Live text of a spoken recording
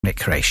Nick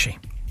Qureshi.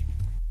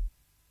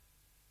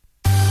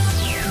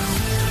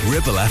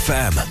 Ribble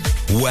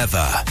FM.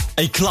 Weather.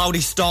 A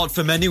cloudy start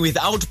for many, with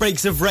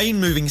outbreaks of rain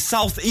moving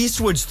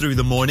southeastwards through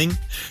the morning,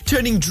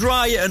 turning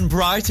drier and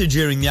brighter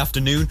during the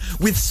afternoon,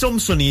 with some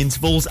sunny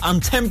intervals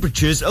and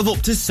temperatures of up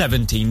to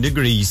 17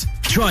 degrees.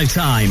 Drive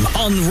Time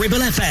on Ribble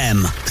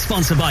FM.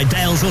 Sponsored by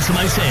Dales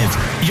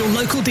Automotive, your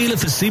local dealer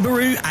for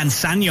Subaru and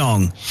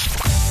SsangYong.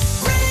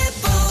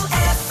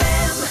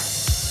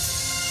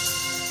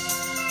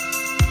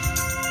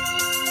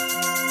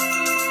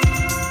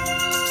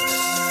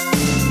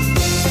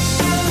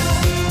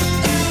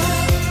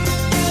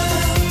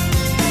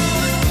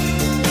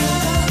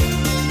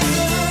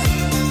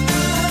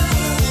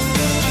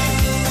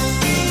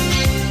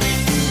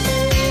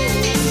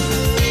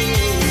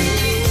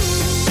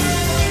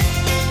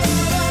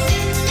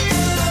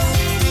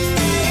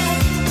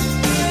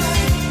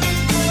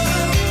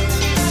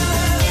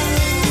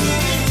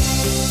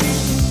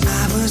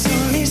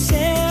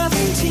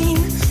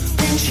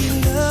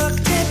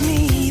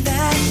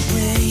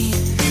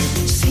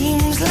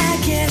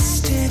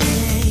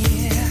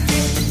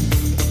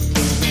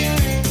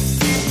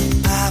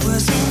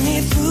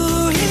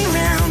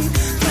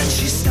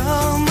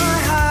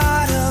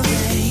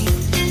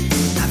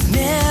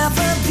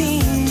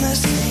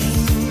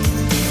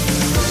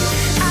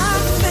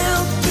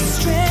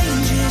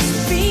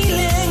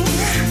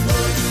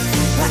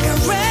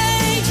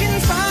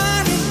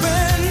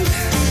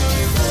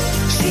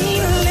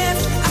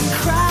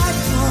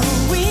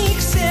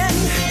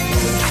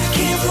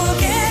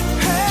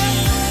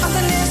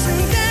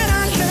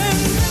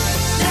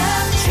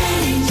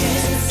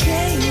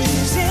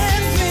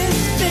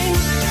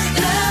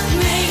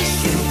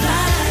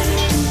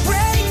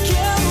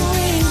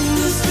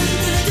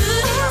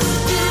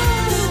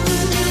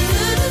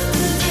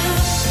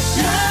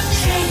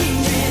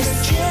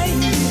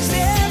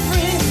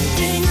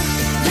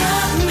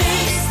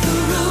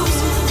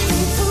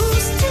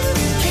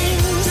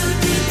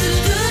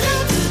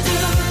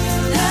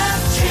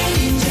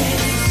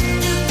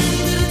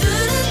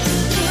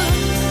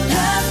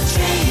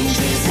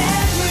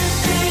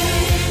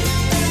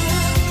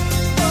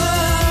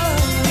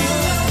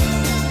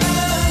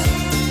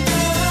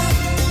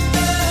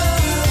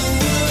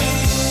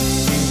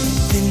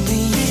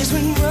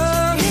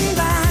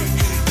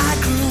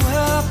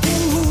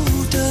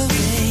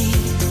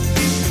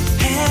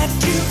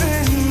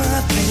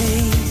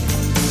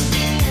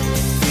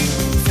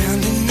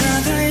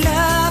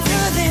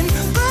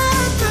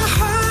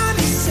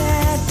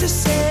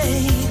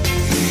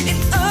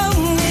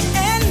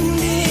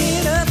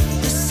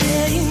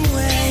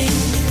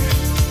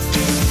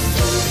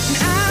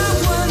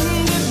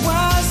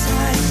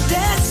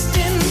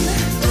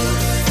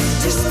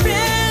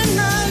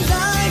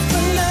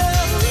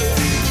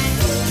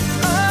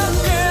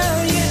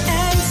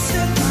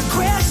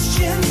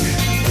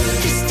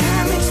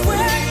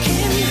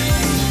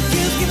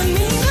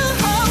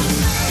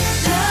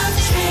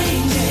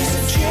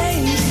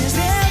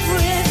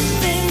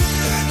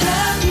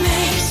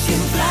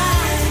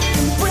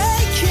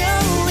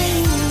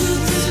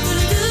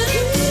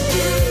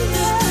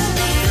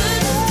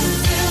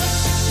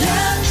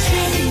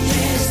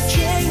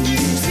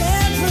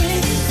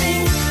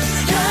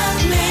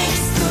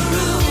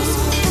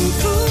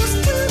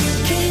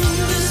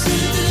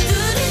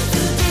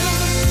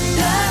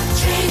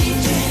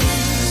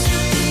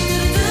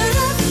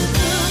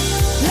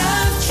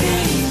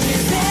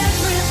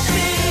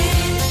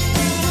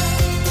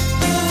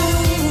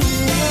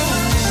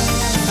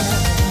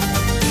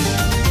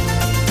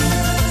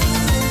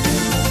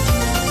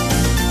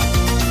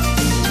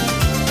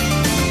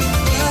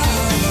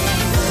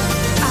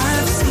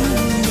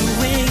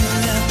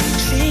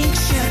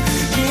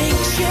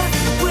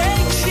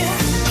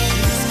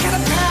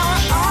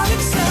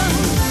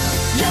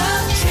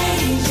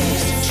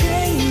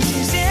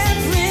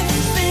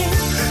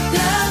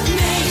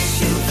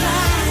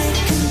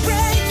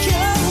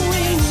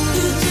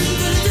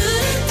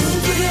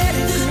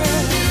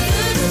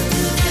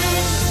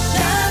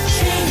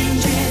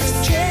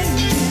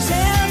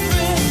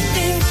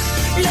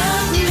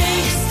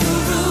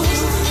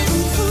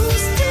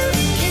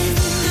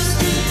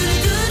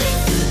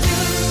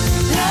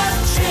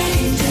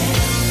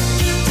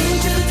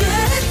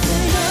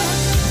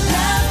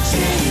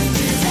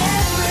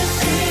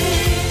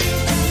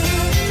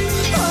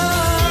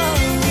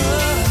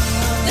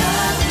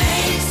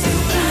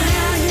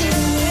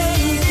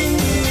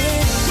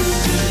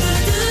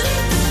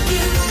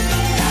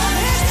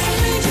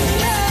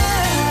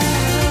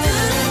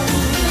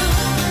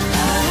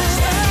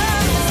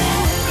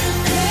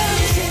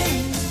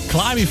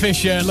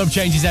 Fisher, Love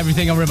Changes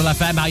Everything on Ribble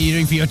FM. How are you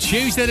doing for your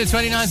Tuesday, the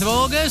 29th of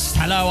August?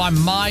 Hello, I'm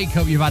Mike.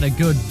 Hope you've had a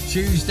good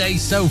Tuesday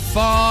so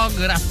far.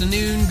 Good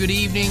afternoon, good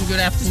evening, good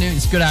afternoon.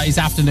 It's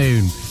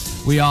afternoon.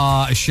 We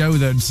are a show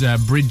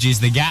that bridges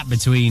the gap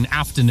between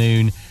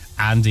afternoon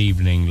and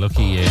evening. Look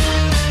at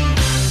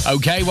you.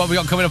 Okay, what we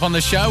got coming up on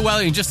the show? Well,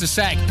 in just a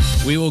sec,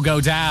 we will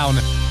go down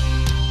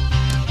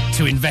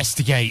to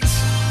investigate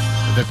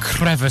the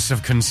crevice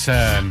of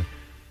concern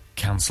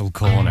Cancel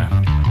Corner.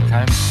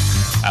 Okay.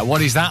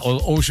 What is that? Well,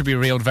 all should be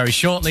revealed very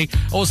shortly.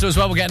 Also, as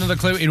well, we'll get another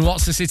clue in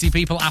What's the City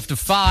People after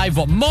 5.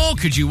 What more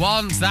could you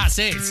want? That's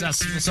it.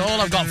 That's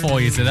all I've got for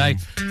you today.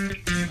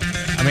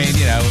 I mean,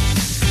 you know,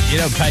 you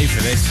don't pay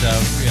for this, so,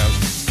 you know,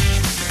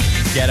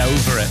 get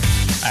over it.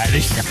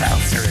 This is a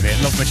belter in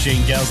it. Love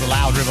Machine Girls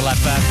Aloud, Ribble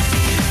FM.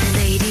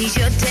 Ladies,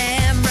 you're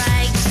damn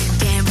right.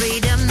 Can't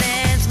read a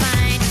man's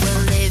mind.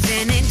 We're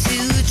living in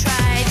two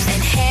tribes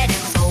and heading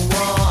for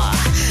war.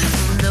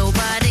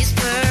 Nobody's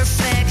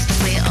perfect.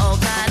 We all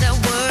gotta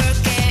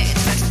work it.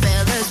 But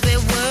fellas,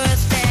 we're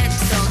worth it.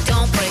 So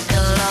don't break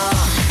the law.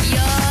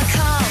 Your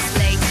call's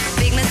late.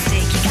 Big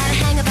mistake. You gotta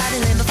hang about a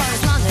limb for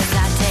as long as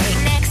I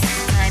take. Next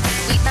time,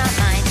 read my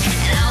mind.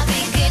 And I'll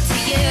be good to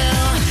you.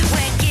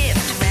 We're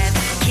gift wrap,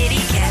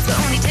 kitty cats. We're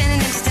only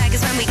turning into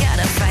tigers when we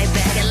gotta fight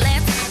back. And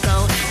let's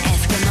go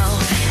Eskimo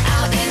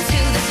out into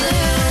the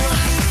blue.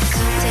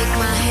 Come take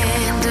my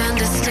hand,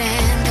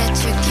 understand that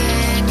you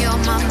can.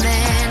 You're my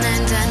man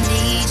and I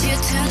need you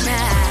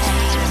tonight.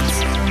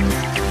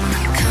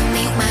 Come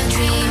meet my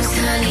dreams,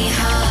 honey,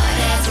 hard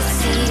as it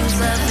seems.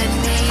 Loving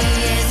me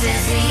is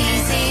as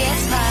easy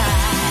as pie.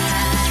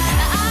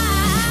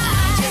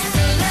 Just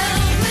a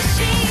love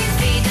machine,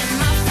 feeding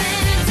my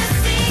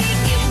fantasy.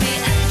 Give me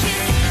a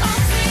kiss or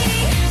three,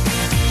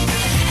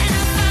 and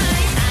I'm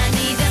fine. I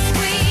need a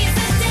squeeze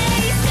a day.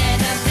 Set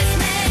up this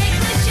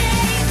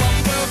negligee. What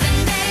will the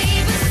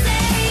neighbors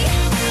say?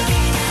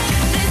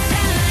 This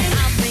time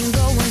I've been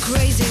going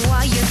crazy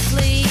while you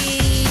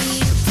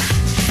sleep,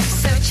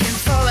 searching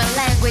for a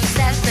language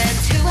that the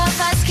two of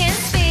us can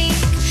speak.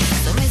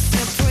 So Mr.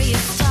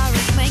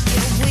 Prehistoric, make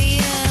it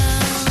real,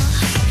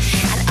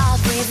 and I'll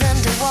breathe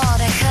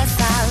underwater 'cause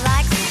I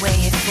like the way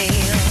it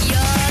feels.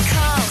 Your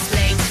call's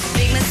late,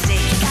 big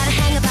mistake. You gotta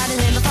hang about a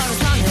limb for as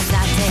long as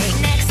I take.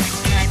 Next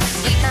time,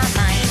 read my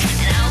mind,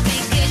 and I'll be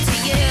good to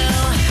you.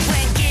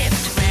 We're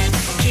gift wrap,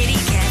 kitty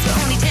cats. We're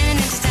only turning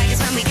into tigers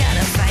when we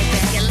gotta fight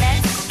back. And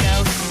let's go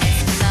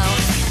Eskimo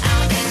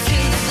out into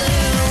the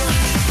blue.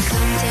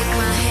 Come take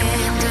my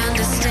hand,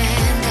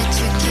 understand that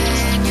you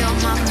can. You're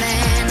my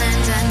man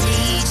and I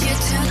need you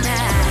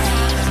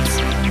tonight.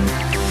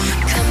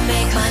 Come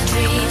make my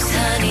dreams,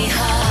 honey,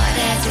 hard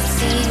as it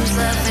seems.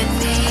 Loving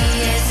me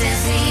is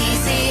as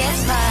easy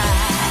as pie.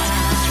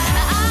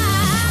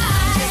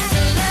 Just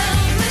a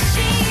love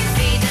machine,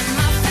 feeding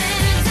my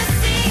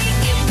fantasy.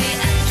 Give me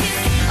a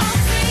kiss or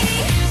three,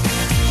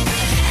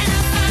 and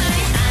I'm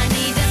fine. I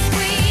need a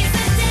squeeze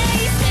a day.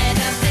 Set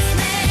up this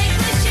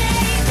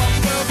negligee. What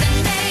will the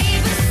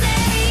neighbors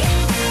say?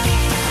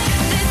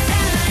 This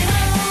time,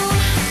 oh,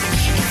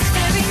 it's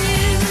very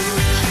new.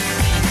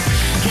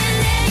 Can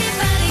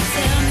anybody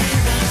tell me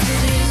what to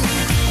do?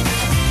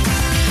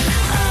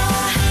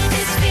 Oh,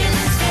 this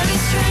feeling's very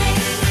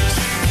strange.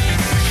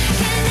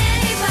 Can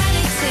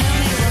anybody tell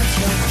me what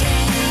you're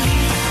getting?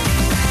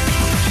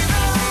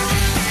 Oh,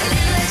 a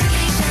little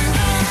education,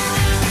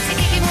 to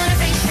give you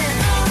motivation.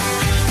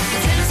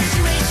 It's in a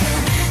situation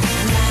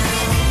now.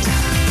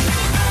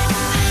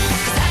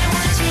 'Cause I don't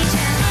wanna change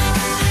you,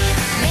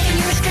 making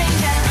you a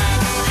stranger.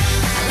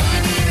 I'll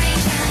only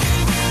rearrange you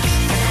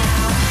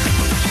now.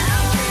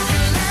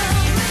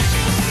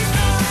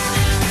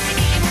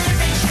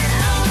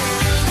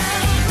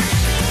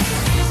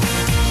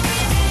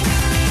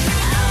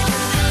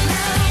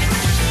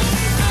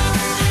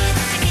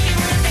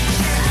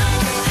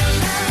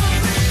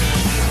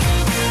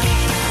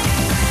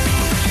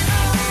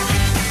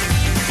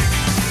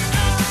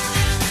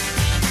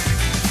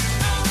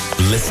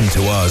 Listen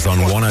to us on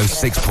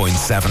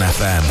 106.7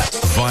 FM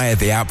via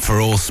the app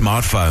for all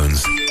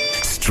smartphones.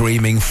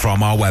 Streaming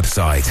from our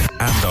website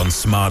and on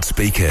smart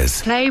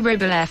speakers. Play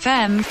Ribble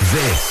FM.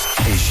 This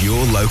is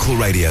your local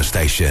radio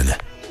station.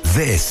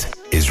 This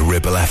is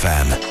Ribble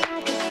FM.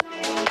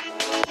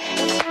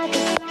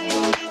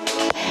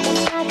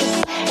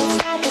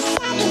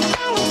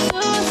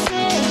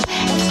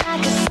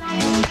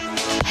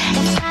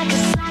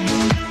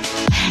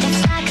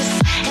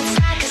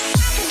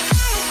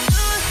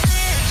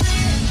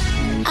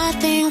 I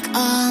think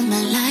all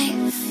my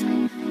life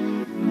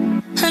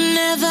I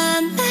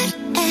never met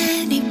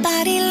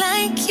anybody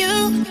like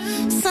you.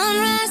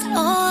 Sunrise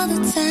all the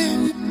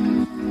time.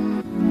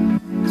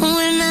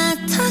 When I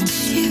touch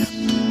you,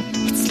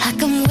 it's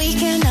like I'm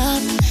waking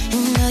up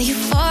in the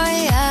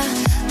euphoria.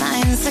 My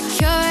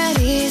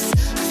insecurities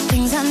are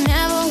things I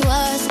never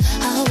was.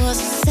 I was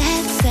a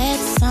sad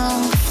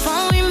song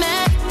before we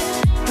met.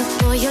 But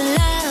boy, your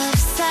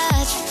love's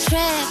such a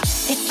trip.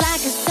 It's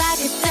like a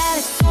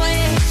psychedelic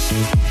switch.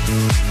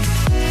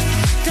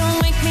 Don't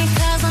wake me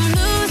 'cause I'm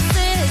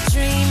lucid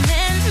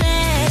dreaming,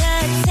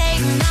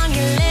 meditating on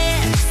your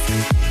lips.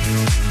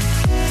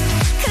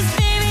 'Cause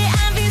baby,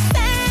 I'll be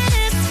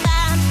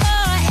satisfied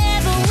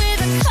forever with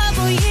a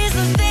couple years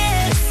of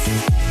this.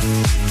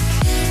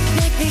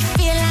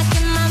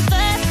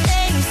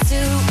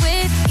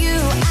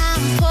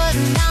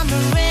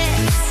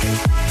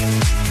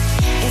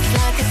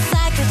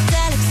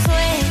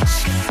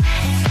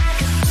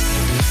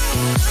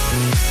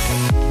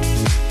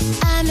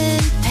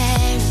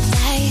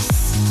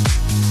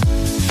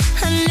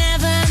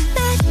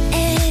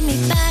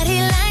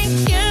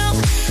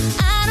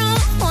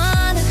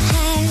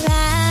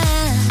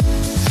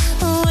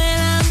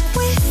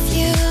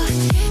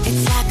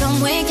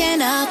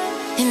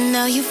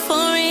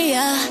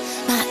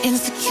 my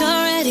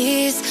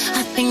insecurities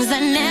are things I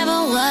never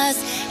was.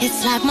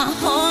 It's like my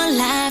whole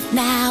life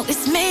now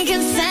is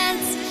making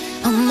sense.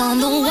 I'm on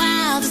the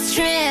wildest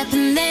trip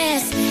in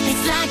this.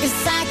 It's like a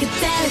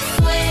psychedelic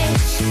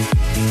switch.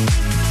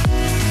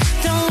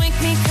 Don't wake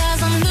me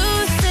 'cause I'm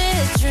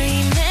lucid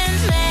dreaming,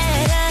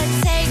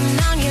 meditating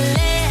on your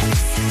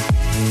lips.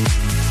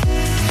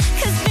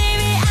 'Cause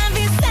baby, I'll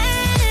be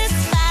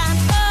satisfied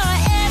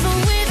forever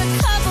with a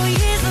couple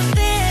years of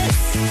this.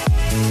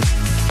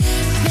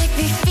 Make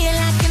me feel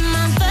like in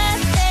my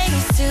birthday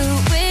suit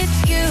with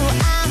you,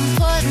 I'm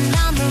putting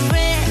on the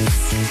Ritz.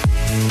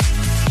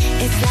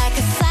 It's like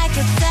a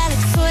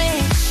psychedelic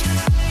switch.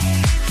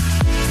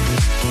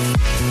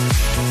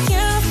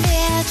 You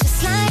feel just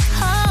like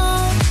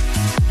home.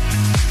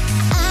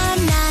 I'm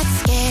not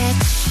scared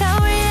to show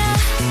you.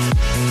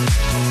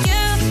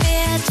 You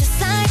feel just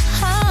like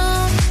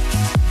home.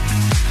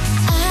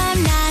 I'm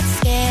not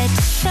scared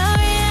to show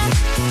you.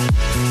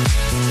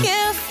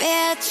 You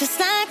feel just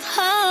like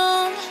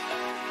home.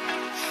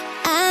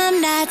 I'm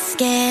not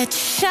scared to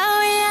show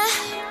you.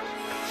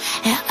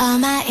 And all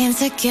my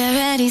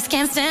insecurities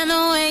can't stand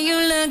the way you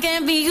look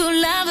at me. You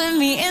loving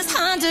me, it's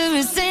hard to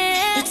resist.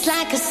 It's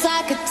like a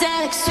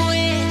psychedelic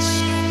switch.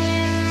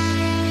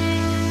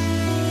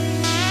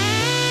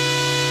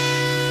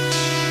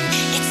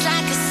 It's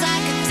like a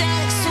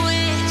psychedelic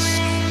switch.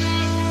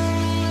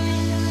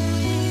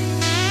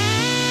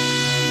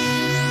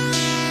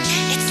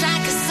 It's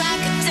like a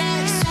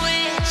psychedelic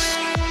switch.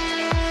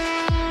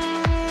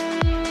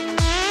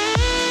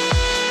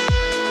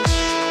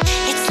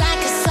 It's like a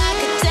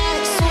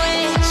psychedelic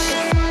switch.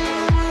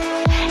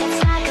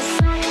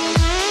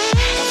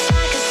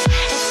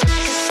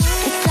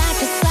 It's like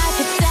a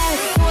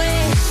psychedelic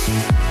switch.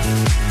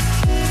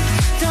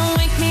 Don't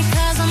wake me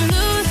 'cause I'm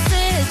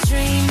lucid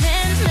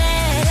dreaming,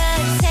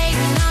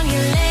 meditating on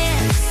your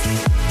lips.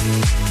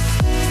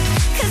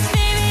 'Cause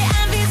baby,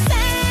 I'll be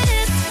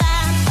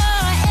satisfied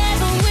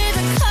forever with a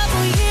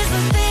couple years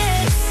of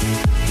this.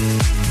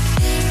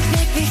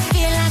 Make me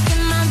feel like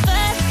in my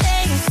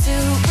birthday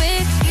suit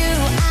with you,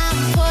 I'm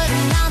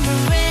putting on the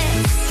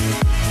Ritz.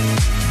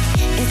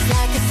 It's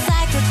like a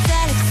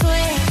psychedelic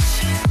switch.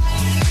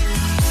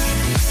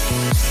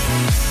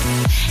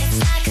 It's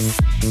like a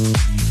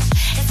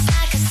it's like a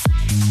it's like a it's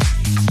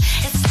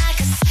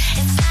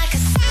like a it's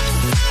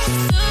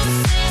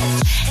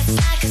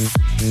like a it's like a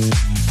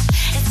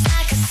it's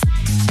like a it's like a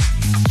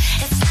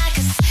it's like a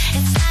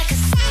it's like a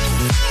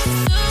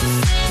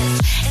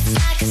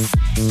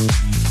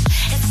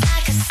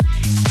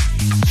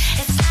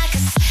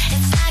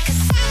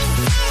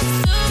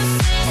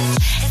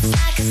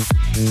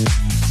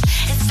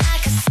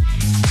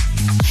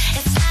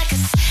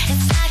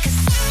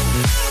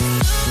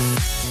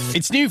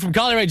It's new from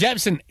Carly Rae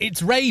Jepsen.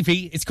 It's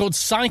ravey. It's called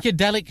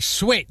Psychedelic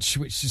Switch,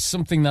 which is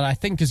something that I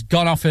think has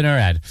gone off in her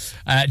head.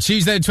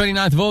 Tuesday,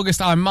 29th of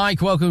August. I'm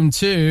Mike. Welcome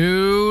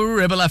to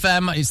Ribble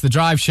FM. It's the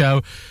Drive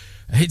Show.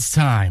 It's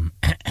time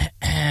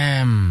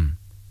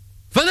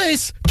for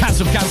this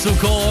Cancel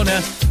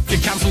Corner. The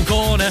Cancel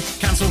Corner.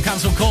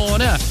 Cancel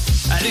Corner.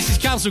 This is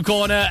Cancel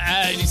Corner.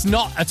 It's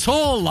not at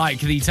all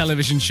like the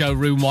television show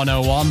Room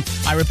 101.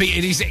 I repeat,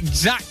 it is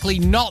exactly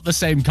not the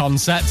same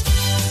concept.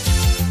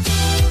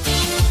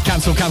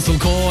 Cancel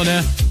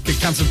Corner.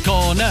 Cancel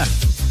Corner.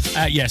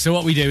 So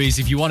what we do is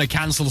if you want to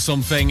cancel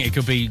something, it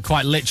could be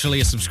quite literally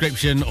a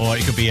subscription, or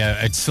it could be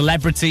a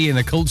celebrity in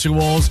the culture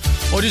wars,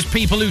 or just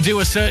people who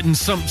do a certain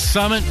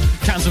summit.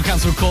 Cancel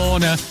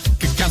Corner.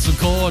 Cancel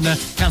Corner.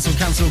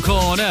 Cancel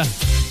Corner.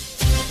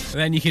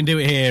 Then you can do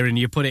it here and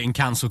you put it in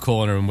Cancel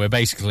Corner, and we're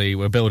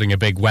building a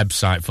big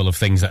website full of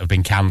things that have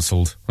been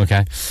cancelled.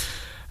 Okay.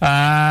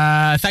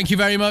 Thank you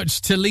very much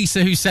to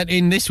Lisa, who sent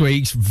in this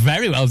week's.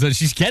 Very well done.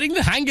 She's getting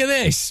the hang of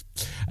this.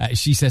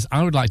 She says,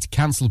 I would like to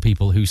cancel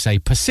people who say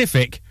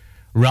Pacific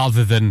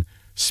rather than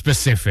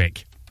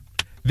specific.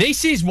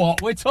 This is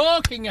what we're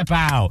talking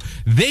about.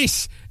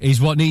 This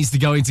is what needs to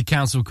go into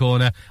Cancel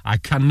Corner. I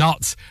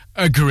cannot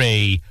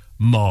agree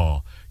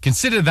more.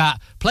 Consider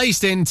that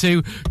placed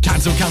into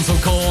Cancel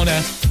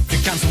Corner.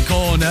 Cancel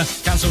Corner.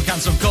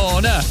 Cancel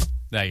Corner.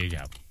 There you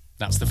go.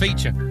 That's the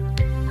feature.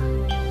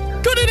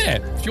 Good, isn't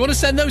it? If you want to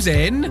send those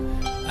in,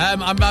 I'm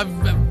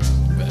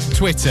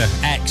Twitter,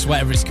 X,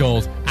 whatever it's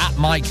called, at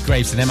Mike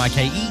Graveston,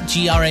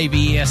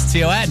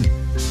 MikeGraveston.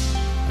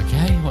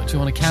 Okay, what do you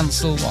want to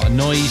cancel? What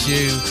annoys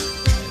you?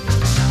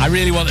 I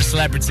really want a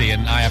celebrity,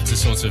 and I have to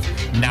sort of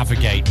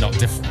navigate not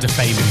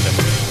defaming them.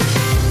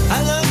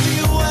 I love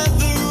you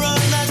whether or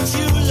not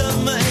you love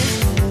me.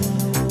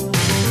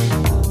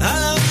 I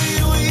love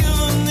you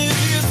even if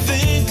you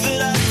think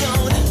that I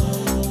don't.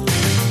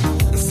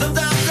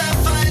 Sometimes I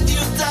find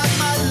you doubt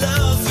my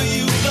love for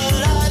you,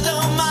 but I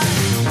don't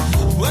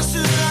mind. Why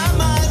should I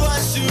mind? Why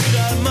should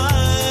I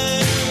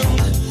mind?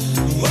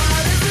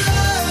 What is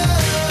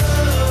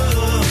love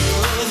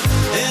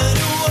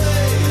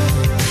anyway?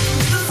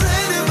 Does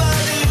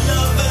anybody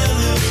love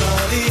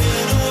anybody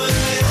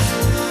anyway?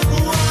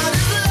 What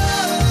is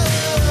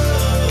love?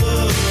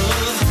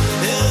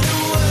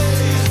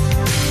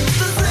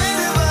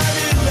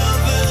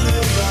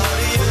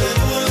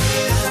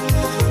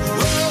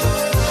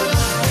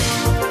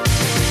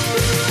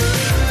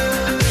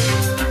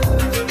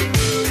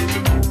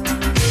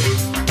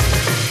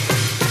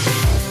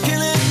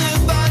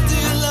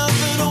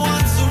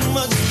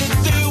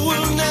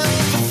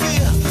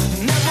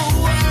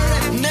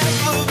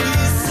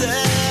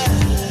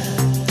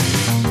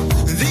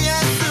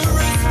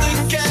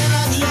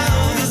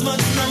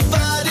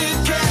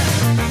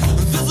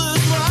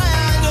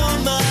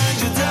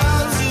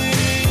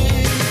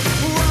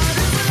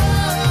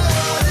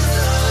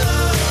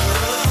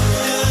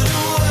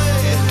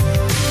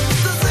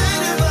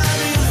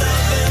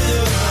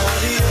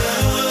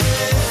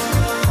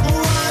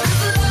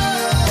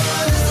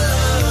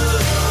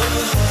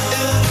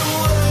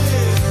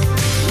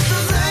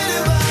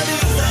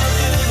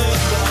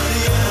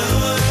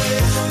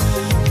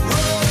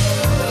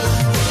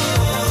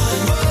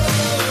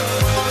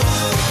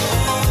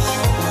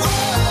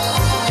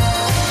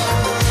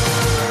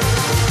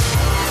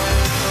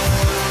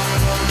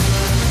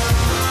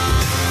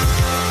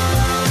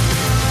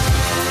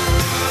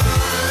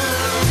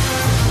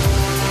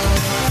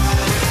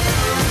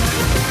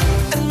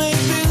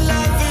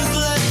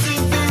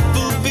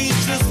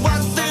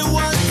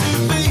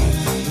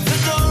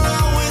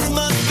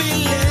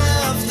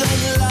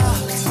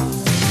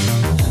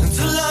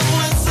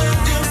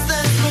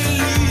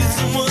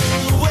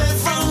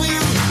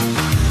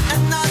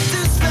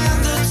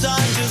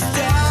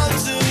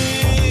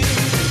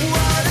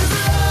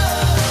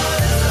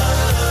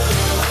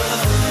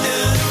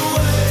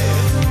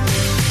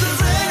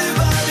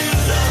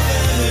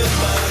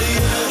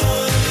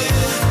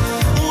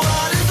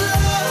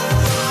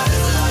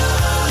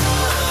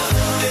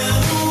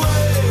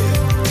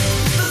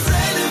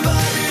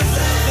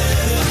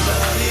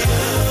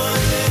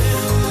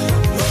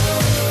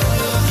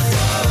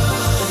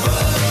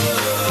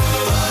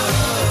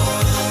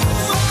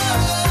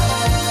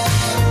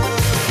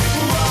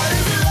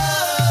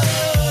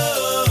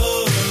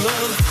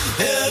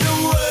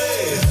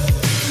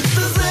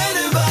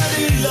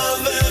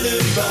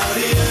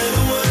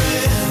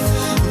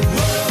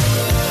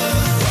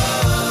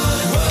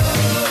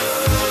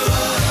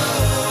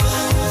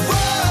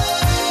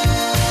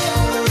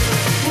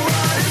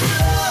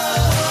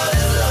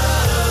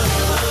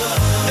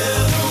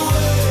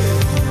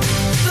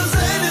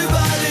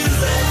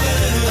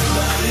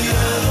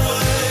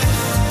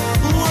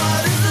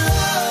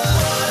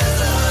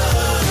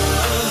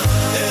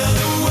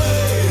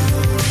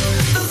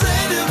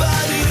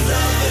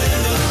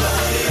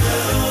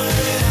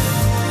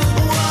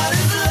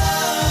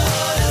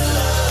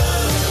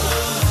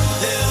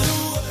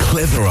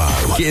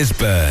 Clitheroe,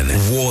 Gisborne,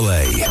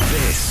 Worley.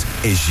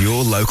 This is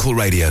your local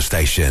radio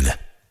station.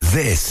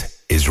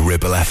 This is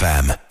Ribble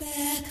FM.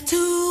 Back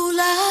to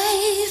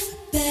life,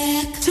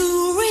 back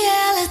to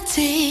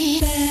reality,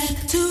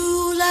 back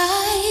to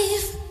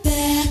life,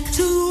 back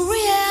to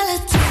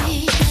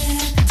reality,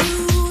 back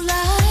to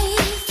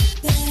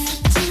life,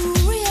 back to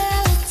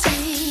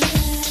reality,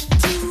 back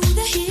to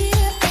the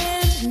here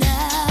and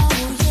now,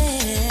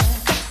 yeah.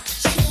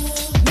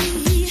 Show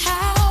me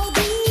how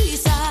to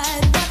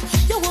decide what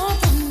you want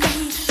from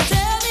me.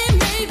 Tell me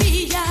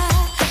maybe I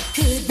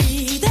could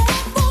be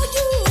there for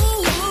you.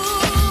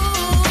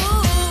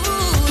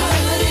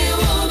 However do you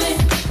want me?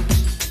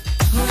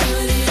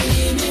 However do you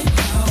need me?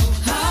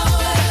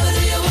 However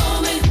do you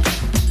want me?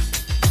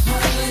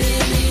 However do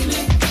you need me?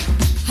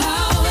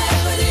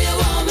 However do you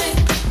want me?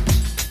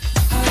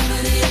 However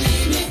do you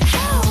need me?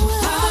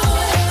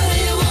 However do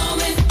you want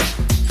me?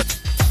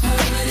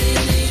 However do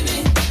you need me?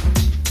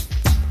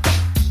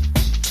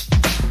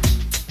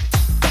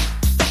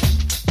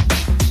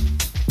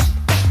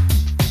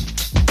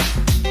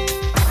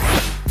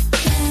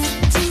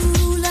 Back to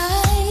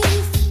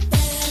life,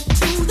 back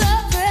to the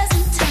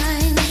present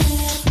time,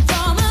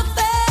 from a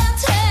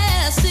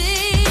fantasy,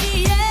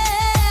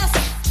 yes.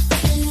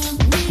 Tell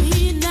me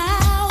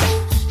now,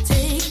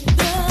 take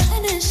the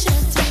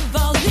initiative.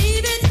 I'll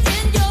leave it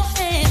in your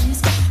hands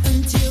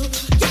until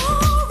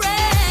you're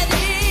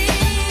ready.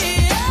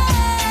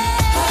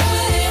 However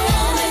do you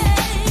want me?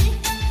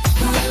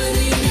 However do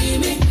you need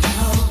me?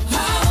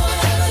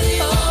 However do you want me? How do you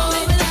want me?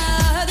 However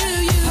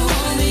do you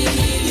want me? However do you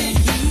need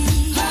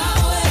me?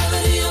 However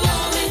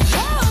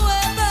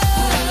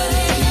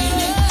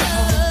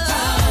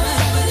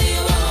do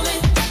you want me?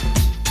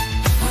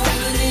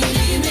 However do you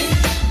need me?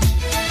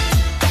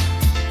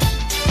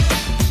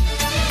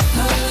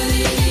 However do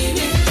you need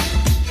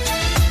me?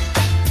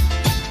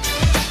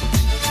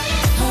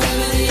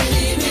 However do you need me? However do you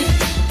need me?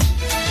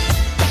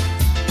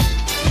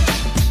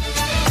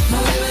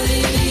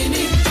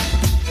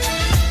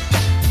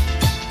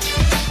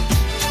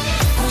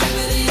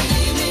 However do you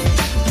need me?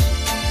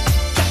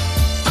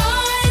 I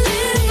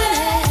live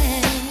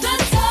at the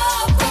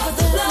top of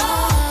the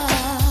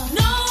block.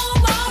 No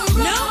more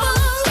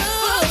room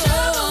for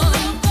trouble.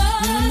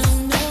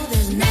 No,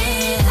 there's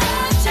need a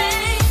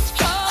change,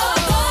 a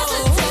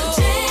positive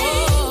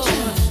change.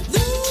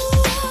 The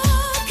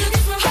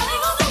cookies were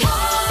hanging on the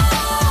wall.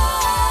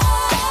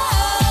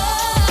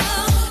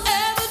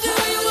 Ever do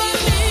you want me?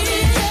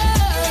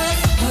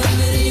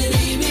 However do you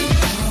need me?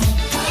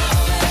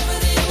 However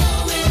do you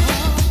want me?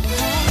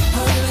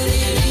 However do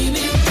you need me?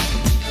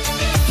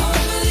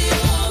 However do you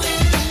want me?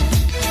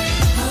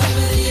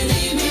 However do you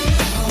need me?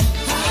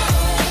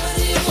 However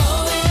do you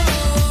want me?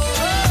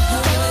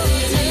 However do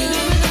you need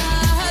me?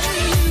 How do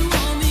you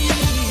want me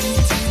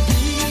to be?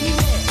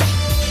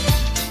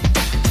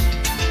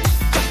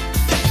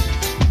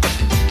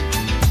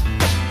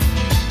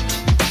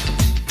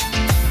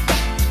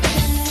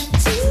 Back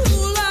to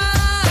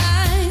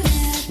life,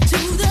 to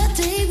the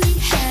day we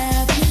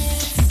have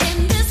in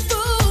this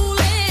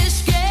foolish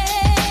game.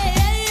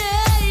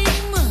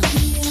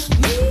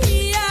 Hear me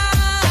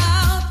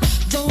out,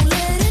 don't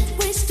let it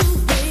waste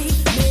away.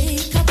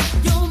 Make up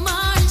your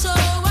mind so I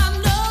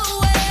know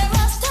where I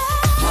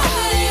stand.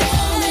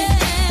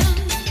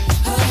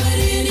 However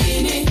do you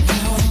need me?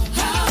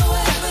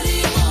 However do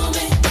you want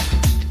me?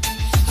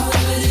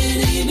 However do you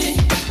need me?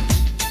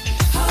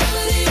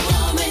 However do you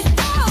want me?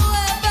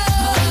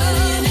 However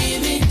do you need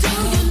me? Do you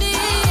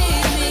need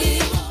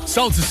me?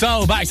 Soul to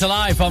Soul, back to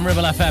life on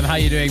Ribble FM. How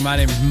you doing? My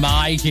name is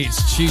Mike.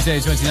 It's Tuesday,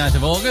 29th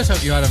of August.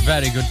 Hope you had a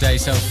very good day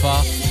so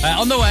far.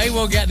 On the way,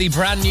 we'll get the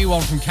brand new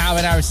one from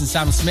Calvin Harris and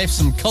Sam Smith.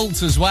 Some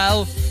Cult as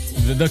well.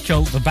 The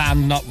Cult, the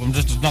band. I'm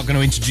just not going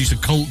to introduce a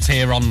cult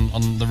here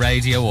on the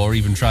radio or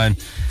even try and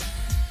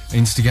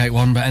instigate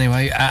one. But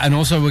anyway, and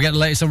also we'll get the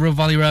latest on Ribble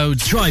Valley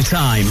Roads. Drive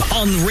Time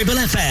on Ribble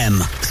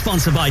FM.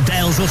 Sponsored by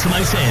Dales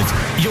Automotive,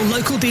 your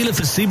local dealer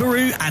for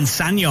Subaru and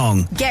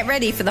SsangYong. Get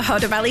ready for the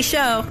Hodder Valley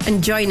Show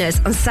and join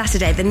us on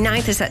Saturday the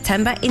 9th of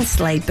September in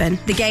Slaidburn.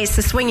 The gates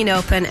are swinging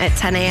open at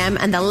 10 a.m.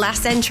 and the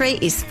last entry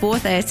is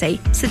 4:30,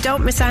 so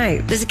don't miss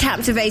out. There's a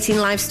captivating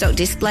livestock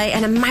display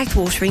and a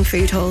mouth-watering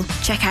food hall.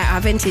 Check out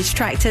our vintage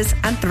tractors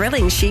and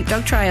thrilling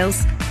sheepdog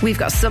trials. We've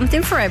got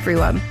something for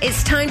everyone.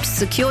 It's time to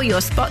secure your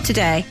spot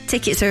today.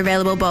 Tickets are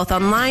available both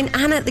online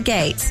and at the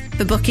gates.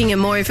 For booking and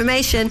more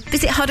information,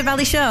 visit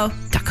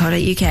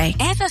hoddervalleyshow.co.uk.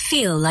 Ever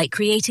feel like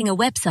creating a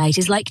website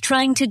is like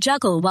trying to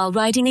juggle while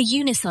riding a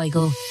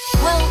unicycle?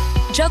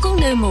 Well, juggle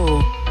no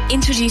more.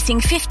 Introducing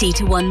 50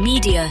 to 1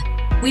 Media.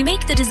 We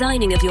make the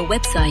designing of your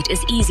website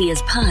as easy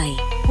as pie.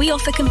 We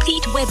offer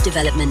complete web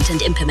development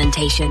and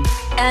implementation.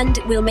 And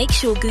we'll make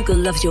sure Google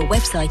loves your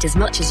website as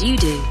much as you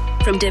do.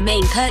 From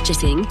domain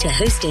purchasing to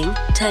hosting,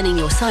 turning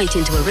your site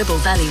into a Ribble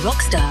Valley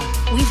rockstar,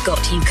 we've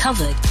got you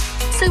covered.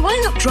 So why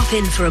not drop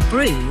in for a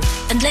brew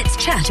and let's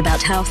chat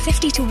about how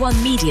 50 to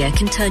 1 Media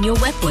can turn your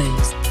web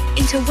woes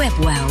into web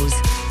wows.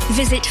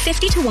 Visit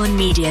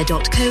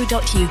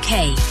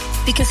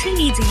 50to1media.co.uk because who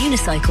needs a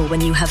unicycle when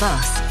you have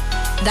us?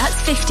 That's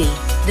 50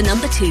 the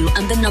number 2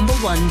 and the number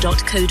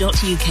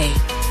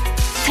 1.co.uk.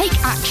 Take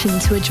action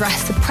to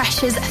address the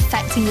pressures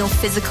affecting your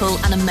physical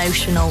and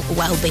emotional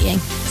well-being.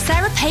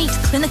 Sarah Pate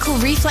Clinical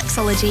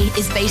Reflexology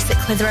is based at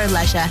Clitheroe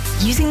Leisure.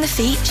 Using the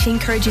feet, she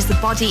encourages the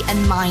body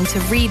and mind to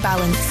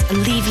rebalance,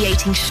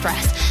 alleviating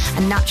stress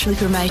and naturally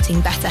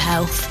promoting better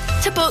health.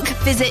 To book,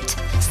 visit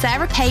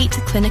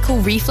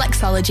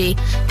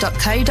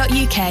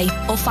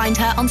sarahpateclinicalreflexology.co.uk or find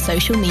her on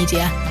social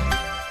media.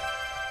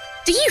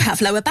 Do you have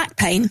lower back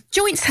pain,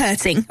 joints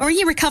hurting, or are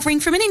you recovering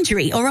from an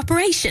injury or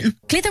operation?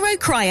 Clitheroe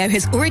Cryo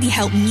has already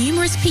helped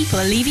numerous people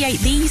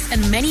alleviate these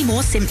and many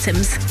more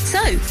symptoms.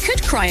 So,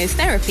 could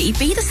cryotherapy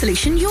be the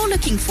solution you're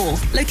looking for?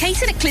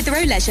 Located at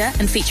Clitheroe Leisure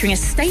and featuring a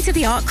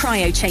state-of-the-art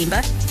cryo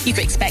chamber, you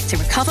can expect to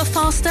recover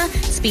faster,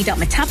 speed up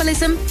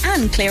metabolism,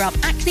 and clear up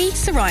acne,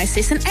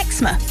 psoriasis, and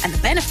eczema. And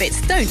the benefits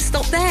don't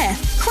stop there.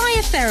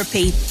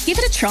 Cryotherapy. Give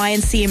it a try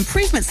and see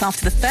improvements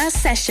after the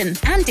first session,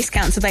 and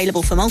discounts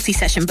available for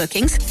multi-session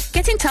bookings.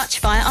 Get in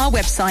touch via our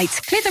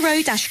website,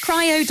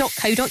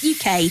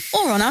 clitheroe-cryo.co.uk,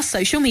 or on our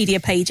social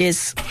media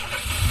pages.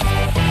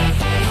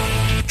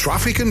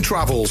 Traffic and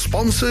Travel,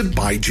 sponsored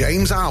by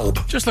James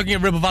Alb. Just looking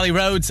at Ribble Valley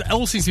roads,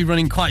 all seems to be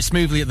running quite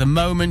smoothly at the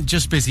moment.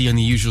 Just busy in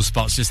the usual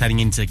spots, just heading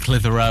into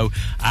Clitheroe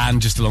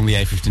and just along the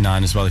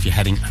A59 as well if you're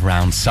heading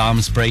around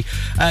Samlesbury.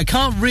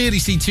 Can't really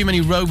see too many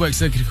roadworks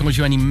that could cause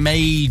you any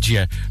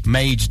major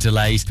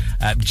delays.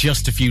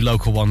 Just a few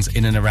local ones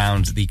in and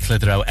around the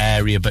Clitheroe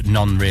area, but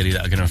none really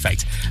that are going to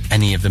affect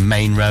any of the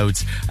main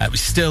roads. We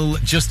still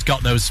just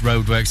got those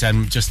roadworks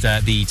and just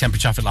the temporary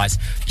traffic lights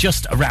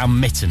just around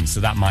Mitten,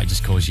 so that might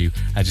just cause you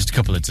just a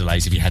couple of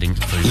delays if you're heading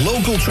through.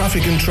 Local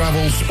Traffic and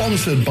Travel,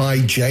 sponsored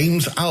by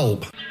James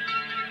Alb.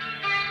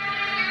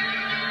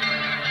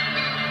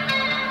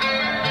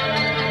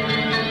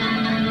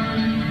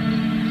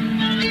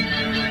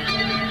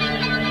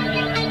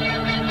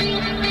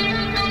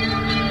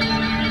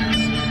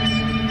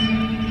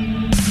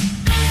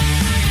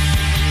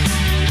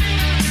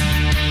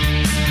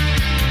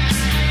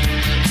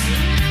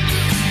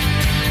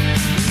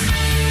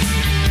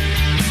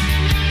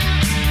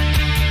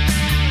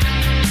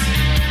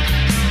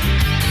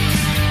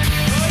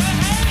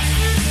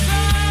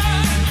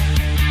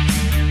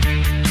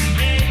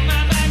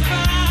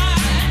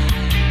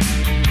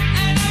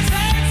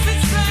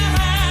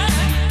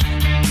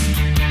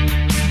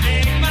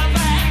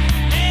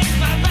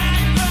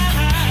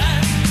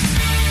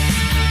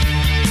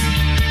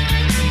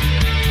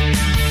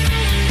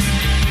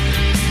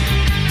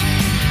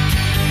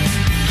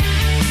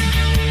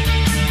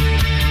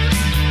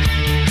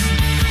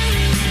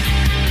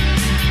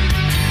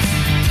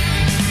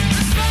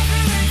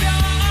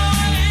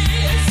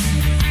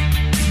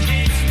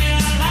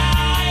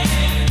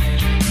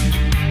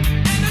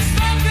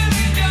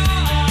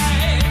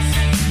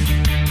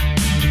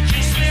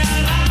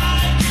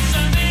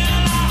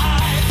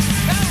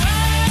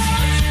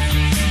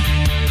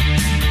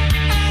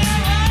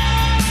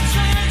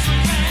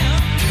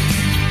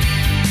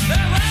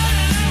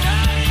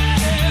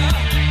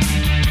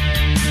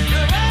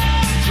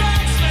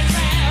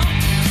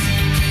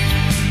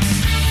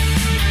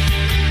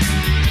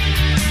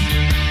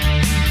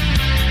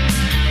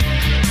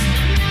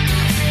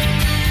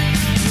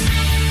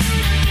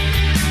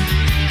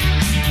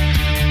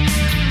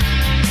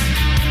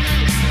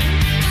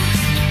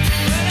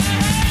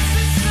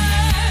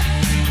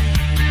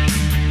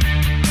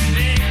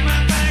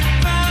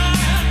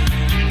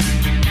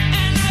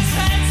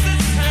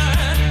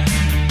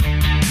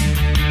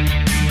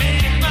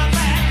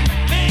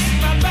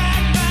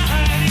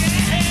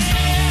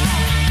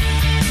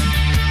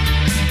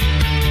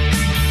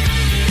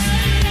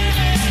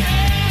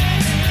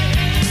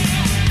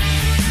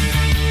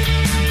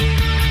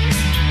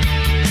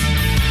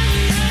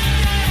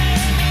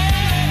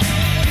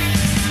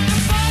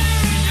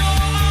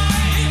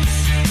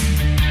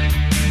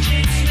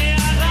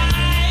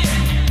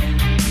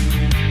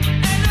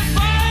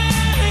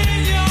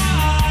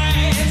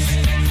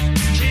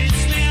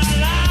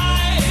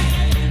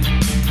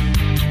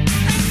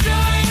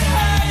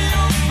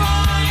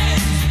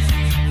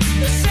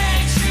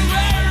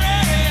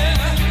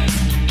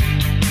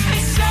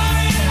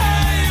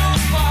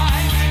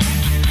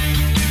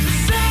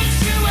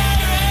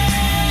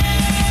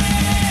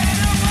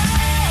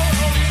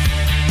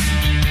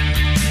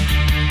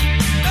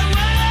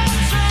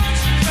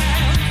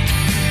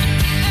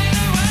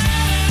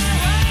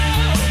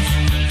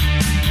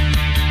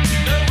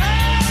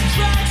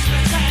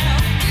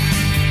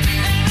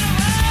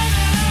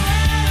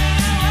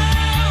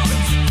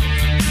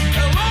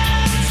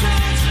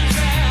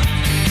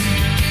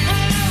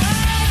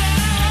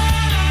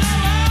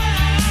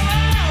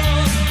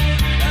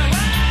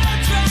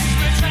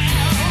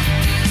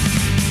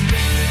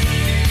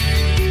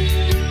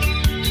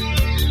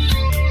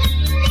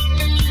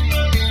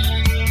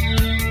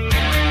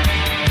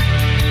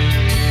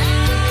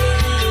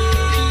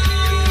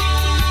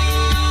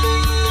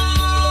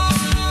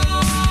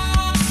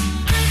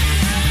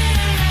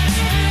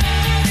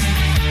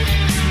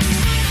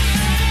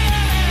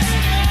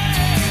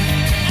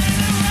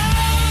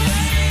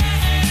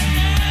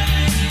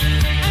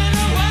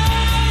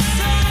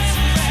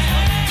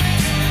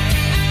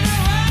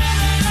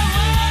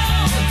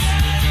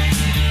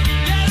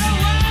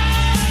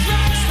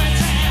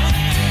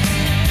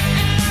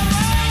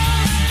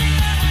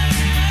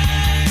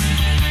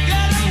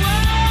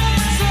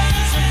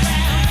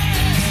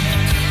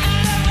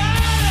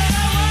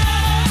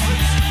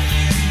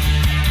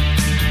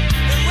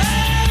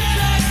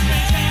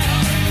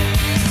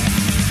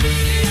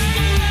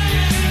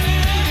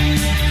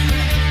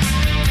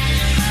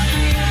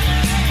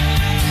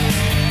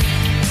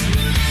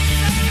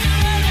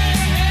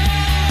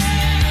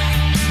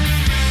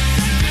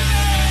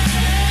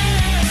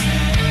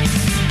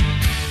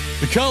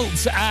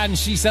 Cult and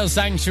She Sells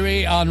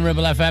Sanctuary on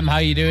Ribble FM. How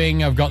are you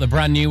doing? I've got the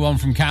brand new one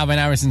from Calvin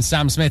Harris and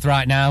Sam Smith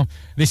right now.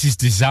 This is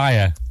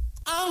Desire.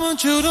 I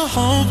want you to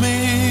hold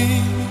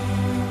me.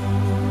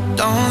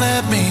 Don't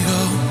let me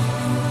go.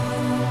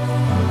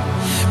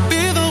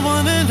 Be the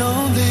one and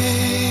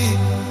only.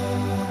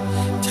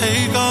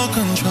 Take all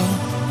control.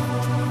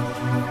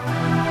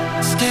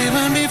 Stay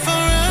with me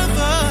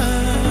forever.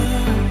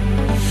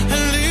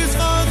 At least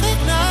for the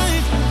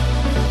night.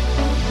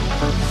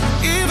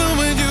 Even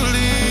when you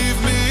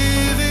leave me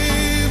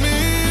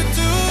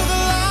to the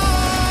light.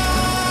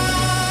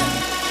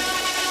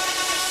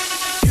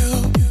 You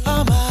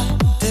are my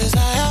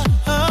desire.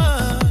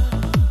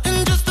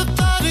 And just the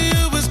thought of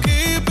you was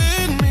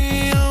keeping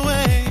me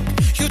awake.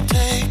 You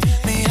take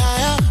me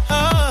higher.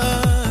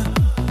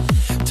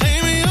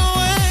 Take me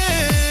away.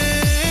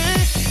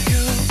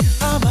 You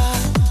are my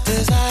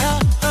desire.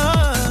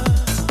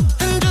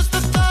 And just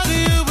the thought of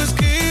you was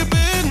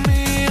keeping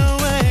me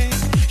awake.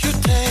 You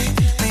take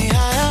me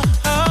higher.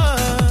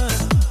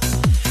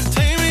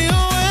 Take me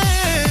away.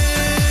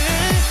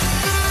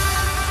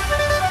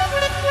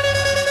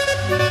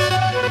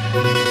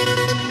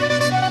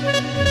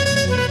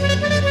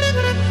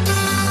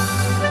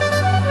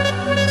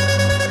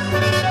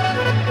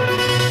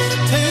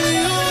 Take me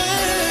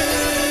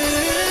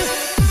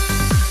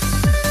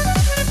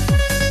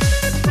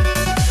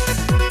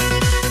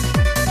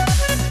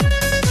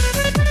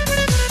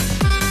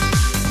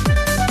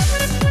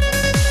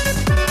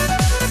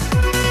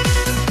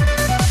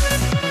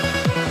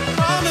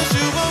Promise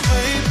you won't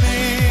wait me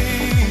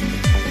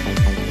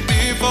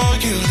before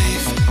you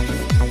leave.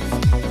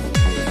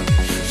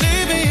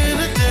 Leave me in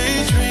a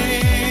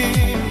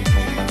daydream,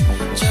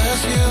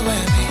 just you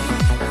and me.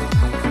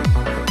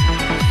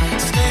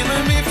 Stay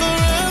with me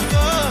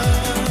forever,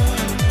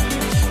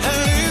 at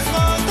least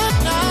for the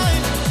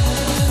night.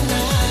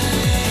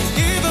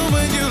 Even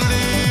when you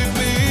leave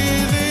me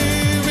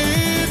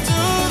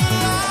to the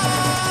light.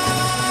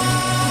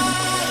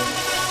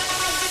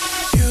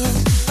 You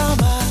are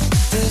my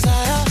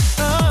desire,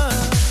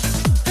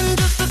 and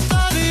just the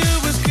thought of you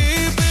was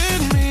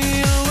keeping me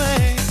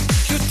awake.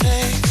 You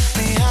take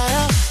me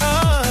higher,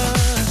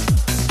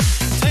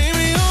 take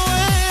me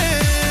away.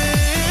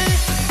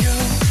 You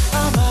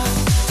are my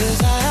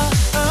desire,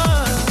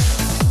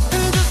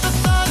 and just the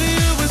thought of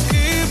you was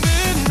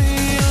keeping me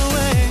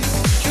awake.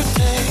 You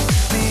take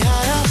me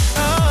higher,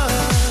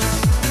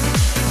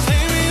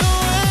 take me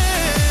away.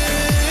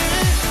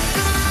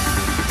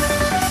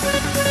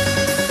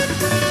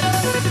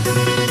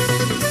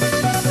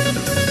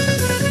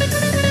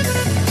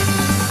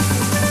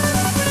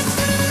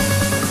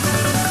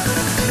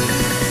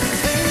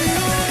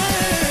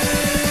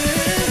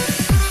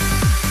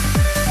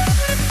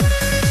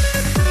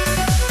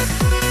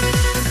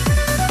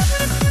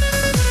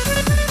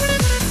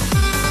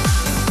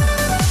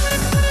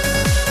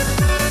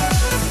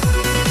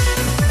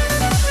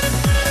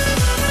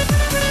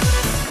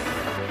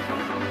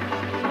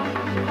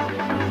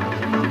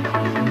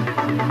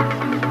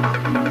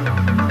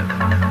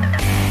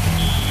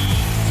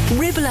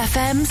 Ribble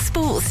FM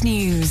Sports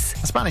News.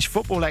 A Spanish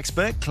football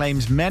expert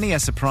claims many are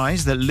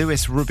surprised that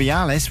Luis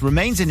Rubiales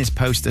remains in his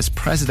post as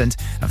president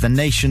of the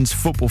nation's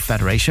football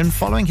federation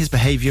following his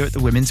behaviour at the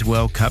Women's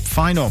World Cup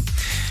final.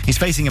 He's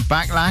facing a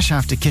backlash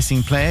after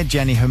kissing player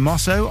Jenny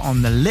Hermoso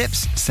on the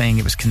lips, saying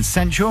it was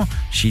consensual.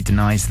 She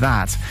denies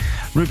that.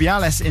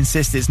 Rubiales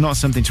insists it's not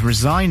something to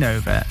resign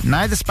over.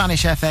 Now the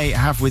Spanish FA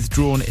have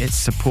withdrawn its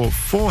support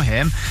for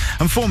him,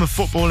 and former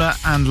footballer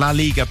and La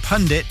Liga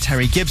pundit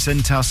Terry Gibson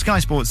tells Sky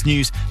Sports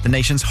News the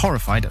nation's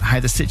horrified at how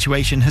the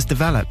situation has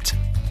developed.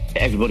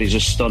 Everybody's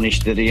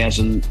astonished that he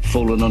hasn't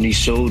fallen on his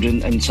sword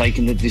and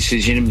taken the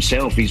decision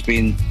himself. He's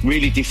been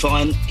really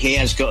defiant. He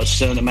has got a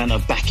certain amount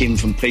of backing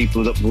from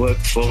people that work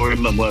for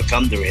him and work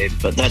under him,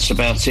 but that's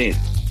about it.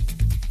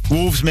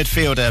 Wolves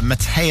midfielder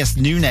Matheus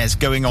Nunes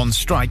going on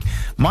strike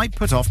might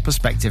put off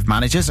prospective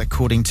managers,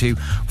 according to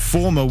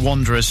former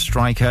Wanderers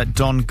striker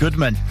Don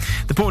Goodman.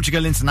 The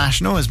Portugal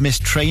international has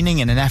missed training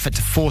in an effort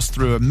to force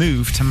through a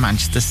move to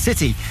Manchester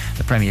City.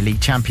 The Premier League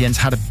champions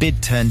had a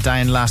bid turned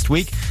down last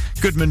week.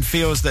 Goodman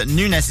feels that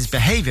Nunes'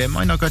 behaviour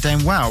might not go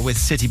down well with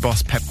City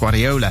boss Pep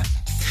Guardiola.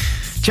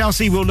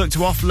 Chelsea will look to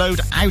offload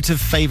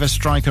out-of-favour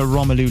striker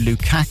Romelu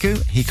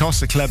Lukaku. He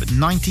cost the club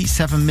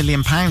 £97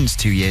 million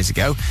 2 years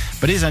ago,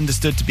 but is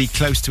understood to be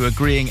close to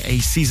agreeing a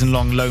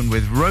season-long loan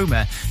with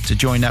Roma to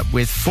join up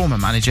with former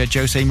manager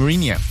Jose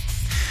Mourinho.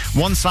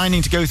 One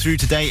signing to go through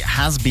today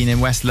has been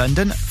in West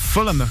London.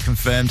 Fulham have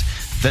confirmed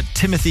that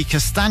Timothy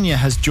Castagna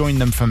has joined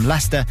them from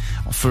Leicester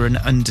for an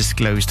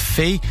undisclosed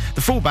fee.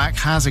 The fullback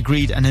has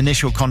agreed an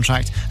initial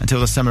contract until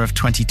the summer of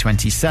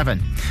 2027.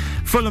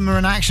 Fulham are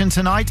in action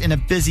tonight in a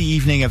busy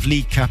evening of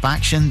League Cup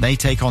action. They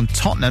take on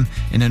Tottenham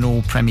in an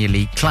all-Premier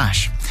League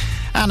clash.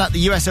 And at the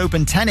US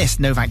Open tennis,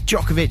 Novak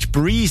Djokovic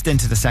breezed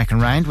into the second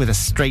round with a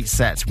straight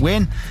set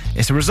win.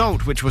 It's a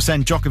result which will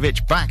send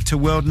Djokovic back to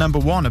world number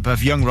one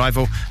above young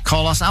rival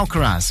Carlos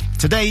Alcaraz.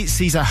 Today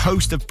sees a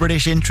host of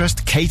British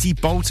interest. Katie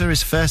Boulter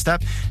is first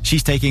up.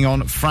 She's taking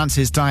on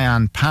France's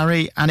Diane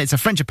Parry, and it's a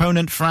French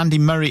opponent for Andy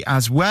Murray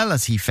as well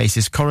as he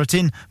faces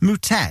Corentin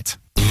Moutet.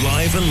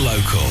 Live and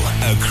local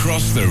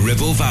across the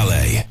Ribble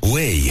Valley.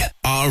 We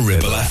are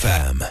Ribble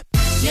FM.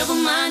 Never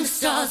mind the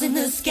stars in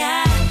the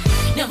sky.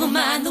 Never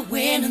mind the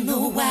when and the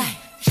why.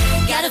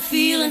 Got a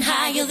feeling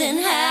higher than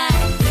high.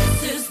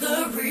 This is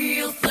the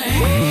real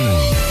thing.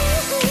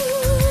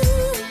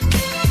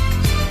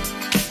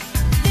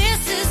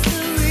 This is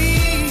the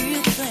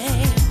real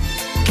thing.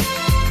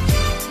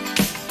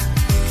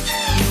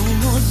 No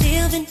more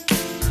living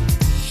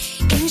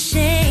in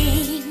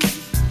shame.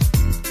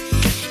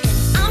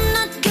 And I'm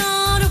not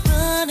gonna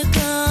run or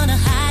gonna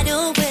hide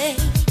away.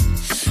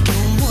 No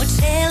more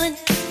telling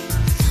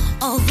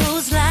all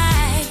those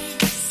lies.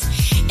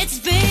 It's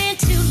been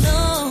too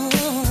long.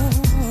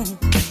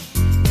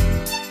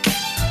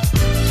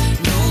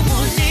 No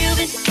more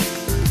living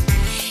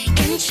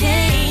in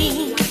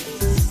chains.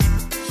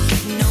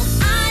 No,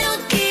 I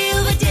don't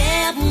give a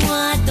damn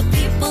what the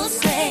people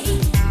say.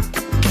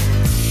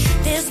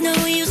 There's no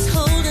use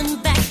holding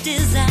back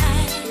desire.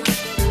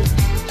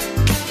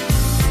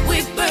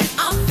 We burn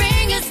our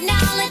fingers,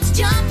 now let's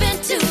jump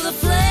into the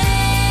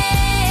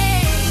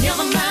flame.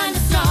 Never mind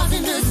the stars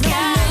in the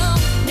sky.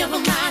 Never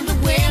mind the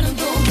when and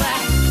the why.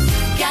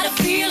 Got a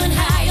feeling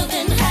higher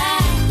than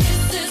high.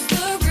 This is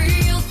the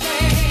real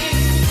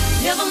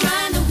thing. Never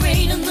mind the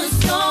rain and the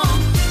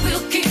storm.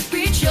 We'll keep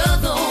each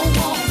other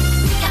warm.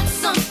 We got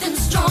something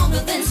stronger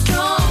than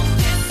strong.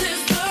 This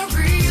is the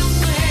real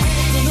thing.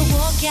 Gonna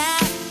walk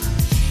out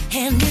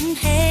hand in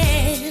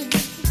hand.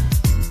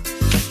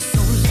 So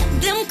let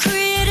them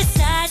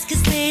criticize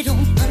 'cause they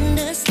don't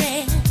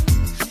understand.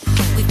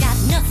 We got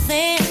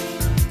nothing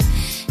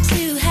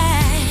to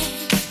hide.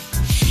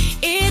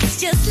 It's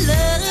just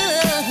love.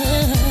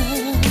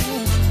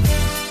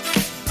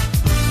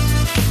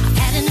 I've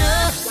had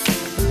enough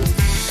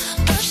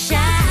of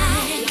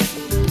shy.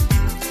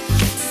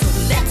 So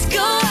let's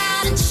go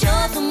out and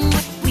show them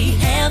what we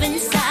have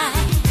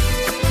inside.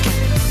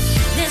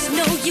 There's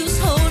no use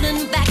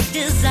holding back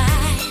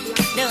desire.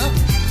 No.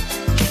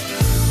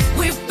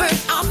 We've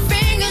burnt our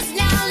fingers,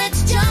 now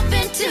let's jump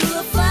into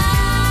the fire.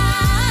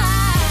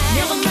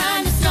 Never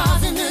mind the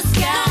stars in the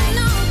sky.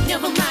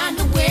 Never mind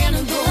the when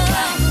and the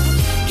why.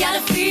 Got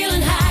a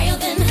feeling higher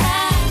than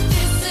high.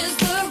 This is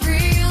the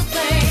real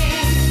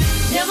thing.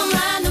 Never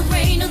mind the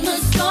rain and the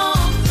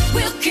storm.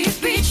 We'll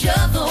keep each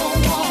other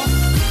warm.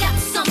 We got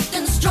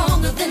something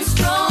stronger than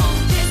strong.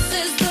 This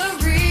is the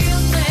real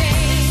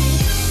thing.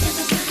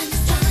 Never mind the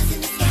stars in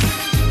the sky.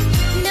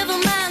 Never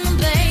mind the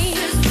pain.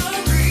 This is the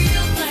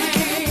real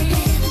thing.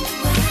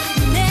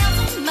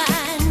 Never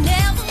mind,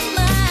 never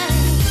mind.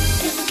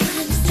 Never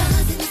mind the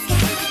stars in the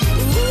sky.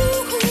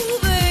 Ooh,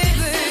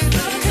 baby.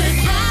 'Cause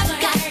I've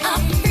got a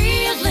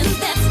feeling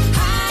that's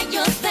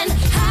higher than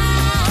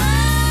high.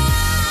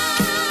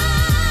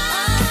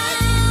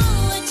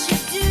 What you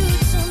do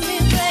to me,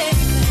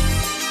 baby.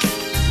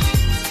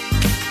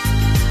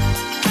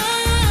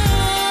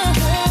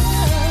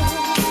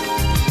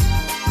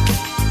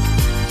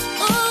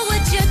 Oh,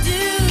 what you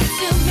do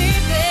to me,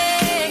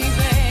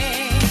 baby.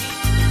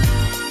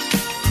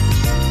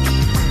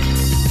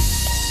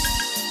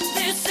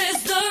 This is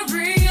the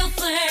real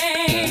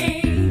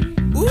thing.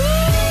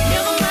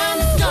 Never mind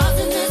the stars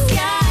in the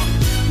sky.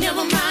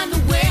 Never mind the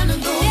when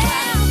and the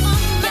why.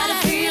 Got a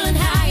feeling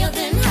higher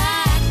than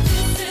high.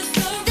 This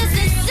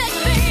is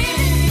sexy.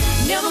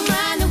 Never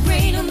mind the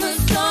rain and the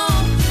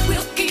storm.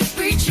 We'll keep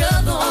each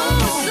other warm.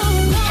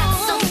 We got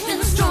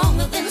something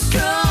stronger than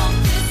strong.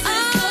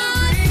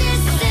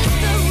 This is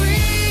the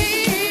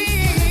realest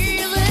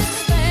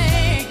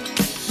thing.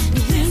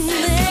 This is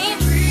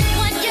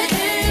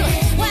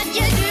what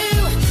you do,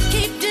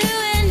 keep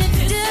doing it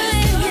to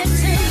me.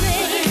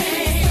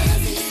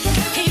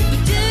 Keep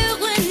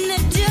doing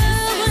it to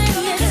me.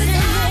 'Cause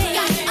I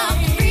got a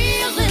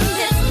feeling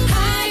that's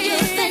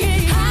higher than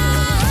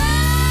high.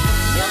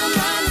 Never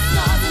mind the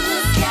stars in the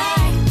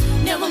sky.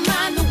 Never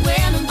mind the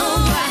when and the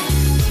why.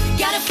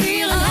 Got a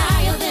feeling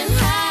higher than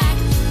high.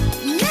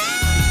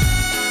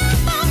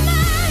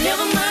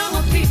 Never mind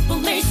what people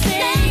may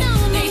say.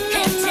 They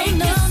can't take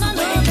this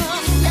away.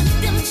 Let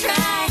them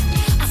try.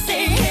 I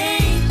say, hey,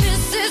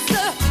 this is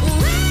the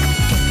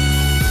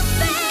real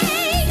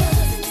thing.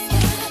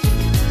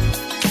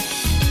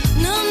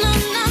 No, no,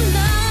 no,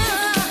 no.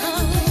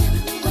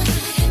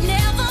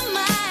 Never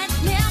mind,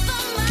 never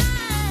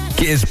mind.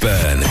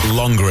 Gisborne,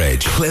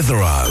 Longridge,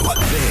 Clitheroe.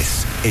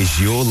 This is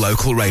your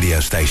local radio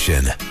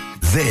station.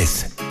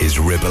 This is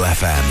Ribble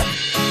FM.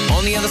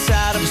 On the other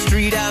side of the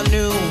street I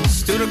knew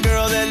stood a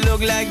girl that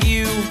looked like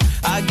you.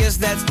 I guess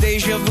that's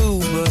deja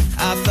vu, but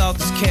I thought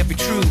this can't be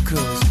true.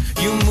 'Cause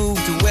you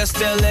moved to West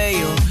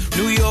LA or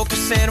New York or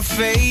Santa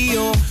Fe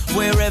or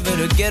wherever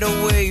to get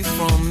away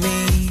from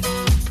me.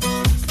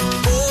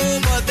 Oh,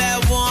 but that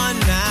one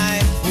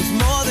night was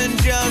more than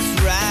just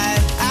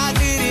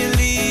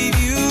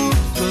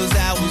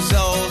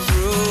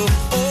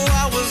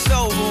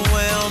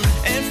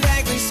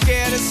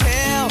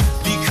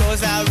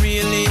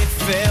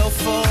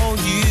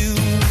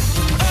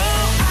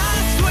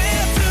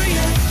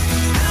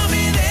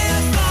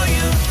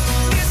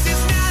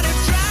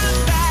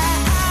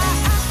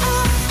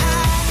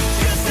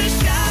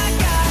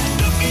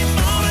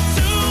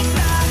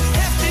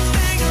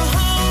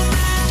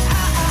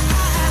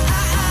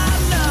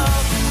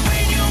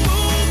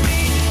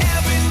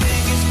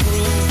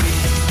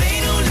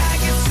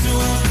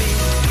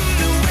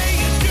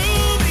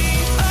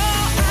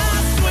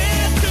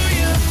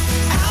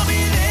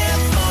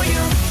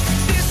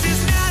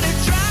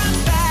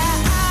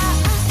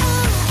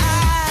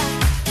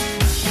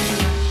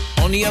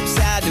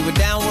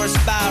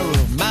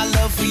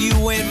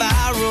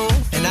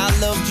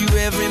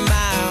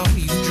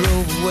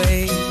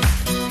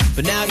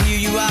But now here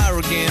you are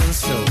again,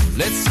 so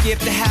let's skip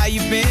to how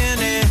you've been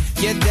and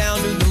get down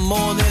to the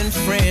more than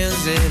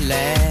friends at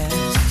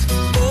last.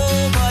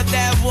 Oh, but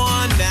that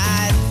one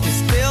night is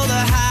still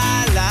the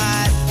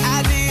highlight.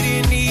 I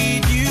didn't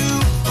need you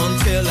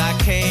until I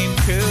came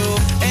to,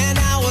 and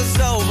I was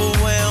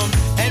overwhelmed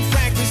and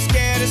frankly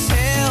scared as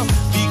hell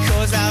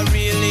because I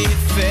really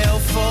fell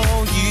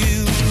for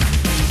you.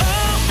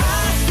 Oh,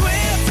 I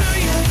swear to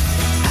you,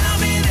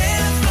 I'll be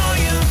there for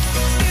you.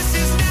 This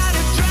is not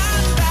a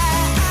drive-by.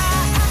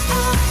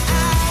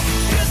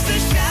 Just a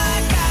shy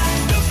guy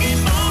looking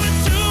for a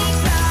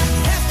two-ply.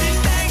 Have to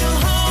tangle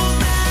home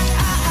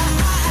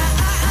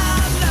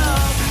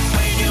love.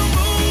 When you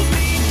move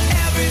me,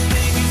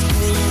 everything is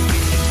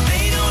groovy.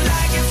 They don't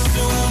like it,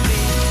 sue me.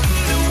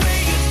 The way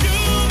you do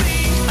me.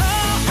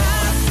 Oh,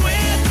 I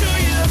swear to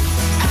you,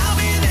 I'll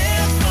be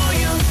there for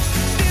you.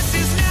 This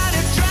is not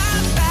a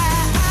drive-by.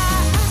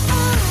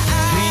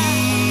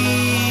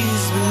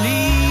 Please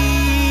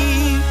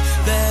believe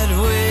that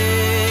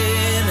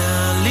when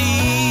I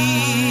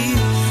leave,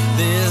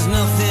 there's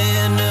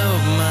nothing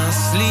up my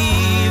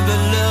sleeve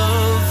but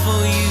love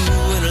for you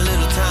and a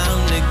little time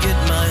to get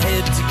my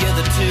head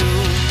together too.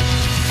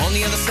 On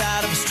the other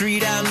side of the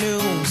street I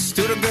knew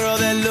stood a girl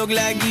that looked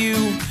like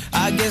you.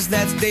 I guess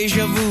that's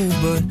deja vu,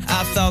 but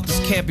I thought this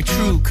can't be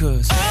true,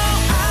 'cause oh, I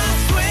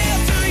swear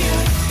to you,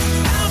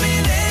 I'll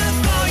be there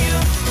for you.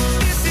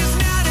 This is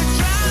not a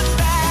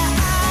drive-by.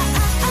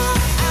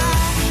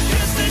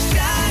 Just a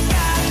shy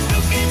guy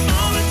looking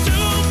for a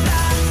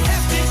two-ply.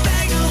 Have to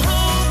tangle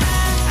home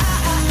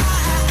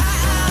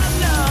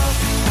love.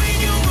 When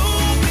you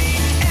move me,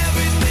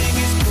 everything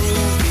is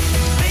groovy.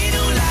 They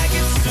don't like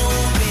it,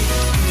 sue me.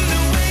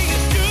 The way you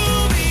do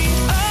me.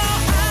 Oh,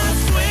 I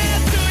swear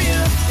to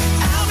you,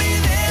 I'll be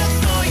there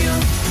for you.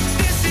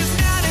 This is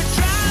not a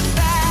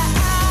drive-by.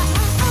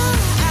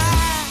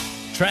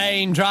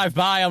 Train Drive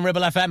By on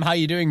Ribble FM. How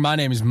you doing? My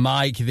name is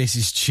Mike. This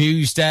is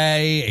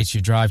Tuesday. It's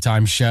your Drive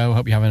Time show.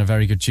 Hope you're having a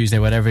very good Tuesday,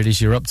 whatever it is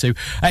you're up to.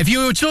 If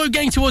you're sort of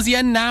getting towards the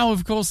end now,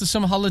 of course, there's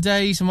some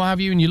holidays and what have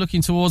you, and you're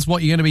looking towards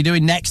what you're going to be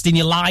doing next in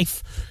your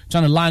life,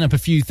 trying to line up a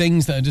few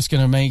things that are just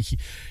going to make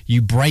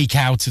you break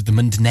out of the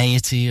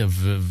mundanity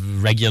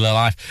of regular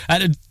life.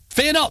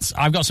 Fear not,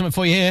 I've got something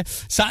for you here.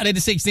 Saturday the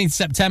 16th of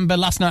September,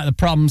 last night at the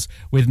Proms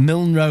with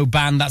Milnrow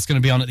Band. That's going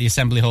to be on at the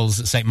Assembly Halls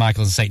at St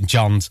Michael's and St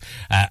John's,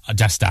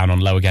 just down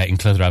on Lower Gate in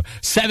Clitheroe.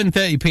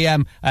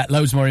 7:30pm,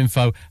 loads more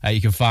info you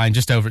can find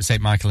just over at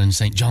St Michael and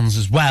St John's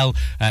as well.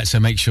 So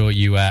make sure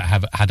you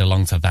have had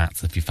along to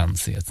that if you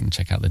fancy it, and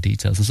check out the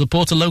details and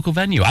support a local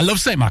venue. I love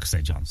St Michael,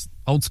 St John's.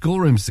 Old school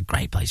rooms, it's a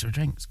great place for a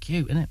drink. It's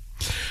cute, isn't it?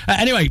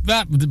 Anyway,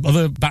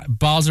 other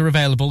bars are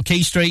available.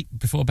 Key Street,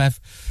 before Bev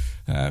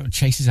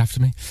chases after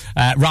me.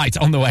 Right,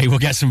 on the way, we'll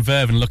get some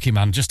Verve and Lucky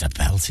Man, just a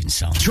belting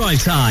song.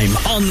 Drive Time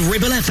on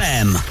Ribble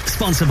FM,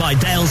 sponsored by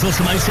Dales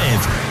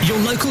Automotive, your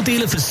local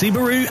dealer for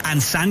Subaru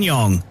and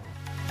SsangYong.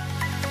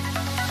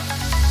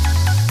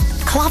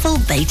 Clavel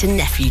Bait &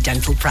 Nephew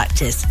Dental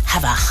Practice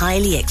have a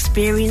highly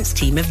experienced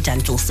team of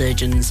dental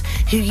surgeons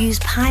who use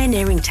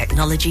pioneering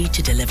technology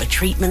to deliver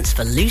treatments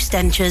for loose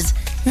dentures,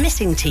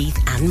 missing teeth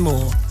and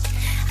more.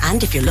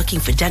 And if you're looking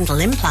for dental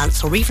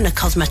implants or even a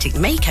cosmetic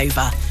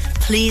makeover,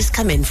 please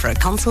come in for a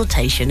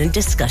consultation and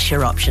discuss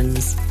your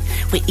options.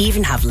 We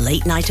even have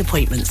late night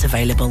appointments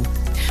available.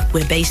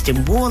 We're based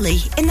in Worley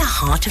in the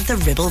heart of the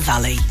Ribble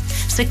Valley.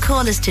 So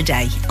call us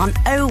today on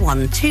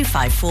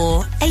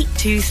 01254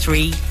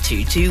 823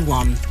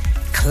 221.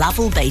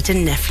 Clavel Bait &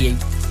 Nephew,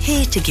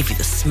 here to give you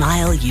the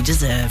smile you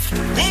deserve.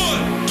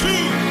 1, 2, 3,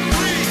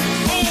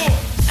 4.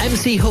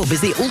 MC Hub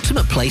is the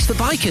ultimate place for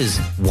bikers.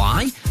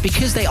 Why?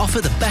 Because they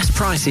offer the best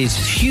prices,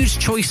 huge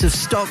choice of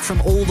stock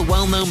from all the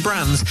well-known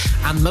brands,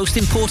 and most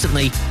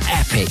importantly,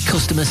 epic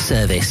customer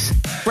service.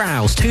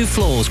 Browse 2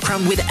 floors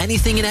crammed with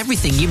anything and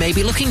everything you may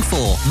be looking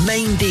for.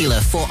 Main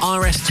dealer for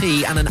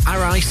RST and an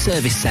RI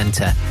service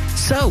centre.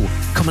 So,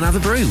 come and have a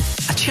brew,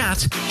 a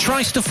chat,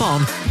 try stuff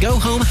on, go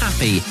home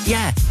happy.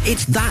 Yeah,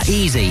 it's that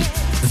easy.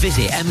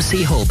 Visit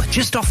MC Hub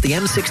just off the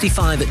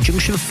M65 at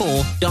Junction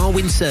 4,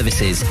 Darwin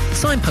Services.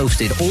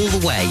 Signposted all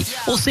the way,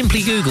 or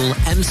simply Google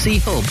MC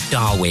Hub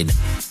Darwin.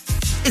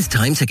 It's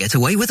time to get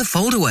away with a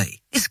foldaway.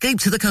 Escape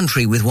to the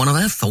country with one of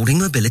our folding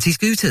mobility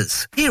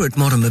scooters. Here at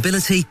Modern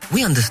Mobility,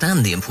 we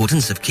understand the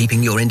importance of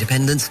keeping your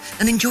independence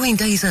and enjoying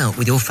days out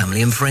with your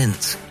family and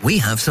friends. We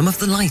have some of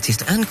the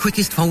lightest and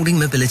quickest folding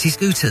mobility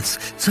scooters,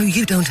 so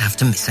you don't have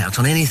to miss out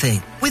on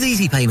anything. With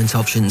easy payment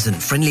options and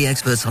friendly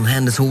experts on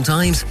hand at all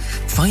times,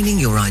 finding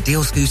your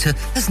ideal scooter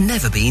has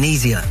never been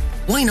easier.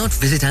 Why not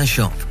visit our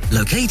shop,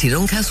 located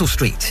on Castle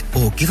Street,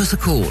 or give us a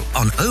call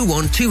on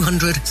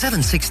 01200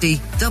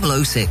 760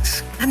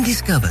 006 and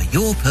discover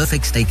your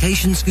perfect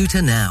staycation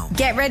scooter now.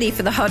 Get ready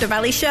for the Hodder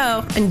Valley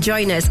Show and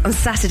join us on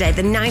Saturday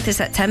the 9th of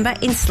September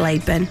in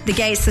Slaidburn. The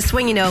gates are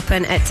swinging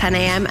open at 10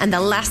 a.m. and the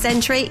last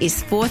entry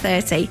is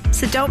 4:30,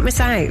 so don't miss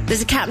out.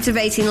 There's a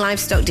captivating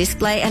livestock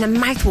display and a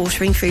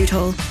mouth-watering food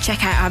hall.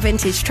 Check out our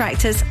vintage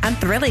tractors and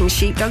thrilling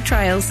sheepdog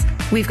trials.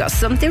 We've got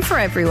something for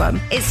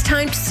everyone. It's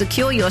time to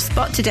secure your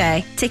spot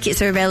today.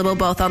 Tickets are available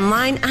both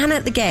online and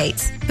at the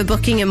gates. For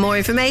booking and more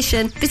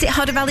information, visit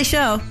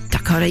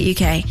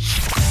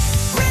hoddervalleyshow.co.uk.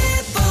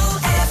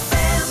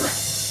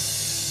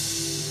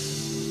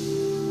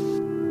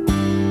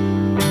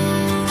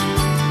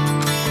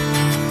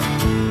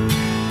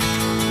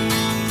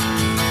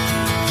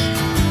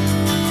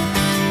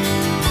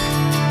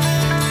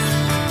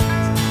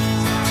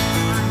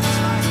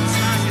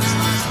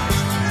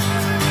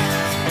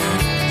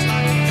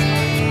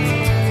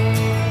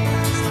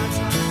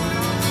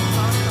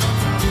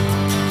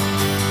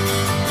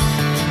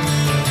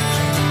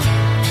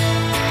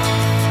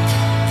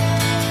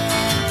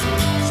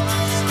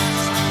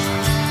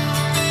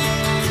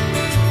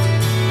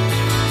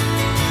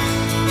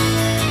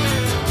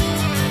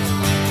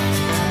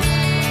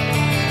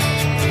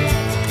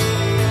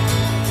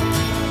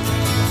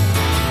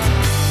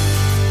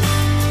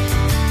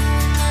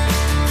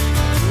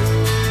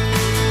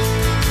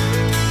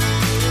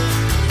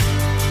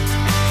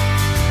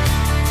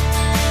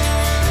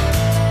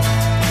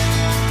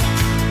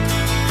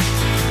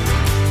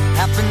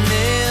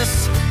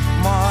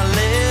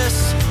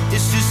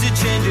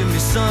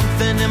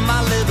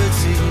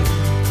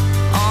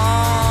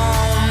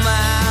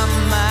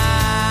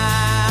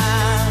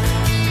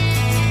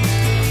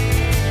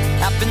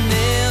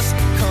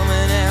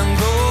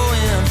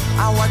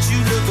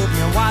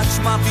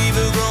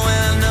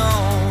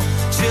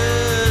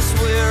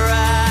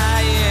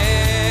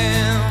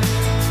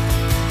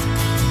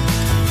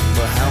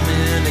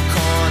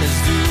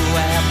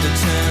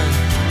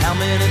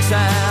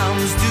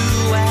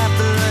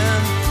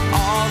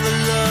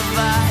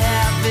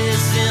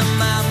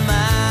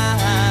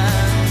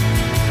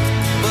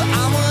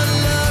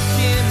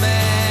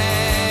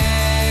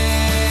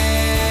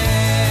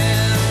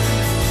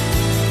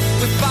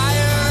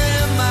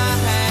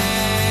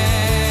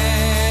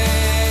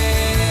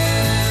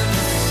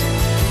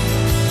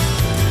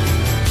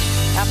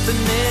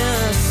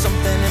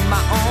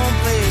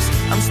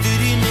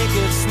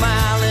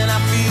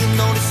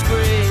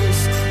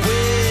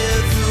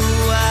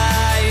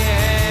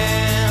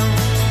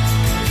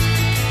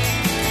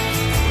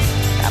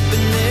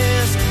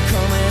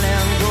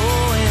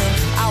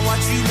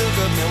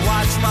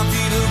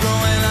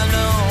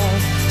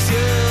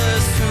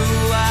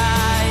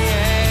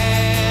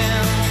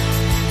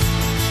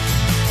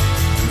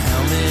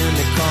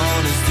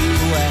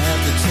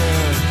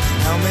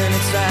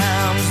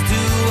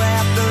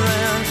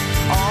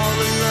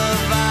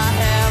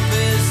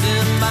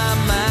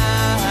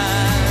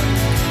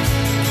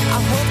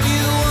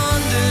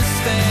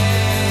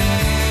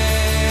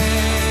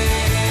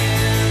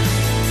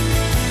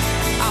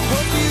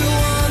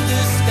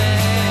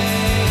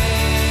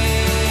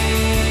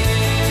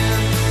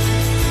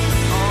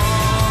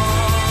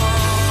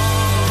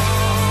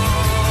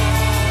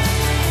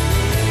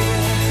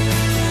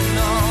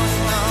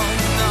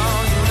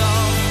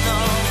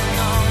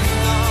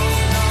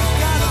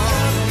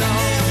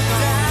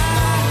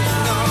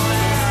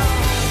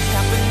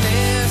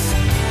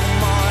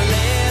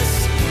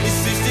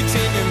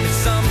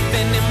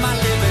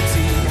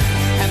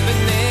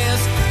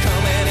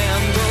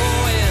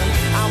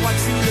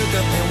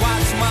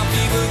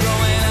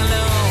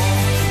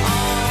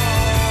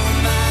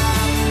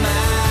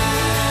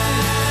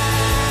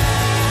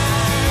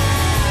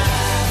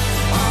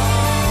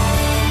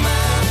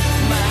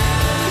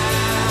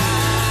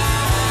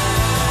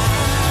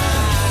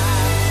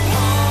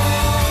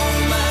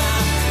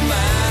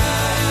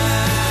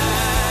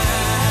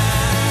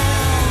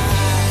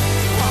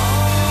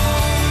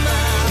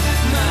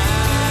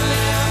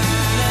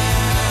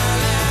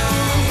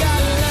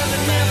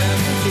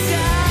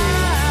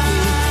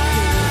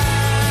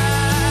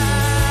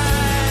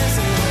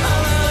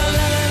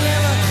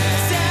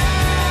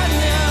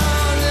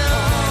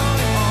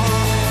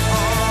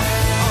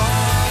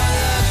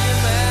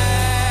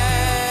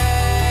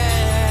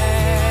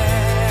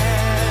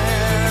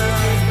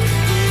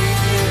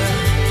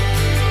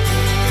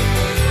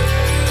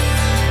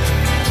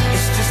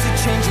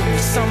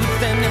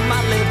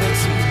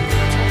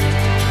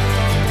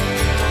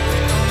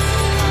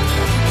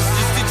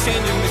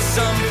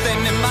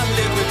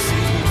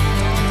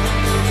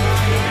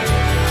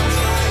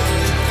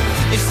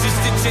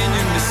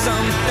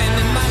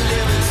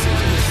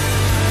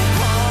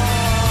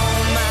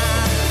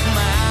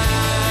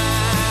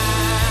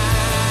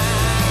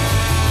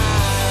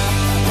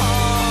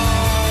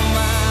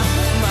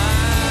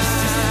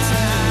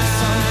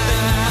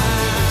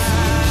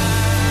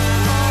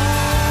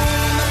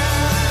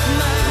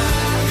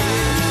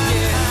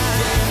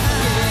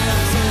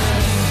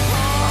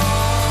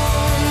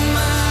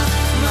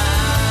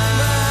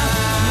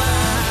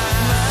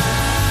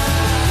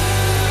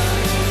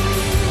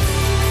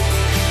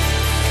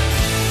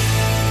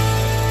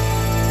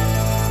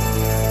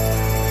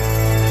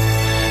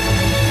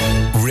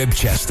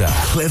 Manchester,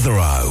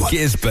 Clitheroe,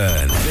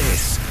 Gisborne.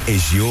 This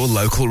is your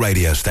local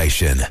radio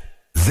station.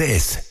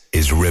 This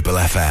is Ribble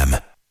FM.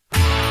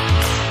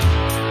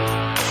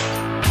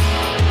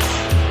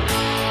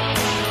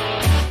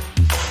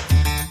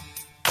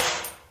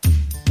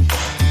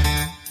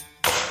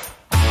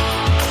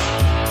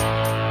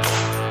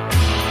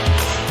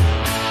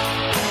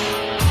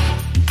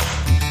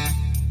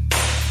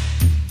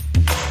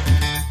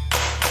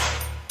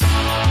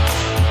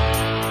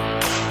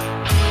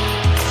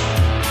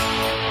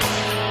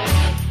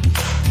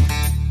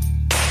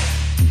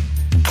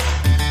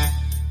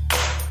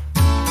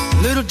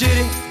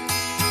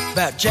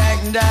 About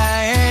Jack and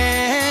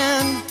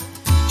Diane,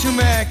 two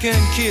American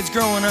kids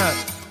growing up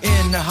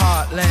in the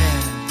heartland.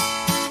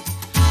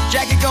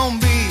 Jackie gonna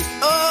be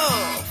a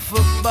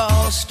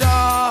football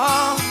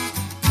star.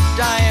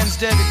 Diane's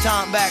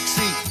debutante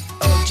backseat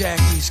of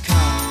Jackie's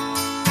car.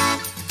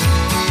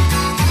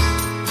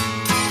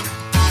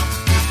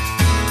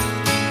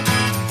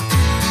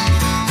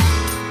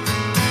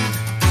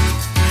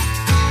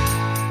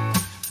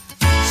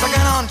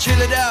 Sucking on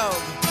chili dog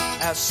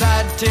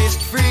outside Taste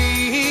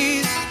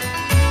Freeze.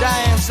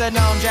 Diane sitting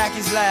on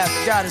Jackie's lap,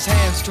 got his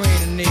hands between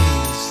her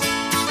knees.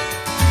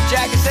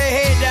 Jackie say,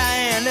 hey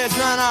Diane, let's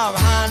run off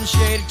behind the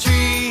shady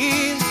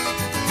trees.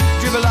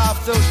 Dribble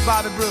off those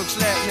Bobby Brooks,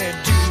 let me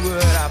do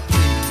what I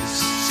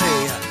please.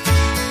 Say,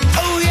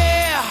 oh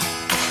yeah,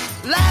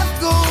 life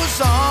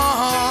goes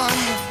on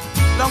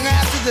long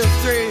after the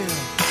thrill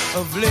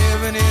of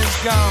living is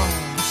gone.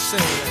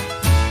 Say,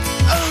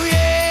 oh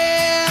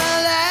yeah,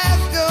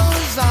 life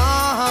goes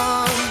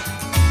on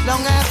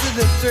long after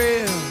the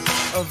thrill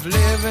of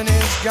living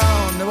is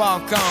gone. To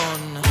walk on.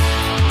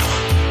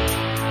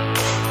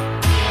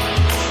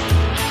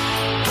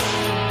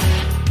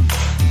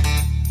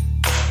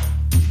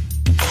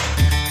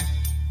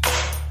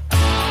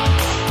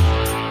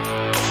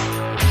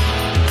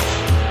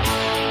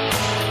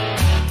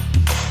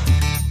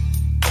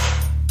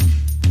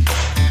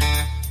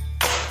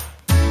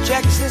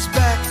 Jackie sits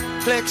back,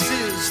 collects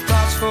his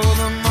thoughts for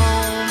the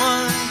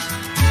moment,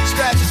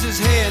 scratches his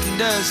head and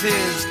does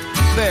his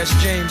best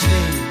James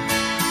Dean.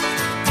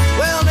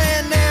 Well,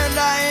 then there and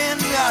Diane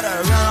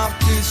gotta run off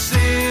to the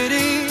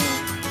city.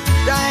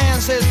 Diane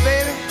says,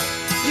 baby,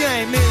 you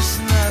ain't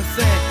missing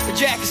nothing. But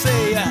Jackie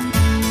say,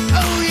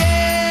 oh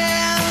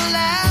yeah,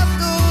 life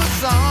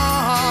goes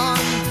on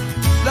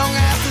long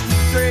after the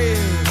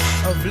thrill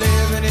of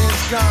living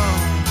is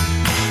gone.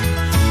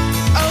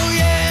 Oh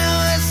yeah,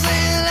 they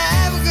say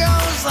life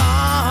goes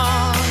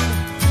on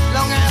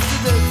long after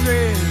the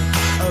thrill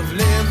of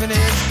living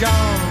is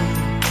gone.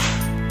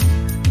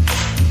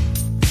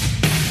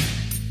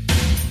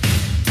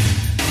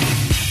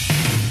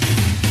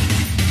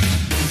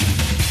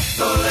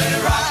 So let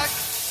it rock,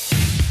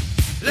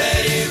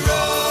 let it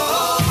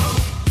roll,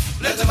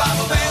 let the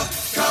Bible bell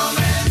come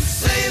and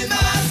save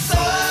my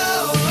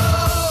soul.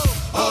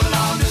 Hold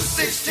on to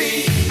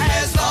 16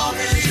 as long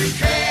as you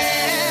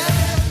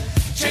can.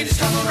 Changes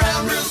come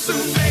around real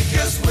soon, make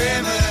us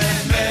women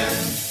and men.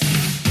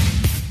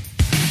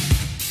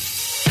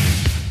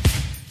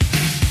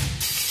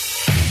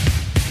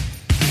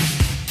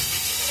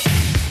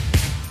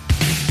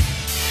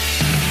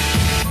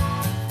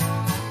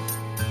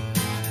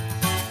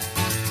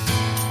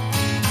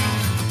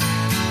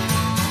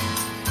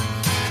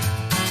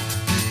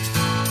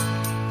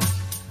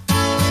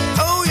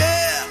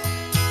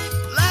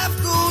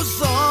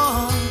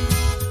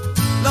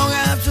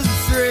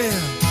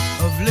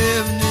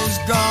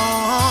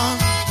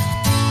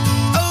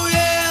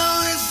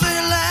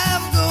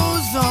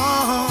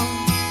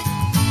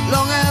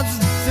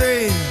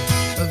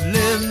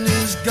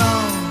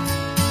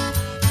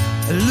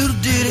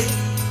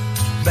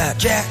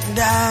 Jack and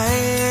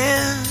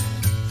Diane,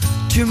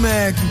 two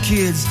American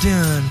kids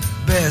doing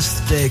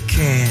best they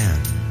can.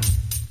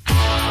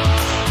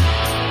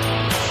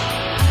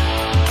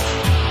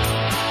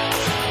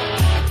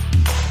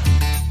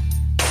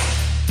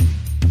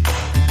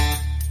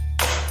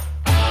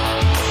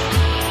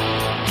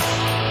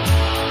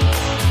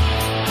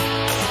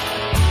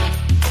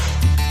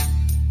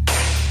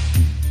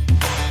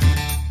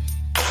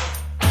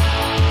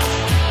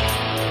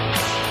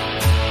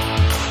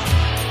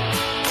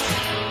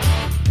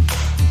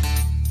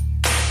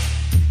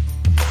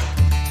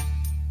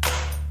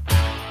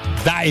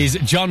 That is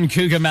John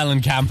Cougar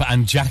Mellencamp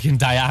and Jack and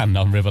Diane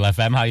on Ribble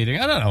FM. How are you doing?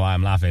 I don't know why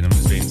I'm laughing. I'm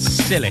just being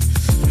silly.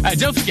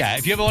 Don't forget,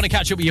 if you ever want to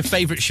catch up with your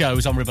favourite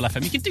shows on Ribble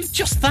FM, you can do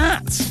just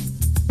that.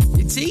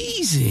 It's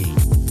easy.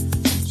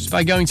 Just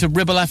by going to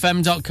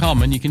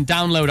ribblefm.com, and you can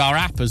download our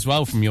app as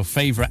well from your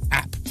favourite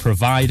app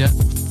provider,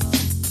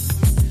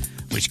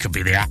 which could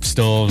be the App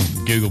Store,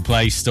 Google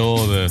Play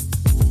Store, the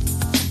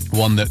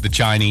one that the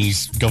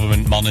Chinese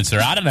government monitor.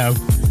 I don't know.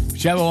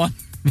 Whichever one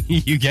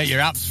you get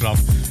your apps from.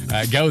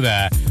 Go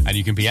there and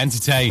you can be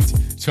entertained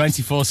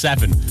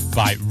 24/7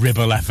 by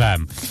Ribble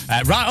FM.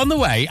 Right on the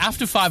way,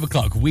 after 5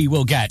 o'clock, we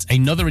will get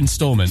another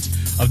instalment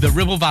of the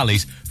Ribble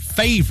Valley's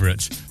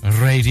favourite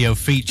radio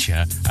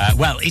feature.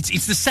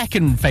 It's the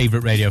second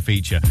favourite radio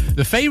feature.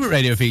 The favourite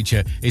radio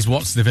feature is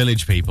What's the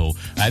Village People.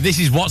 This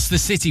is What's the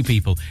City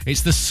People.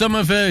 It's the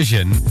summer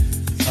version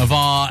of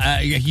our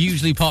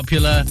hugely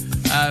popular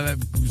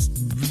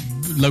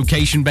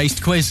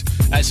location-based quiz.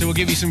 So we'll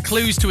give you some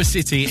clues to a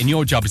city, and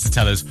your job is to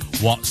tell us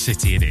what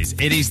city it is.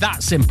 It is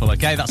that simple,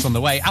 okay? That's on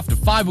the way. After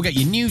 5, we'll get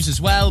you news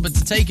as well, but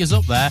to take us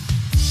up there,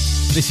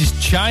 this is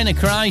China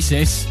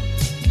Crisis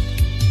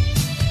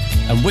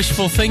and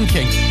Wishful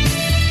Thinking.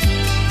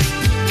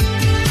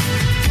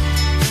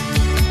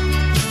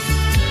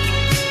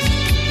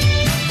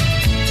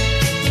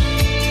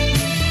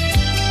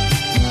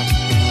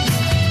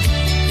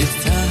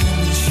 It's time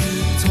we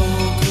should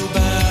talk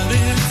about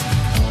it.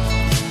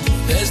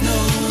 There's no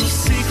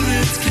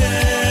secrets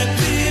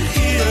kept in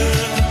here.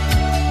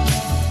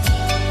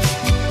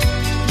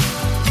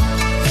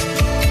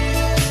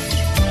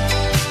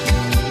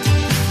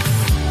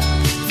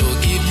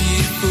 Forgive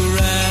me for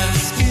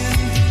asking.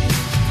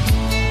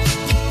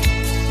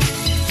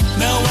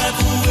 Now wipe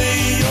away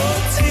your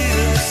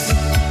tears.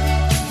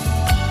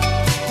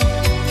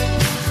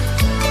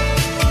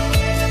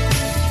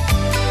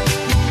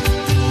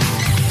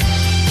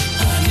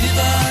 And if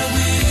I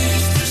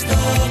wish to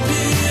stop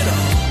it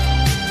all,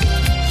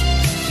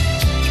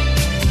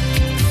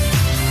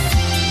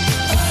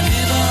 and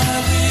if I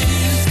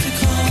wish to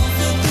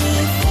comfort the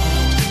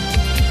fall,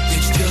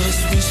 it's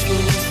just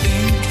wishful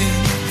thinking.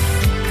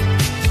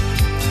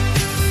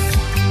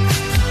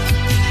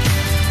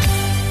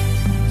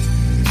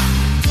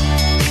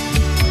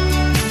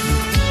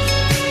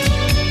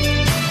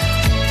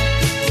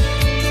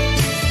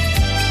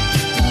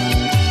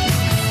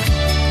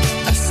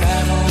 I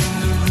sat on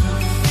the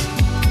roof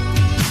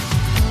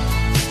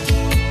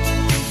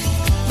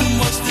and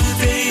watched the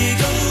day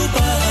go by.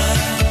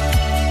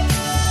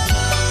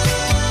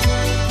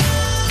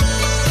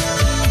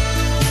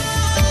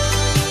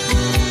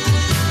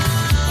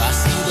 I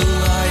see the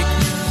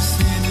likeness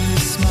in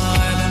his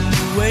smile and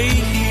the way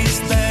he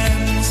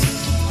stands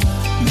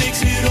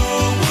makes it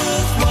all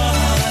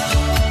worthwhile.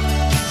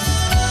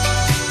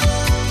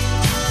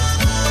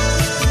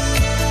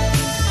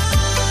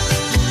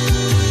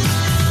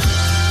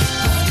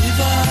 And if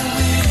I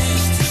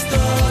wish to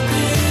stop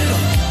it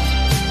all,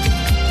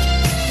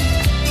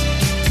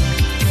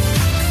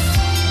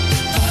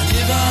 and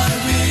if I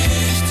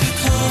wish to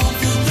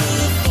comfort the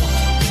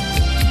fall,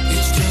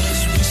 it's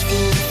just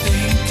wishful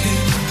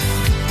thinking.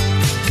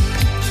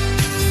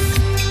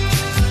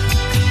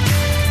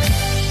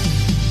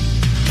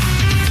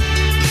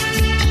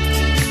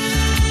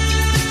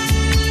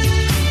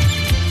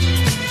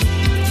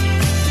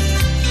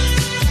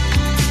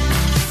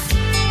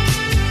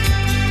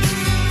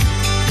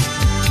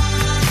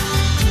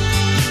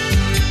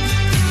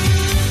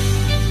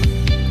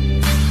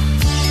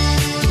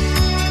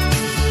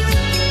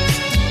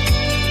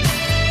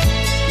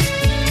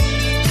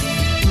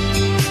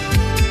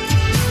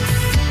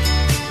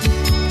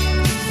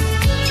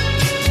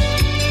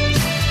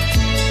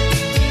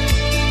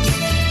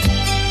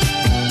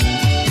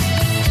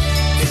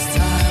 It's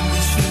time we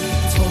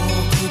should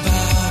talk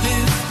about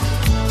it.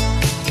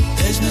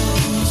 There's no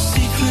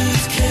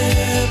secrets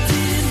kept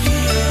in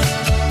here.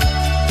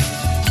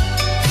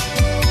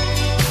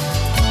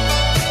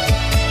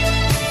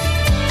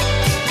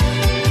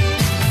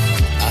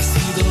 I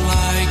see the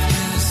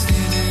likeness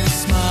in his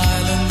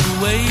smile and the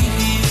way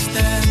he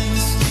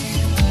stands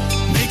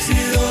makes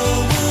it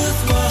all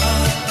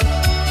worthwhile.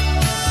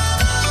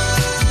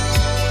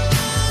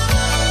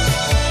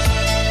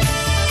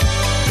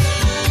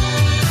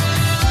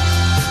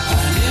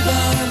 And if I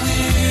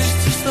wish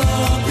to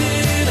stop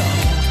it all,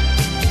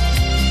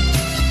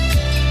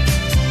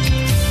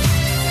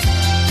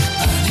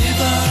 and if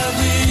I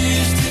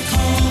wish to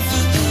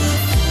comfort the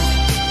fall,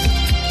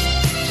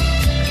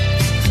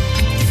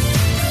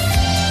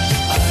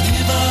 and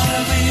if I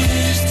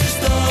wish to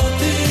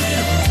stop it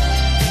all,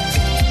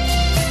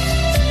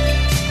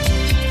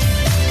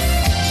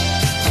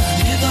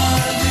 and if I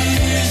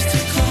wish to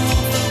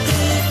comfort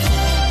the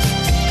fall,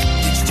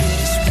 it's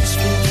just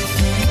wishful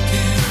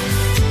thinking.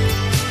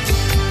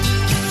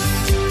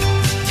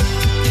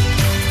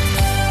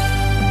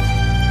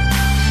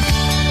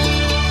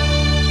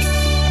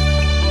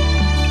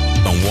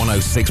 On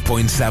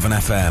 106.7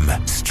 FM,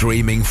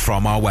 streaming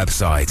from our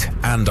website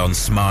and on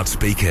smart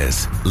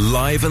speakers.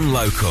 Live and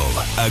local,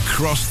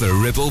 across the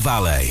Ribble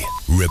Valley.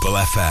 Ribble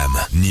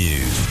FM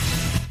News.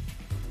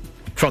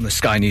 From the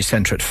Sky News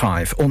Centre at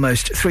 5,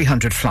 almost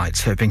 300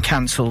 flights have been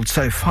cancelled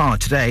so far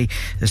today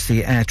as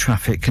the air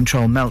traffic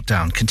control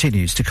meltdown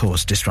continues to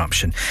cause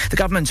disruption. The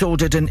government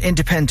ordered an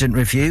independent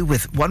review,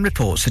 with one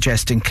report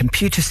suggesting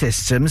computer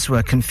systems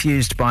were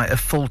confused by a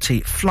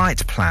faulty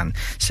flight plan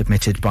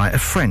submitted by a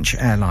French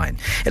airline.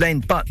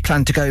 Elaine Butt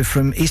planned to go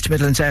from East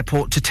Midlands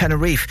Airport to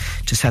Tenerife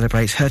to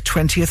celebrate her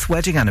 20th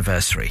wedding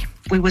anniversary.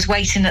 We was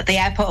waiting at the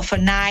airport for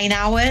 9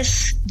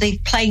 hours. The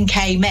plane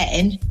came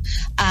in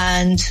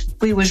and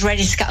we was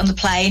ready to get on the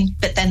plane,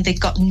 but then they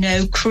got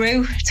no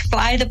crew to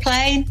fly the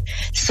plane,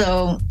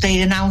 so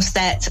they announced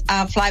that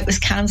our flight was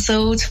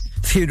cancelled.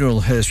 Funeral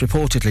has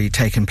reportedly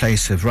taken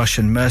place of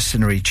Russian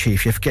mercenary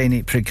chief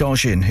Yevgeny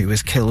Prigozhin, who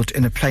was killed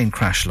in a plane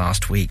crash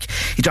last week.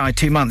 He died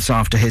 2 months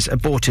after his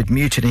aborted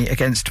mutiny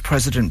against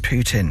President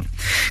Putin.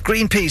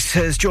 Greenpeace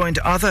has joined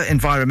other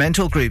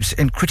environmental groups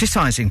in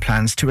criticising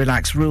plans to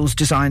relax rules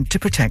designed to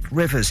protect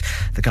rivers.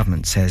 The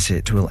government says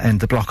it will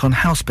end the block on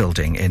house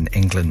building in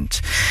England.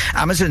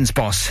 Amazon's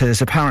boss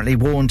has apparently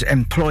warned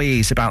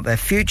employees about their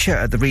future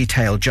at the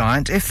retail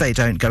giant if they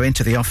don't go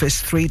into the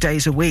office 3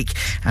 days a week.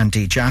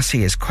 Andy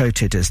Jassy is quoted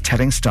as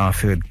telling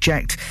staff who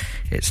object,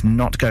 it's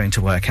not going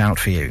to work out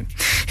for you.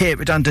 Here,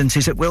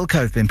 redundancies at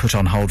Wilko have been put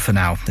on hold for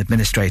now.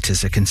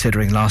 Administrators are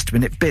considering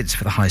last-minute bids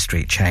for the high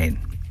street chain.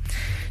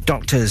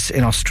 Doctors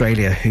in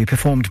Australia who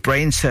performed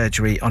brain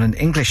surgery on an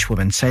English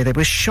woman say they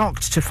were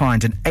shocked to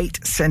find an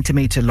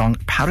 8-centimetre long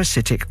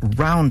parasitic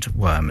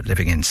roundworm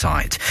living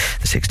inside.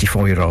 The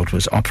 64-year-old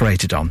was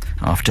operated on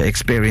after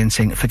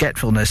experiencing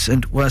forgetfulness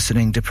and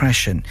worsening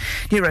depression.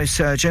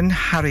 Neurosurgeon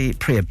Harry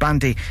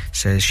Priyabandi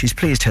says she's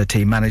pleased her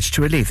team managed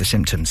to relieve the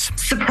symptoms.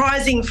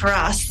 Surprising for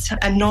us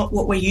and not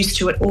what we're used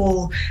to at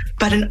all,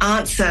 but an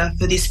answer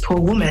for this poor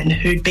woman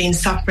who'd been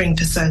suffering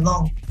for so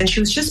long. And she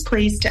was just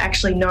pleased to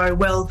actually know,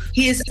 well,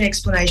 here's an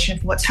explanation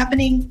for what's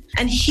happening,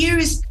 and here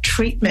is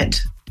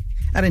treatment.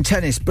 And in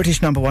tennis,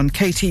 British number one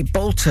Katie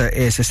Boulter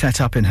is a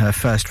set-up in her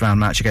first-round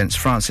match against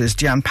France's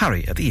Diane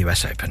Parry at the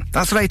US Open.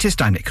 That's the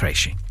latest. I'm Nick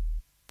Qureshi.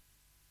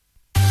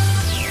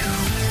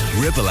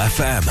 Ribble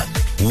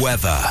FM.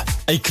 Weather.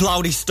 A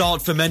cloudy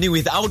start for many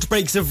with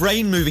outbreaks of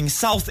rain moving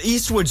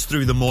southeastwards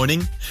through the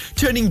morning,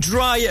 turning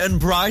drier and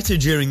brighter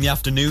during the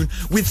afternoon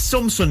with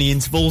some sunny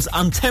intervals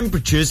and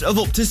temperatures of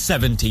up to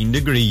 17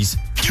 degrees.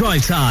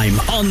 Drive Time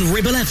on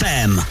Ribble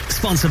FM.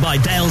 Sponsored by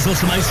Dales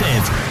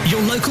Automotive,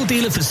 your local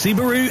dealer for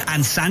Subaru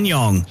and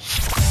SsangYong.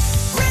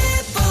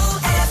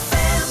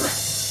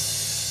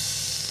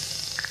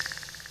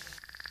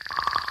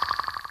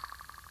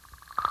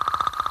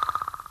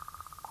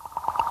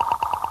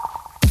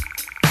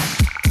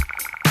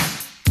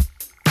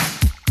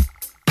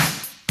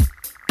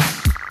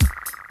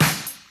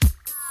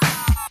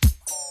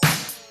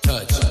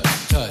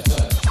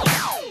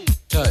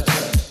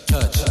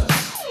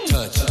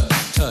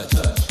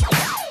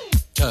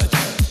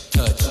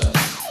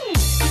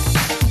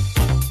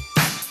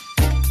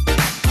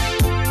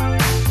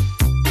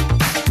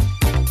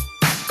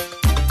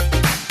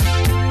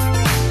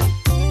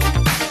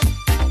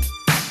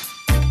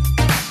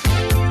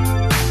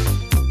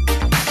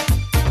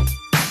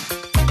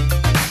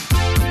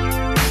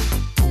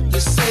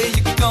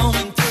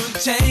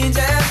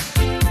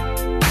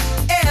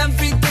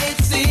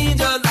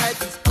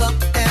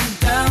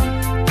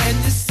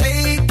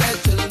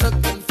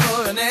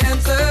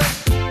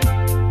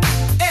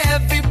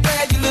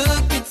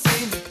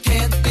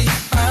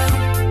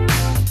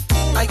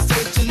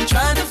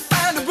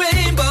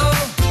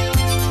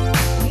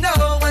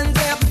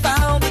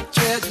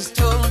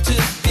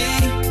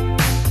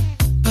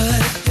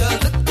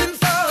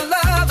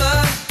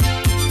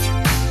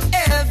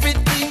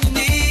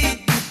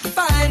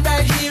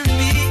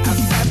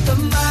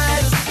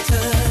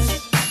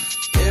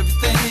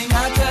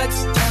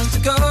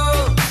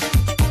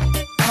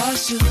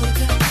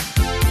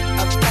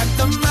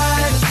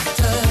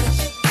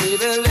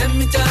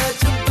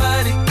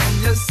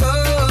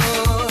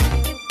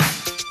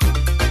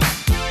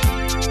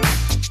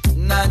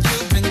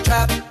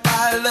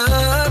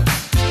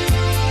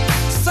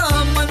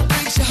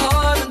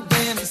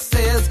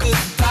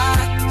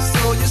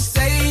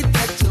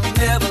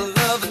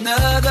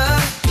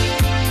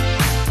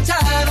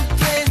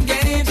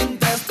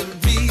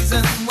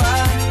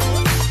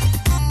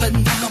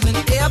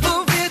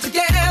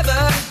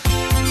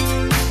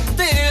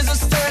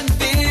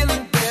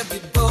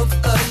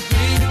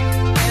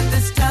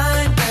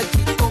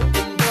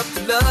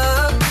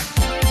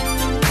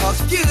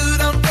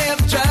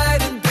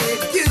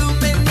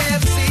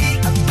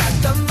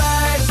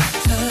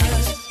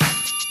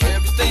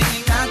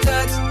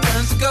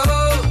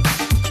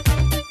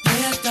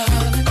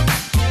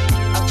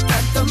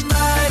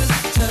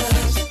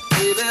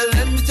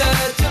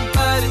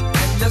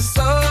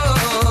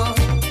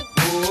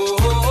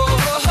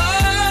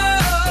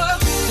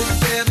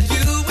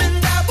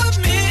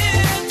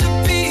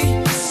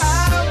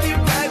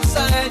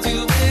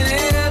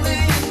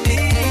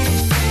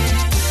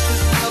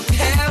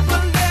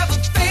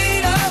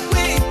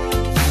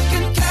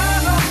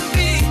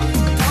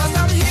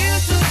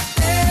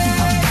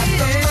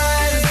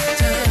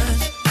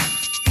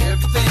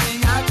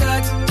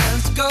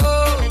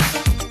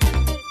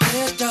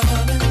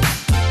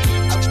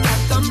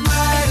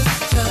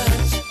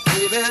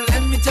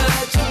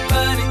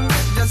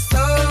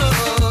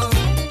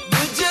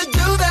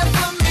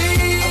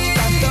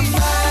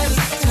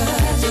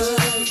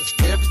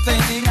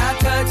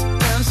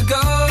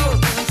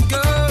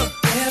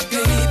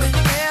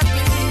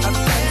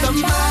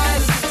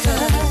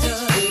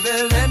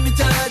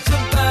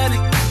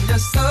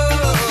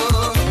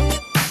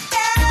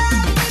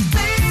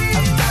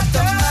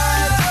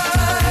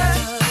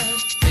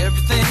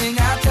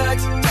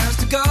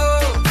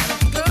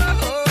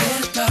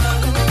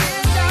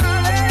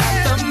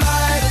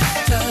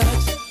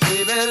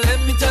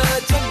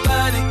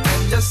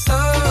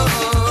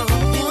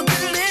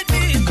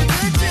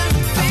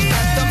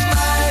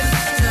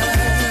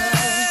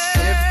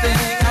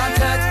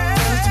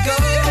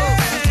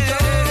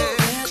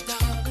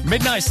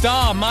 Midnight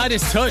Star,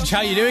 Midas Touch.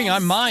 How you doing?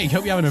 I'm Mike.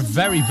 Hope you're having a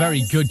very,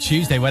 very good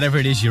Tuesday, whatever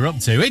it is you're up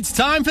to. It's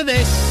time for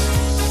this.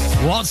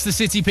 What's the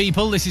city,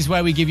 people? This is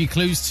where we give you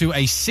clues to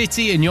a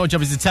city, and your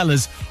job is to tell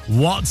us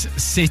what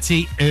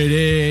city it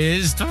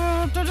is.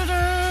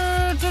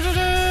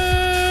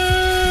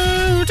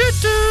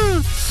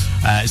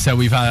 So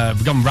we've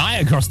gone right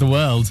across the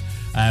world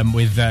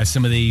with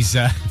some of these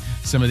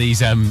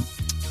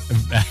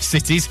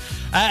cities.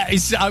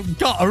 I've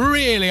got a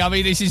really, I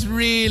mean, this is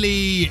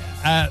really.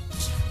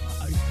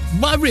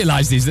 What I've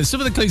realised is that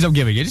some of the clues I'm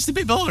giving are just a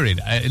bit boring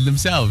in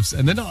themselves,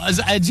 and they're not as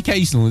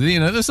educational.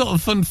 You know, they're sort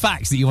of fun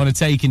facts that you want to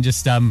take and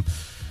just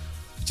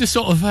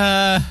sort of,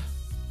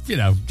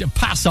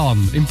 pass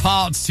on,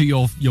 impart to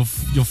your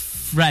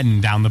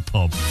friend down the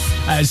pub.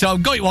 So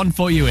I've got one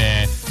for you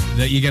here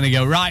that you're going to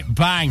go, right,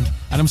 bang.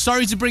 And I'm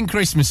sorry to bring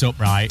Christmas up,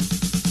 right?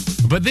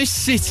 But this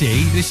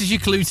city, this is your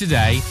clue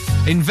today,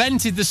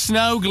 invented the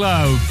snow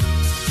globe.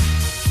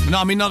 No,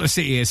 I mean, not the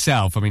city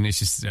itself. I mean,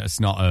 it's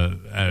not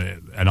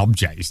an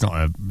object. It's not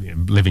a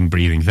living,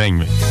 breathing thing.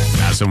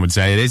 But some would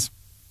say it is.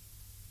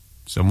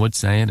 Some would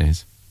say it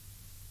is.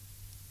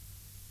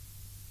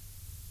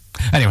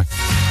 Anyway.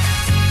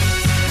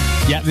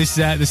 Yeah, the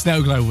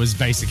snow globe was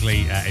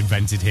basically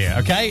invented here.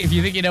 Okay, if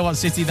you think you know what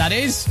city that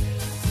is,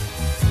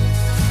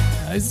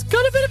 it's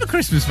got a bit of a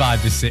Christmas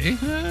vibe, this city.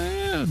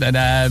 Then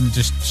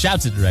just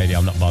shout at the radio.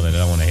 I'm not bothered. I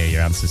don't want to hear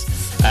your answers.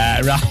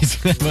 Right,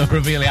 we'll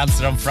reveal the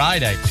answer on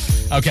Friday.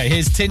 Okay,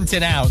 here's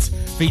Tintin Out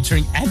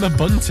featuring Emma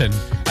Bunton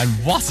and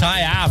What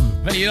I Am.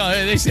 But you not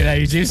heard this in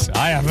ages.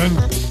 I haven't. I'm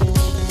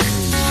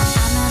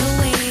not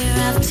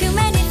aware of too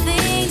many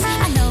things.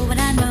 I know what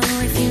I know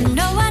if you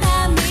know what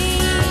I mean.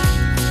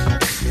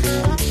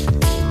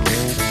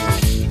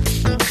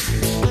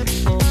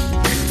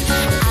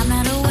 I'm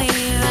not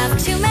aware of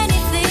too many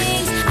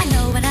things. I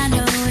know what I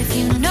know if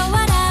you know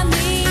what I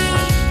mean.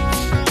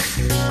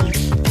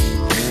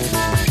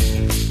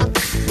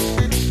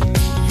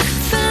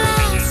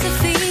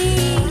 Philosophy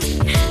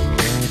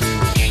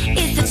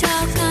is the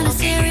talk on a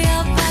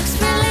cereal box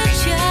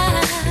religion.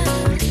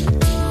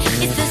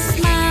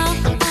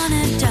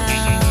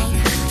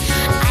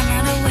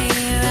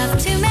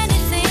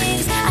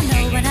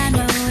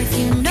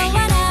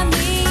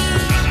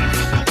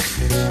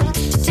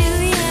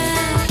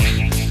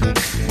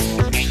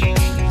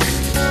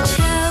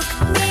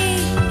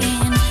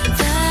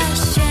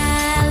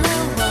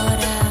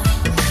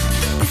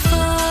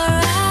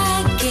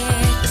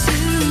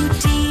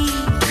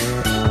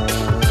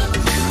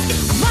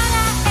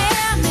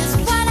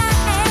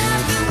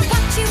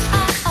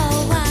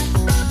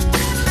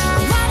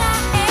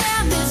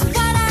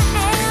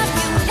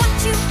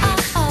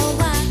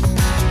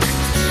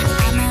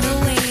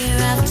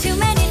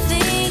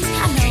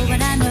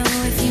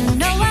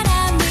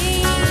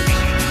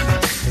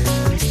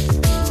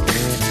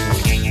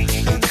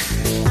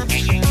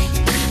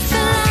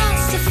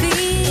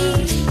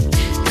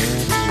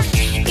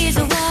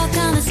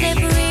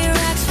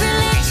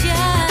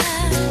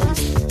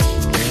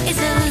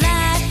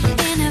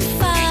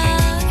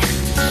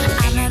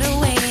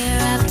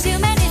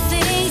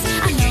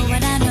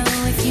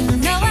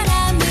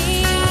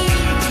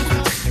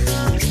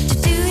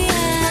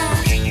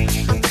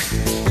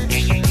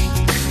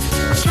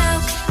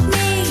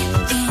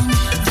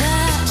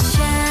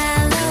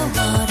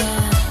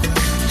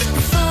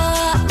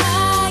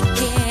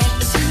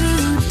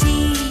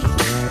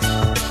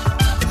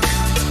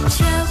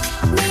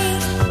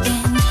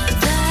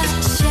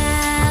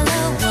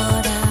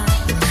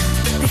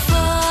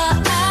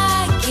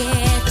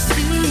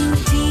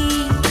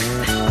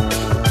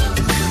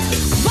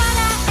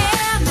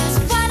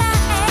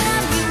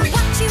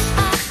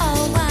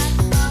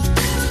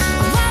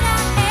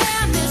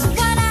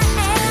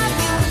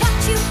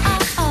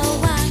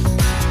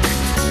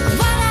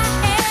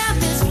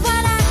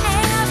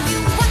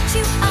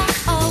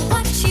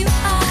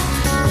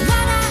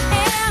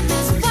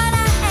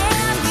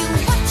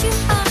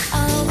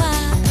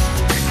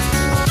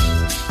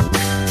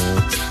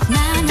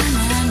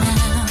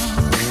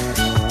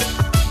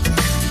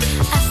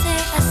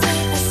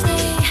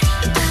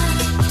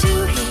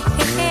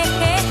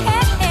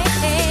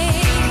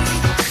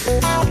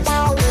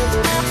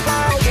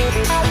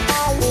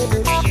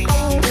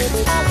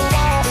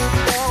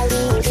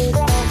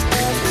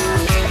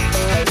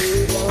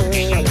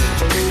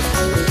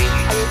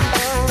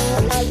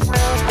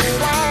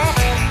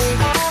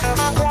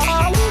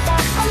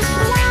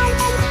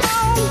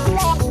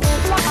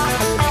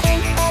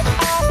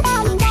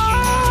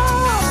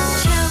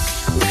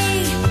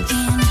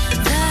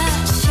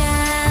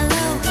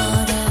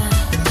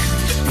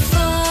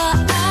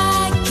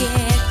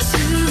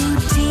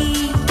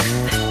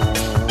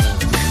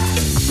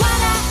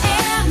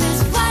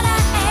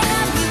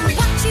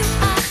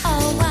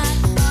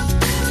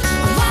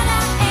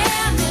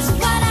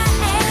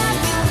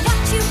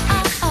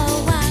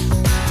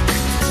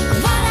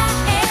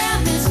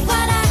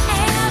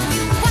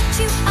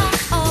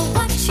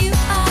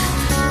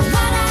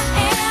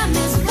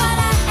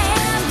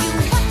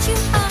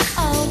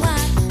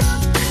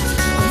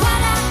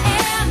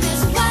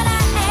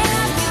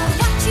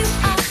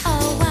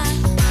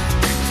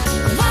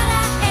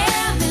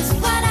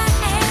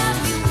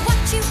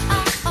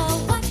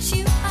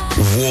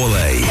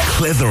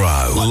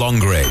 Clitheroe,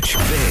 Longridge.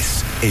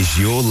 This is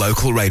your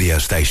local radio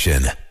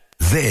station.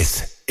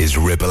 This is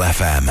Ribble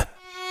FM.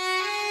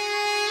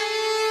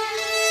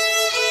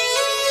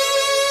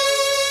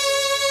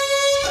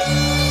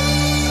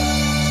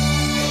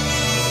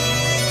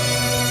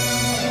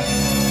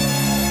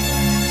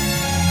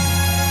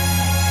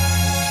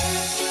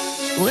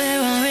 We're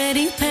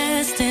already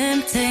past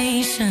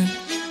temptation.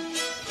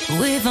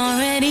 We've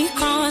already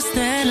crossed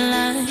that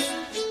line.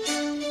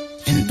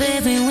 And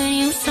baby, when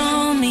you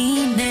saw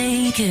me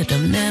naked,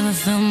 I've never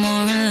felt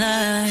more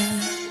alive.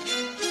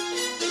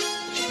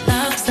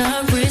 Love's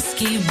a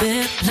risky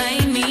bet. Play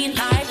me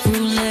like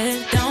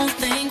roulette. Don't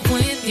think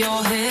with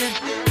your head.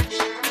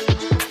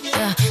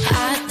 Yeah,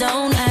 I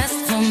don't ask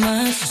for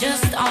much,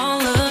 just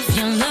all of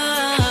your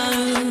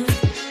love.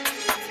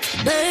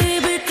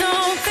 Baby,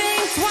 don't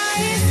think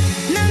twice.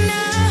 Nah,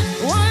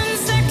 nah. 1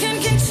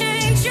 second can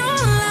change your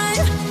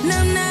life.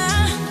 Nah,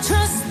 nah.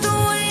 Trust the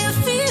way you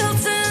feel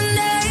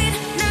tonight.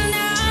 Nah,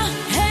 nah.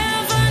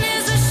 Heaven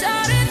is a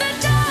shot in the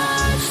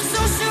dark, so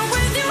shoot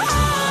with your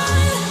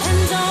heart and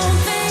don't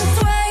think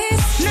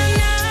twice. Nah,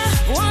 nah.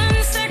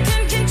 1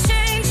 second can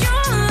change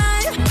your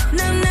life.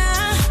 Nah,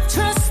 nah.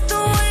 Trust the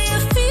way you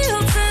feel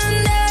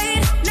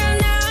tonight. Nah,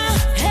 nah.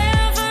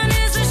 Heaven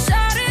is a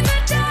shot in the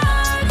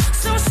dark,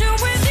 so shoot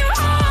with your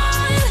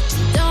heart.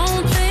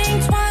 Don't think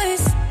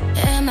twice.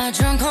 Am I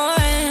drunk or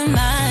am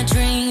I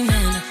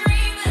dreaming?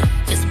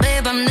 'Cause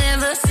babe, I've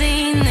never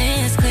seen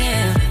this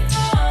clear.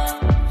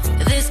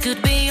 This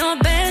could be your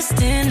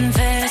best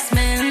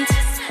investment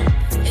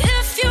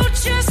if you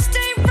just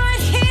stay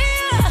right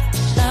here.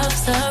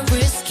 Love's a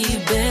risky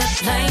bet.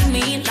 Play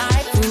me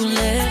like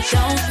roulette.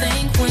 Don't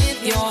think with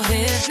your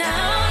head.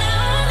 Now,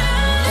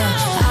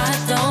 I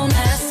don't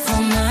ask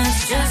for much,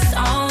 just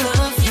all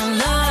of your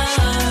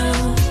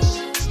love.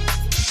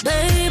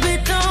 Baby,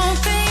 don't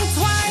think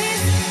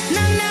twice.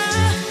 Nah, nah.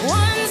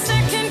 1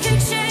 second can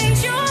change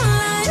your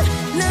life.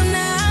 Nah,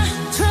 nah.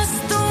 Trust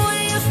the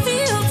way you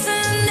feel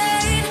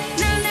tonight.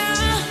 Nah,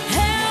 nah.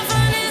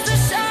 Heaven is a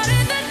shot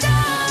in the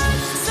dark,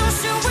 so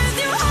shoot with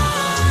your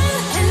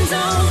heart and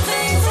don't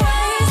think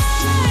twice.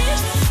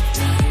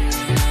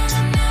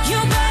 You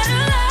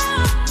better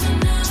love.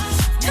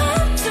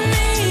 Come to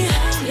me.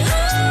 Ooh,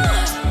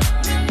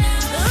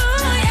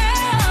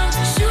 yeah.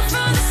 Shoot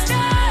for the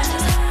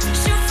stars.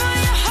 Shoot for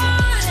your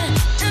heart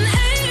and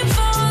aim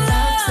for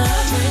love.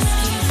 Love's a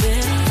risky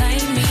bet. Play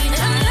me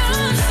and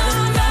love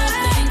somebody.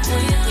 Think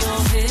with your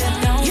head.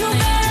 Don't you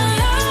better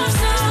love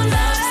somebody.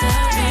 Love's a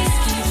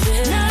risky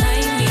bet.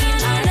 Play me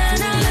like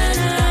roulette.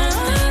 Don't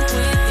think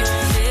with your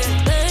head.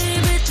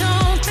 Baby,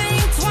 don't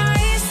think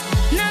twice.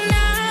 Nah,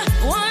 nah.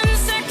 1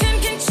 second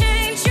can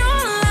change your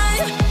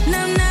life.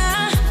 Nah,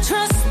 nah.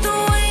 Trust the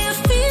way you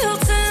feel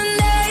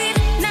tonight.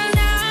 Nah,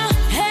 nah.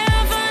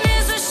 Heaven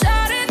is a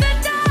shot in the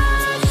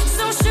dark,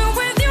 so shoot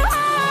with your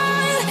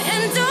heart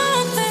and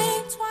don't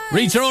think twice.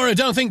 Rita Ora,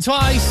 Don't Think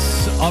Twice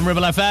on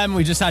Ribble FM.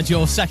 We just had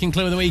your second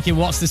clue of the week in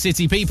What's the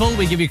City, people.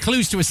 We give you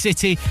clues to a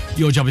city.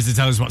 Your job is to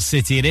tell us what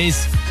city it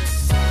is.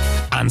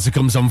 Answer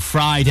comes on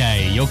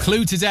Friday. Your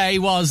clue today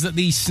was that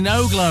the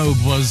snow globe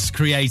was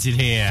created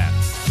here.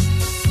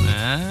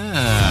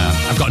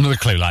 I've got another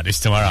clue like this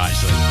tomorrow,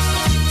 actually.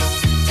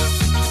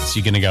 So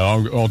you're going to go,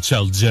 I'll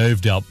tell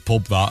Dave that,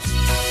 pub that.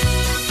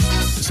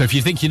 So if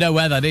you think you know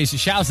where that is,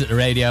 shout at the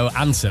radio,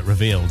 answer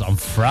revealed on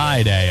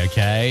Friday,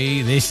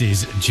 okay? This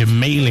is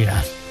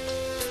Jamelia.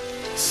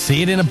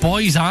 See it in a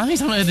boy's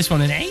eyes? I haven't heard this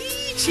one in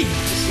ages.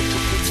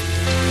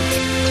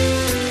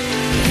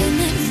 When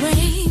it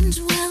rains,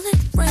 well, it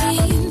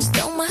rains.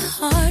 Though my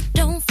heart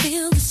don't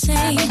feel the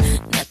same.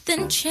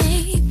 Nothing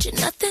changed,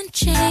 nothing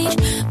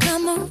changed.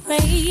 I'm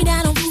afraid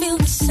I don't feel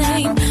the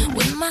same.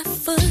 With my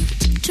foot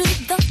to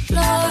the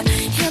floor,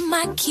 hear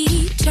my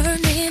key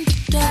turning the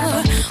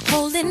door.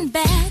 Holding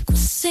back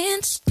what's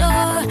in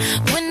store.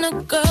 When a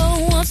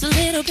girl wants a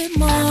little bit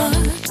more.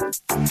 What's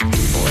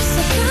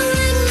a girl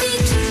like me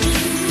to do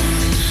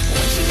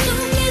when she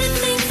don't get a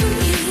thing from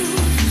you?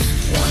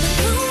 Wanna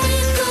know where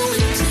you're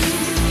going to?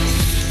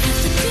 Have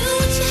to do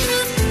what you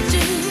have to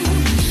do.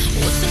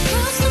 What's a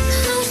girl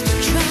supposed to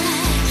try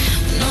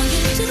when all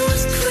you do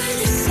is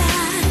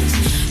criticize?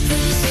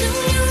 Pretty soon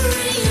you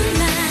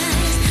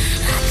realize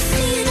I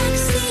can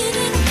see it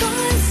in the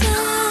boy's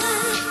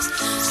eyes.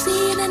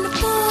 See it in the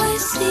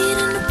boys, see it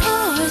in the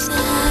boys'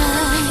 eyes.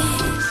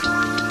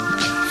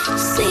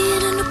 See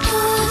it in the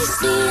boys,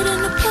 see it in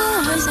the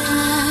boys'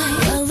 eyes.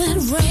 Well, it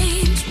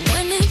rains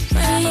when it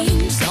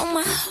rains. Oh,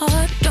 my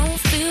heart don't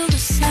feel the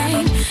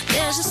same.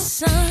 There's a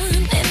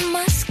sun in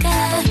my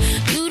sky.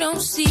 You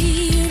don't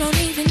see, you don't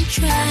even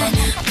try.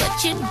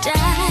 But you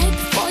die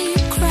before you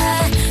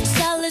cry.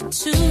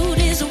 Solitude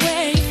is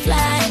where you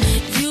fly.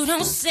 You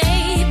don't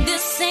say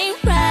this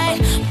ain't right,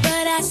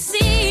 but I see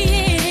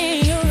it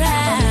in your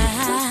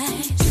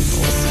eyes.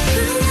 What's a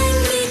girl like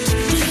me to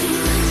do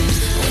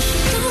when she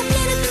don't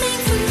get a thing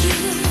from you?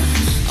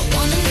 I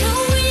wanna know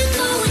where you're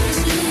going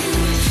to.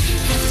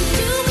 Have to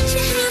do what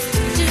you have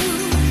to do.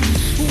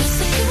 What's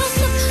a girl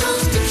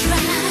supposed to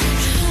try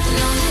when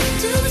all you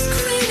do is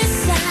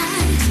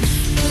criticize?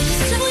 Pretty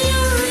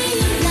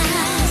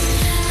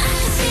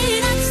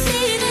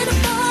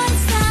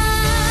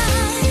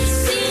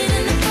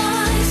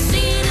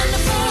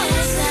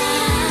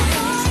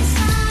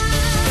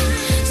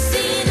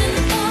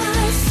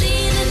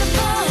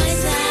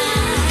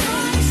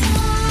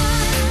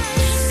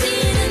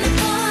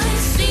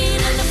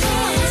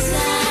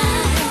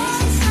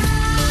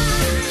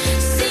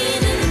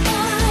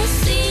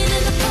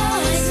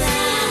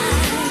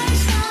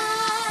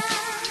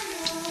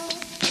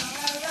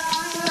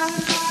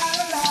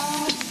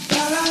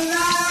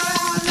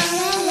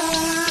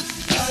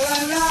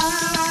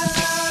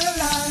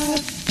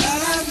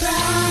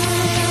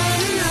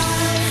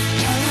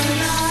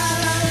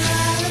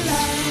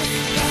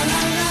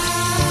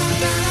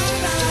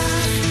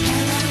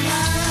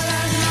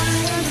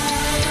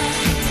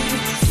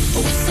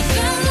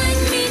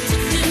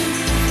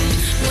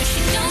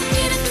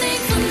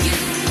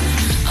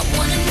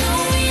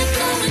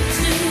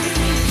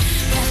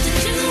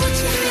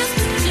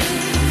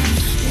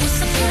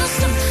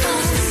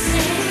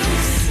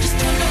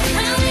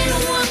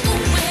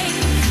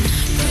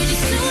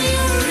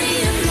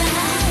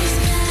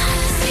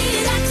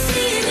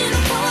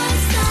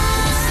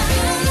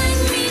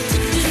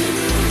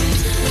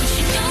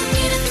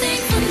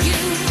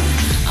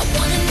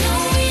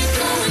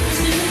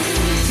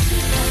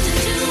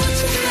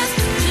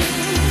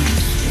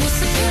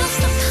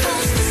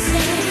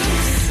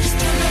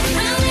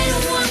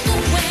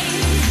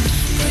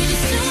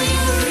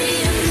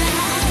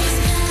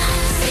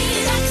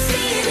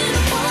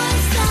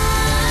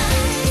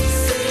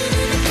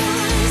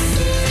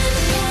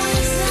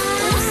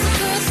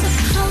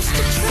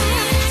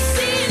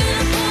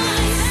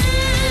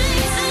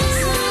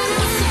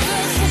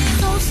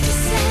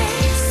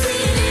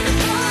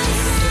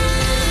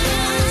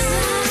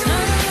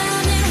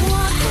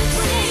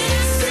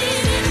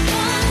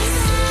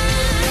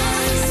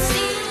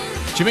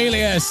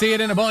Jamelia, see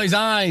it in a boy's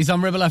eyes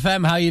on Ribble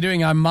FM. How you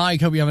doing? I'm Mike.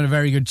 Hope you're having a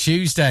very good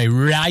Tuesday.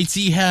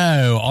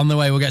 Righty-ho. On the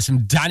way, we'll get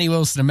some Danny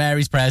Wilson and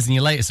Mary's Prayers and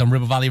your latest on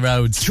Ribble Valley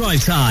Roads.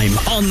 Drive Time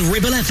on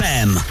Ribble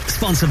FM.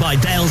 Sponsored by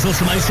Dales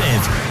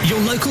Automotive, your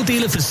local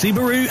dealer for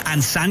Subaru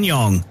and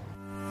SsangYong.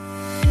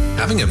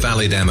 Having a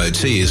valid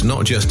MOT is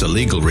not just a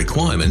legal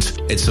requirement,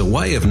 it's a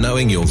way of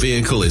knowing your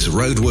vehicle is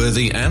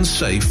roadworthy and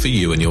safe for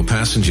you and your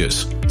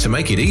passengers. To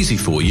make it easy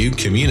for you,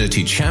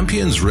 Community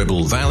Champions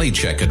Ribble Valley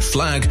Checkered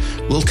Flag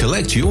will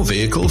collect your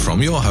vehicle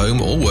from your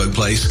home or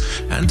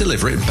workplace and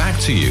deliver it back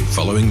to you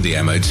following the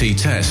MOT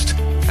test.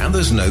 And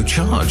there's no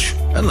charge,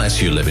 unless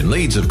you live in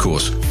Leeds, of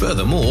course.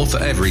 Furthermore, for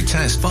every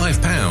test,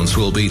 £5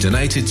 will be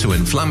donated to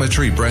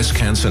Inflammatory Breast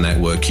Cancer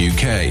Network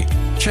UK.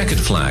 Checkered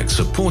Flag,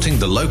 supporting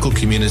the local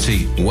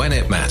community when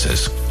it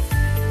matters.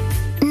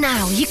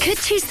 Now, you could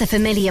choose the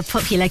familiar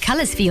popular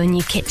colours for your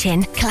new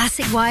kitchen.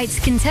 Classic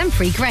whites,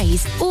 contemporary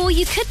greys, or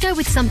you could go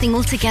with something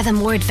altogether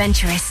more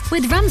adventurous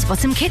with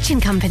Ramsbottom Kitchen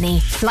Company.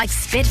 Like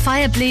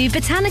Spitfire Blue,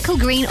 Botanical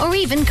Green, or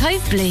even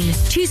Cove Blue.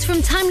 Choose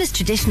from timeless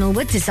traditional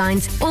wood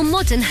designs or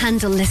modern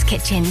handleless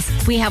kitchens.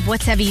 We have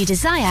whatever you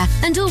desire,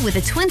 and all with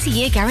a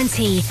 20-year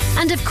guarantee.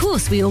 And of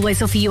course, we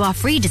always offer you our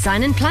free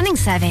design and planning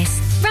service.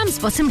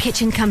 Ramsbottom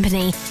Kitchen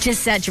Company.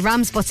 Just search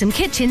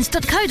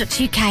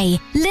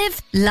ramsbottomkitchens.co.uk.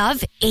 Live,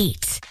 love,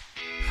 eat.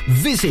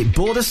 Visit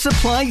Border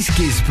Supplies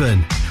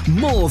Gisborne.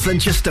 More than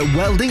just a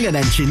welding and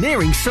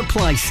engineering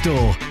supply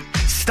store.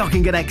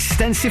 Stocking an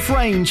extensive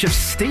range of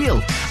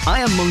steel,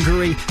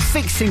 ironmongery,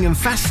 fixing and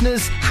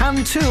fasteners,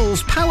 hand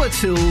tools, power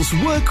tools,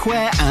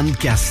 workwear and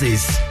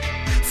gases.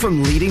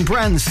 From leading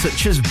brands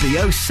such as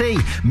BOC,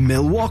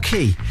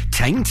 Milwaukee,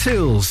 Tang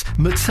Tools,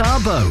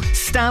 Metabo,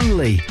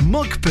 Stanley,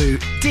 Muck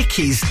Boot,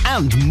 Dickies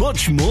and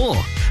much more.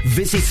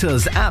 Visit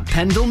us at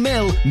Pendle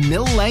Mill,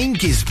 Mill Lane,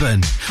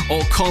 Gisborne,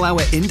 or call our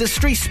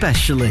industry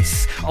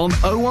specialists on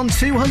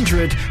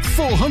 01200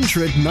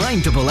 400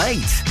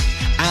 988.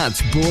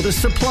 At Border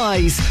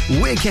Supplies,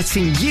 we're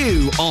getting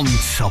you on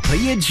top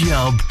of your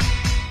job.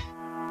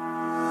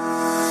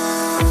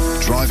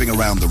 Driving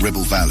around the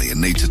Ribble Valley and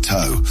need to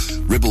tow?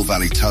 Ribble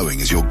Valley Towing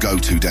is your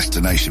go-to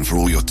destination for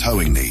all your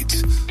towing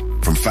needs.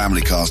 From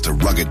family cars to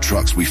rugged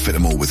trucks, we fit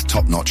them all with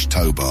top-notch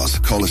tow bars.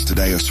 Call us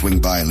today or swing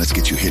by and let's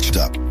get you hitched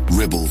up.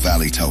 Ribble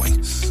Valley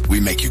Towing.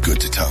 We make you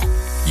good to tow.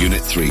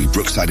 Unit 3,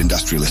 Brookside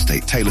Industrial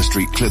Estate, Taylor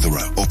Street,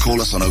 Clitheroe. Or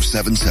call us on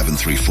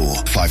 07734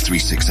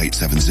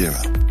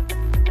 536870.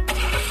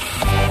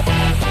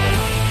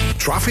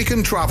 Traffic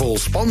and Travel,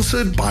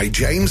 sponsored by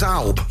James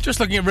Alb. Just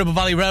looking at Ribble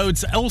Valley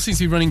Roads, all seems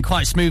to be running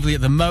quite smoothly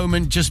at the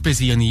moment. Just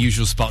busy on the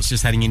usual spots,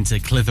 just heading into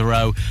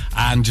Clitheroe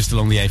and just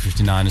along the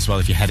A59 as well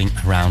if you're heading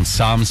around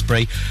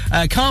Samlesbury.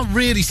 Can't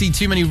really see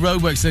too many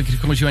roadworks that could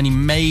cause you any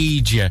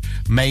major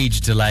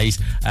delays.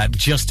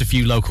 Just a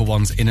few local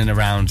ones in and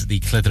around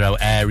the Clitheroe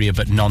area,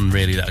 but none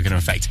really that are going to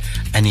affect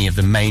any of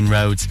the main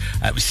roads.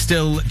 We've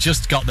still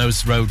just got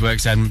those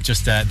roadworks and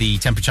just the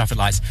temporary traffic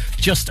lights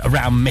just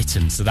around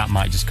Mitten, so that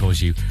might just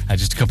cause you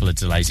just a couple of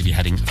delays if you're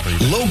heading through.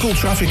 Local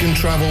Traffic and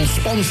Travel,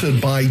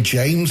 sponsored by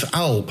James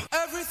Alb.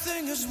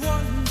 Everything is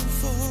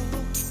wonderful.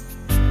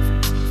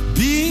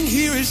 Being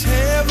here is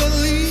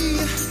heavenly.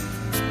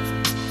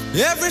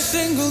 Every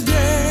single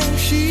day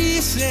she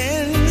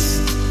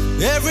sends.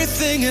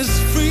 Everything is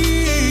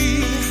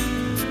free.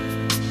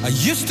 I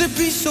used to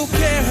be so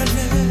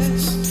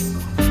careless,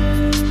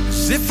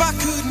 as if I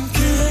couldn't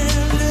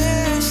care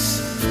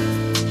less.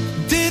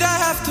 Did I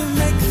have to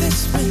make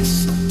this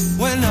mess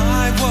when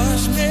I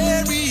was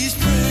Mary's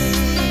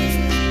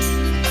prayer?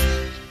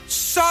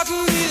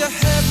 Suddenly the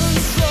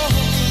heavens rolled.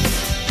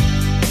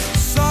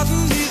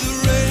 Suddenly the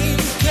rain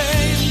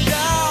came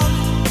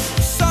down.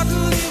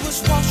 Suddenly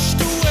was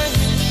washed away.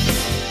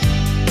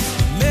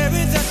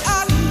 Mary that I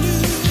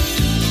knew.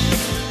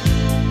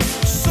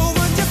 So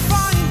when you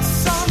find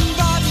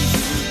somebody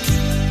who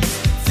can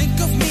think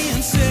of me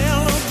and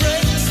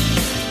celebrate,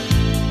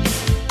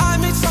 I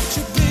made such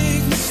a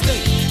big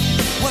mistake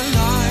when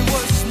I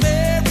was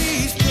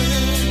Mary's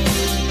prayer.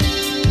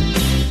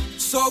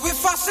 So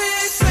if I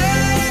say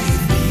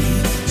save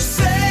me,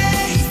 save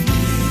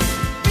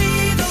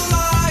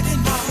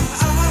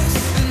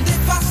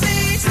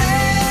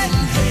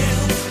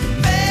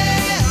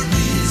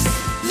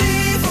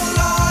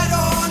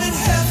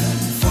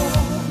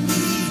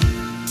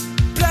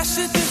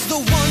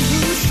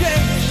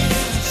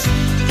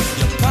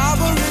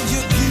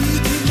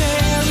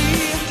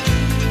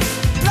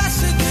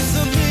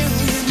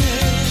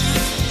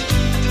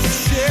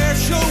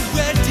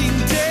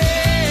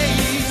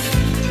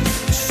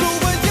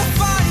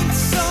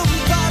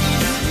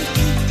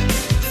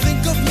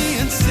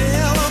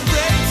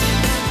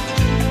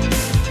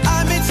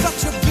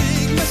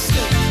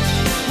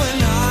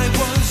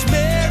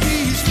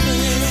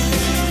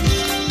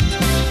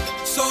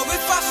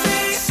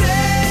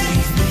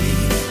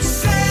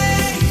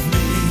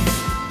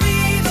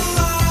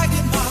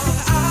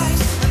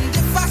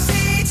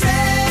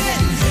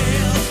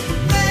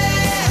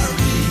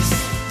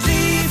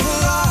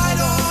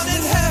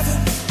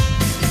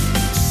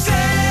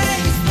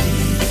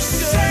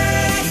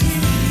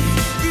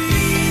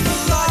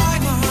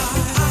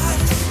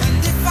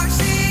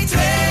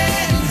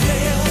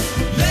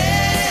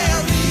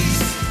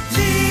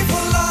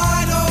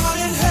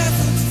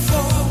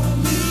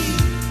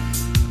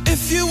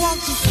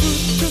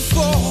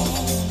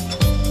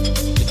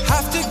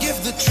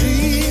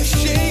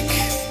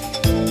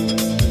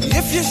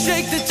If you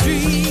shake the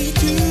tree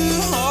too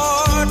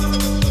hard,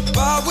 the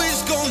bough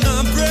is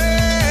gonna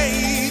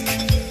break.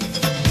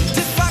 And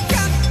if I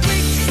can't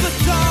reach the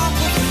top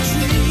of the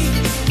tree,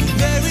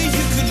 Mary,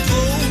 you can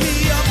pull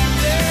me up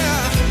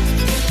there.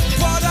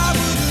 What I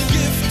wouldn't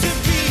give to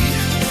be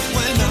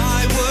when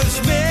I was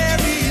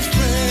Mary's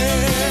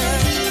prayer.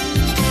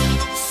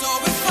 So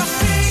if I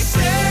say,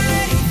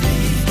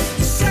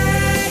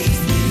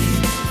 save me,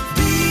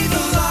 be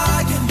the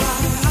light in my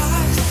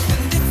eyes.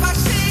 And if I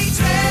say,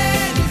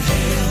 turn,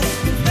 hail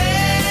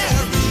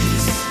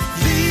Marys,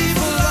 leave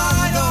a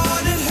light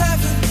on in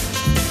heaven.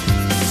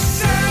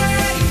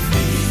 Save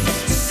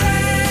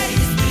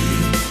me,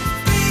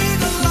 be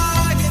the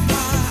light in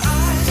my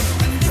eyes.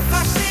 And if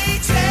I say,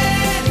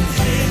 turn,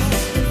 hail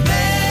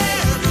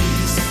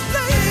Marys,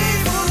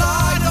 leave a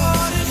light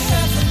on in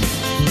heaven.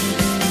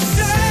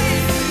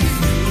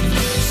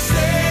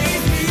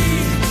 Save me,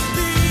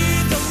 be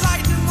the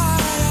light in my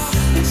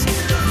eyes.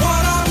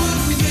 What I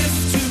wouldn't give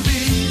to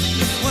be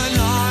when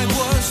I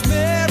was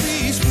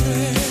Mary's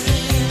prayer.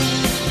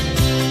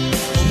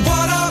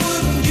 What I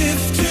wouldn't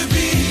give to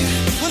be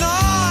when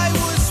I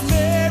was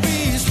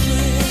Mary's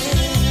prayer.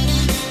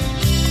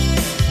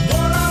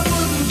 What I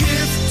wouldn't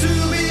give to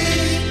be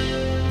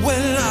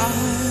when I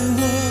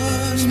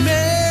was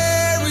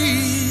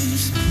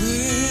Mary's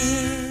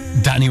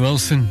prayer. Danny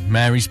Wilson,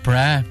 Mary's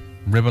Prayer,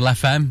 Ribble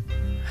FM.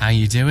 How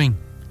you doing?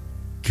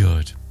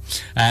 Good.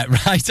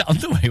 Right, on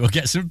the way, we'll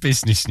get some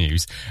business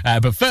news.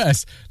 But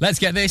first, let's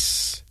get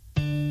this.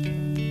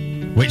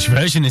 Which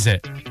version is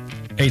it?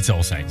 It's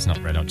All Saints, not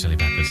Red Hot Chili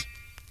Peppers.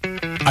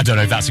 I don't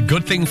know if that's a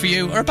good thing for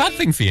you or a bad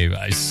thing for you.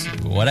 It's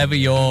whatever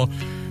your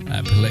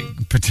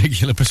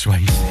particular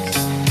persuasion is.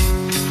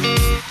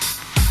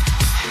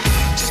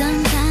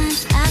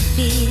 Sometimes I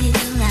feel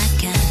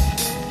like I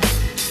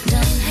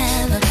don't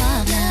have a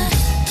partner.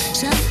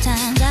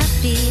 Sometimes I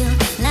feel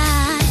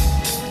like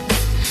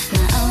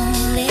my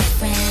only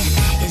friend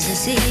is the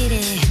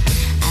city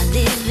I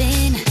live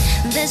in,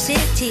 the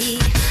city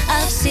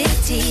of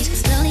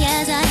cities. Lonely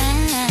as I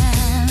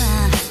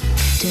am,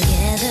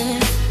 together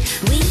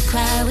we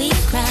cry, we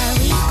cry,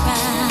 we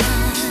cry.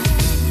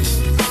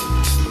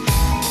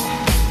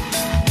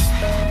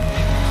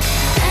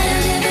 I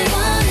don't ever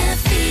wanna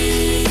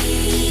feel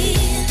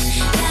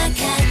like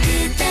I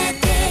did that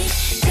day.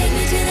 Take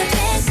me to the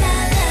place I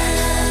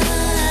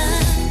love.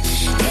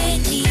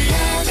 Take me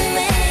all the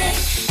way.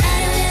 I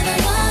don't ever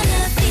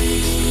wanna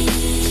feel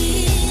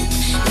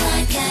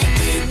like I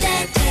did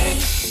that day.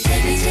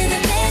 Take me to the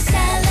place I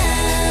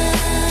love.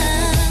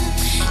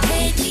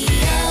 Take me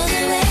all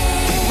the way.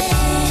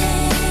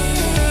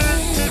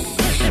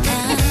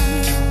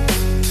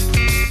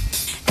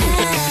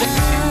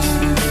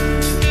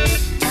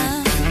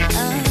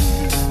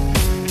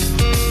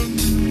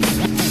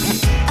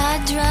 I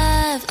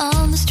drive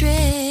on the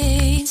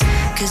streets,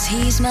 'cause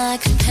he's my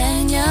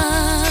companion.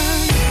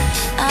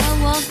 I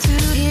walk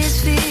through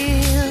his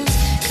fields,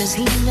 'cause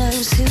he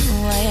knows who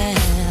I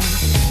am.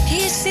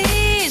 He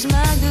sees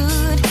my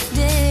good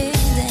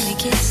days, and he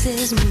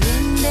kisses me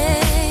one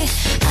day.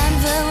 I'm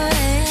the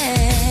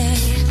way.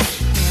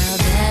 Now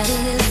that is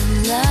a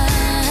lie.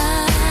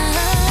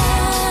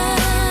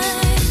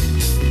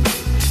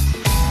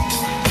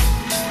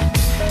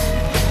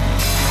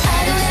 I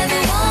don't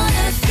ever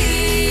wanna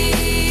feel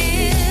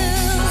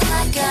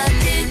like I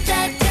did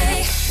that day.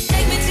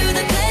 Take me to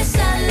the place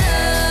I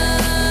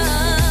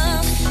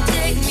love.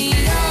 Take me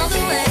all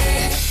the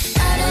way.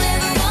 I don't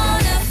ever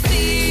wanna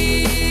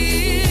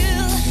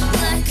feel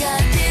like I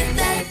did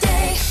that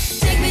day.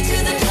 Take me to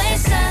the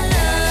place I love.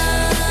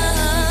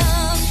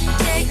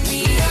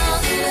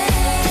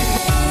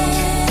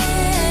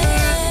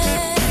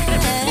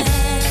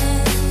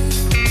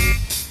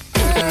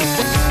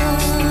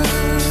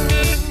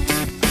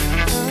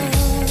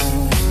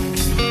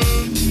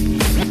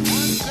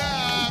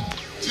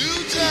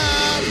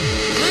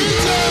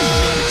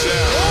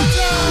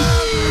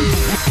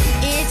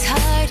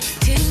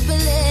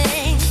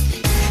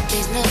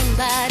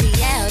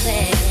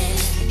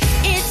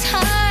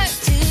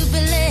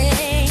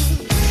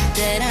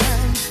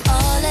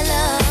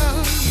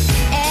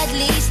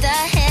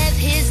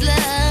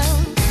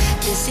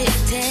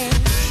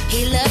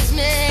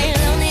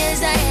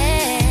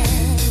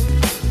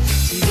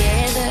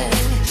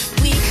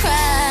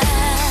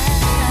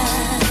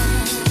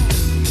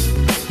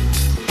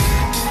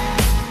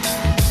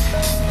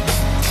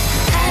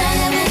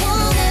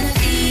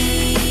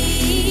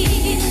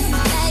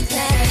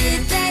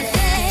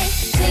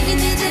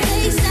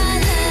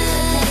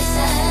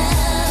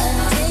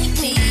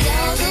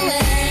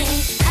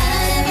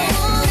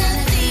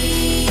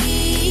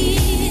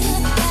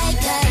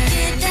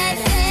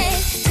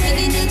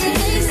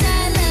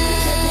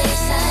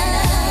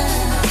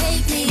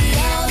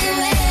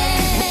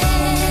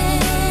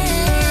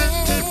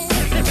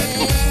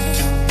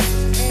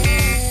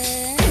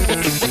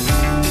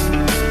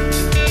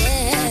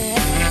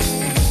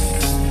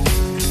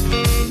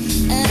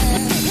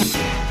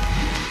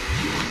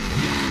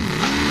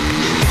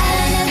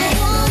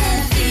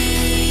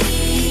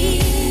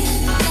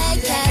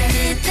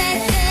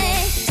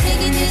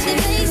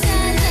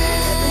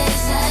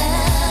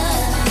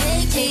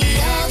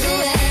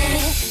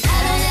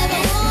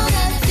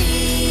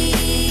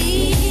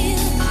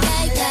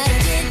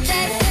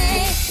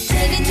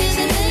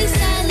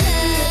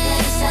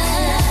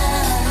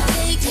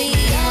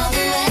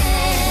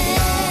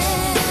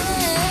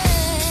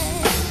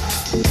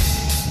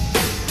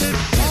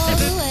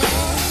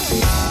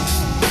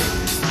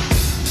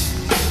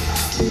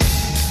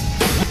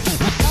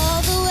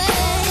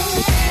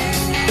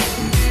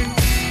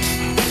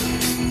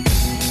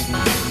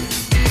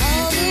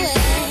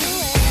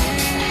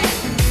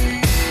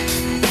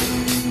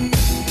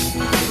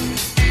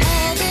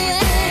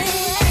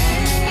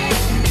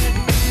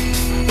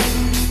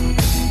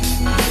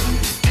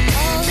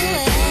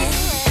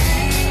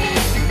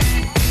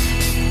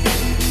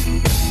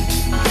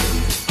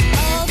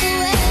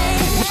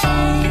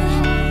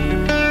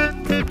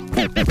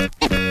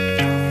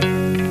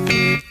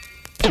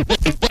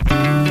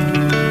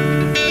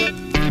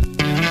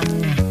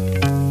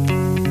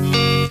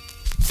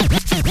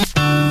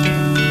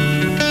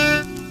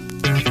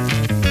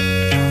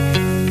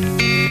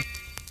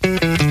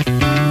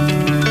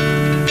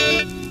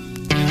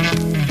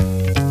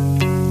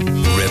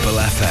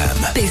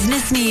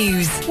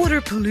 news.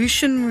 Water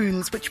pollution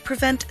rules, which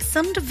prevent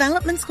some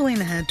developments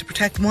going ahead to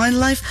protect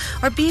wildlife,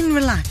 are being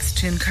relaxed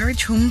to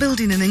encourage home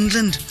building in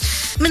England.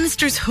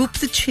 Ministers hope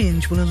the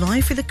change will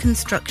allow for the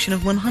construction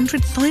of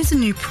 100,000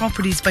 new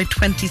properties by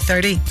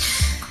 2030.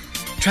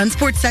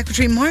 Transport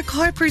Secretary Mark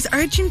Harper is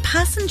urging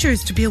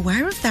passengers to be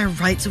aware of their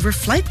rights over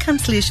flight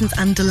cancellations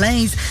and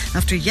delays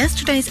after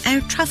yesterday's air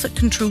traffic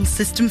control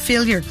system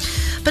failure.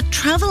 But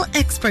travel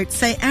experts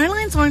say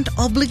airlines aren't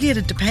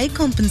obligated to pay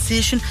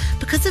compensation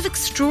because of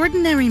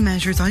extraordinary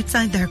measures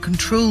outside their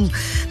control.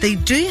 They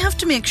do have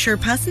to make sure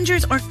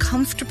passengers are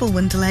comfortable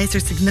when delays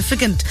are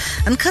significant,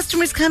 and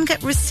customers can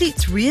get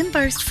receipts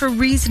reimbursed for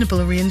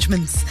reasonable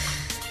arrangements.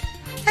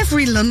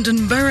 Every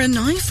London borough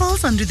now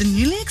falls under the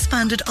newly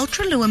expanded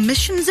ultra-low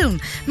emission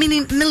zone,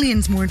 meaning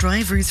millions more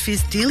drivers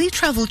face daily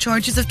travel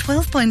charges of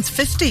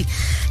 £12.50.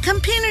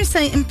 Campaigners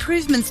say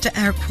improvements to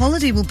air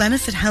quality will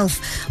benefit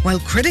health, while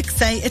critics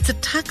say it's a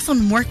tax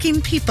on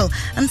working people,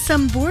 and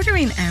some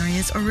bordering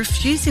areas are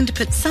refusing to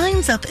put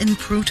signs up in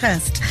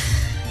protest.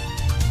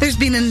 There's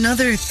been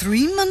another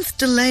 3-month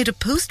delay to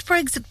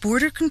post-Brexit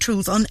border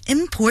controls on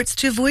imports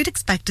to avoid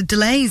expected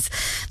delays.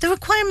 The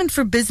requirement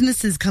for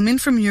businesses coming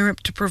from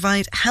Europe to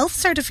provide health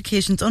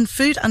certifications on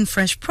food and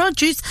fresh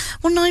produce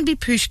will now be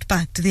pushed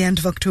back to the end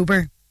of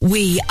October.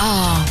 We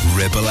are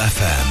Ribble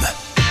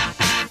FM.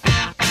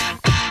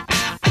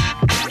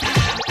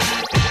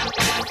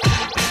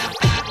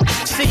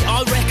 See,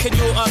 I reckon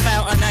you're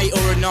about an 8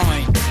 or a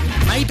 9.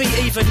 Maybe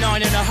even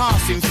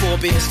 9.5 in 4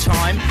 beers'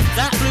 time.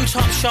 That blue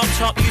top, sharp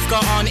top you've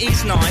got on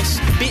is nice.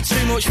 Bit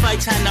too much fake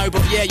tan, no,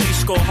 but yeah, you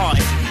score high.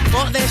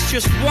 But there's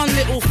just one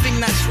little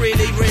thing that's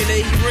really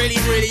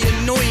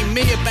annoying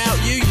me about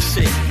you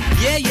see.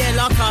 Yeah,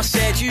 like I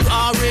said, you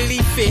are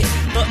really fit.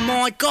 But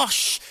my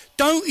gosh,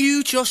 don't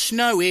you just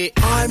know it?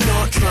 I'm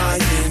not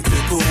trying to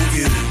pull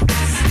you,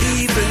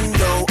 even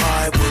though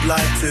I would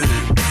like to.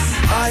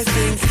 I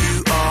think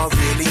you are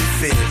really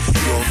fit.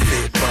 You're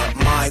fit, but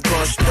my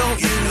gosh,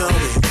 don't you know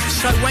it?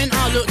 So when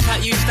I looked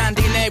at you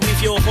standing there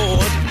with your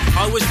hoard,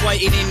 I was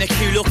waiting in the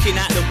queue looking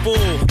at the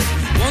board,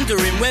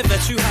 wondering whether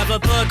to have a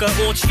burger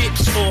or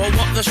chips or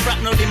what the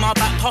shrapnel in my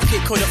back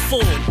pocket could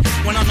afford.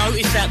 When I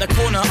noticed out the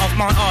corner of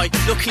my eye,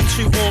 looking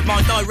toward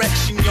my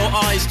direction, your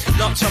eyes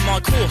locked on my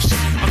course.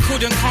 I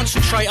couldn't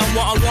concentrate on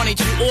what I wanted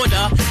to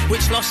order,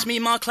 which lost me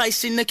my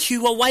place in the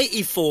queue I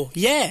waited for.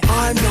 Yeah.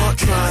 I'm not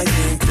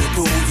trying to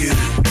pull you,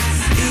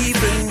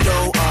 even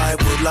though I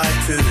would like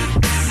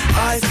to.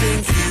 I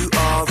think you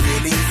are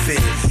really fit.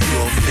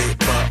 You're fit,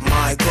 but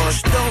my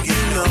gosh, don't you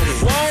know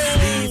it?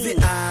 Whoa. Leave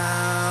it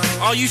out.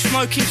 Are you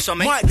smoking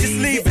something? Mike, just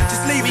leave it.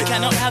 Just leave We it.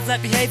 cannot have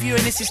that behaviour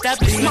in this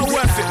establishment. It's not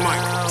worth it,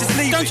 Mike. Just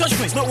leave Don't it. touch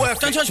me. It's not worth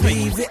Don't it. touch me.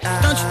 Leave it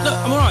Don't. Look,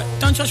 I'm alright.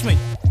 Don't touch me.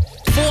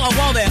 For a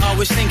while there, I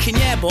was thinking,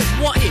 yeah, but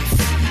what if?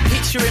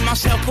 Picturing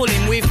myself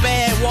pulling with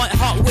bare white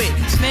hot wit,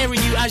 snaring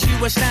you as you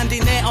were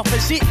standing there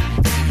opposite.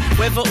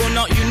 Whether or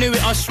not you knew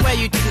it, I swear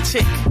you didn't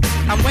tick.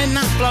 And when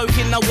that bloke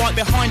in the white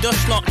behind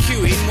us lot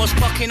queuing was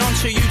clocking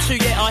onto you too,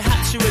 yeah, I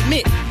had to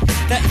admit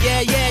that,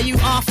 yeah, you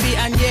are fit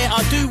and yeah,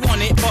 I do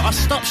want it, but I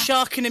stopped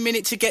sharking a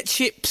minute to get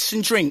chips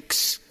and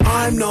drinks.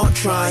 I'm not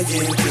trying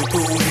to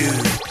pull you,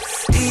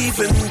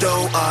 even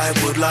though I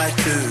would like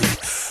to.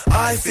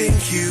 I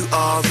think you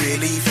are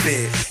really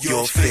fit.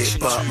 You're fit,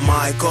 but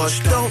my gosh,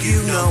 don't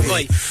you know it?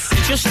 Right. And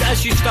just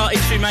as you started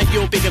to make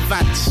your big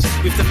advance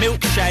with the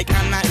milkshake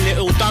and that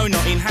little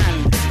donut in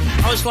hand,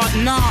 I was like,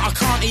 nah, I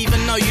can't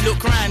even know you look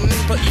grand.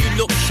 But you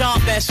look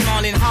sharp there,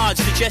 smiling hard,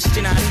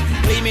 suggesting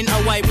and gleaming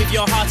away with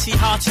your hearty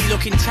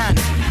looking tan.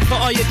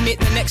 But I admit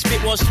the next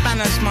bit was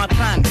spanners my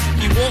plan.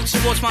 You walked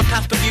towards my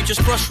path, but you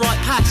just brushed right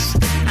past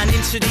and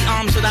into the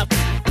arms of that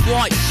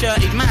white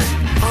shirted man.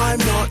 I'm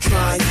not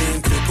trying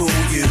to pull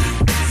you,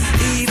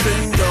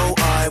 even though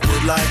I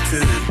would like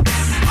to.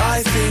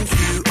 I think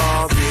you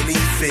are really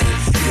fit.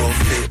 You're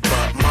fit,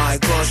 but my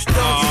gosh, don't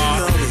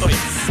you know it?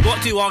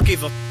 What do I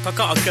give a I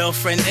got a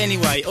girlfriend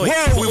anyway. Oi,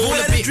 Whoa, we're we've all all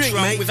a had a bit drink,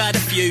 drunk, mate. we've had a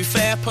few,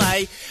 fair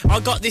play. I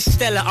got this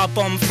Stella I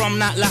bombed from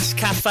that last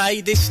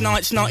cafe. This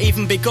night's not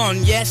even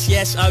begun,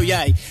 yes, oh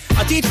yay.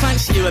 I did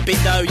fancy you a bit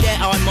though, yeah,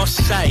 I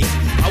must say.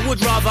 I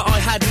would rather I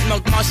hadn't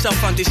mugged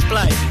myself on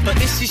display. But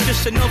this is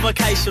just another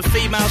case of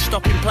female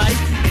stopping play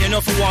in an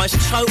otherwise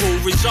total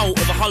result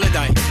of a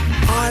holiday.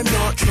 I'm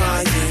not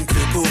trying to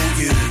pull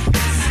you,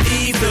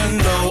 even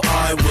though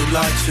I would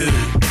like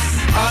to.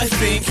 I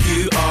think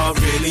you are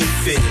really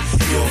fit.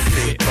 You're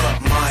fit, but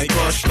my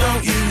gosh,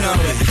 don't you know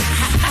it?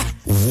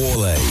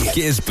 Worley,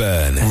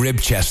 Gisburn,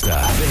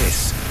 Ribchester.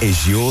 This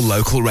is your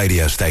local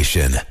radio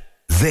station.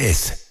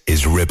 This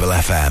is Ribble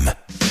FM.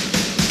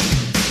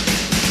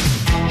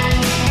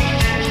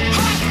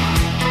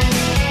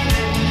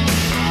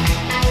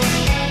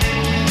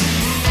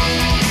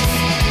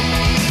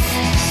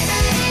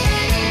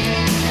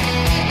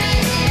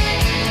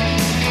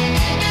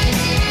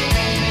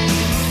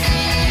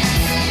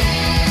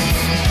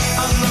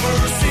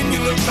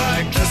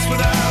 Like this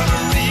without a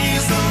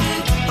reason,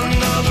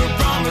 another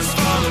promise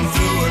falling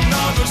through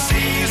another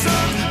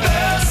season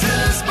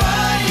passes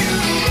by you.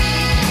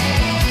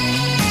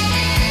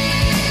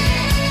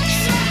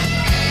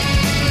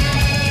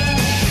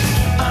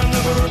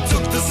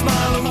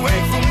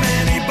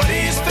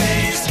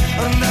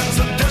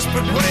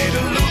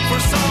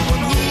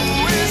 someone who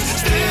is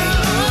still a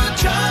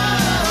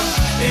child.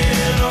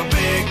 In a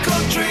big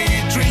country,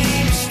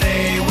 dreams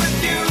stay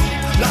with you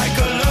like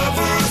a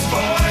lover's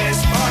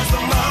voice parts the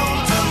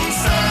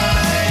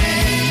mountainside.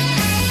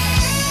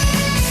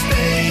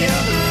 Stay alive.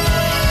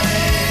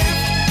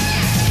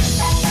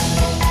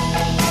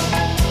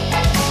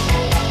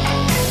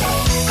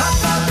 I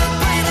thought that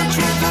pain and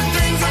truth are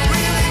things that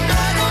really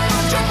matter,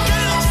 but you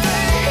can't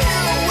stay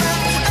here with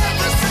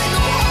every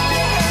single one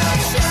you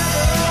have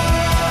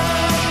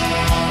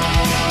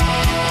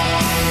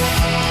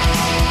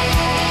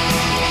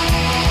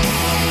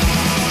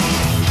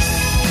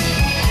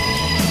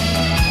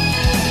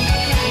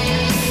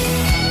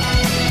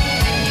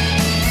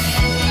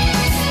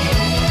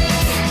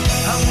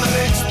I'm not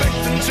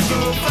expecting to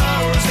grow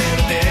flowers in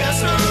a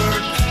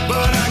desert,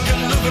 but I can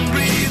live and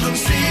breathe and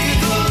see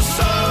the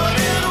sun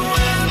in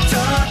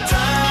winter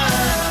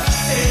time.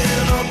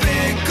 In a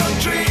big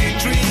country,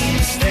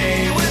 dreams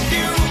stay with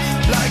you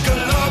like a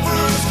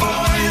lover's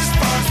voice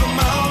parts the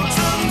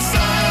mountainside.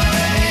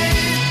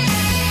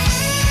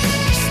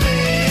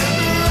 Stay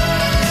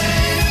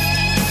alive.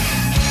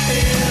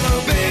 In a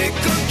big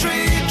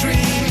country,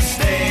 dreams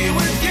stay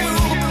with you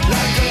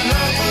like a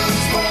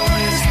lover's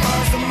voice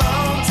parts the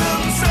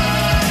mountainside.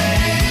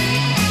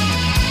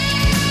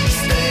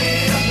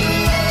 Stay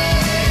alive.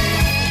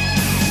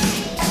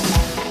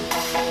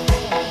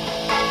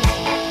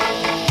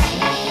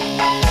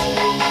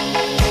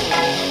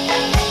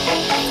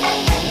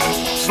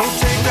 So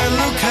take that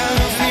look out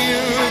of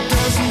here, it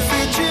doesn't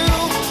fit you.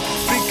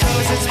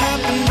 Because it's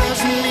happened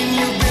doesn't mean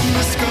you've been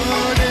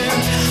discarded.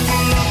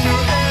 Pull up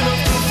your head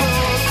off the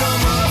floor,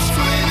 come up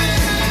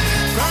screaming.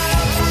 Cry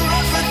out for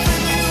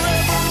everything you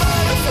ever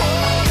might have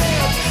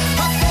wanted.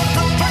 I thought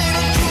the pain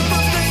and truth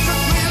of things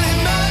that really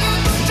matter,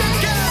 but you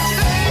can't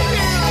stay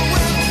here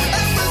with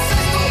every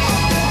single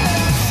one you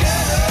have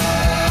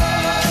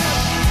shattered.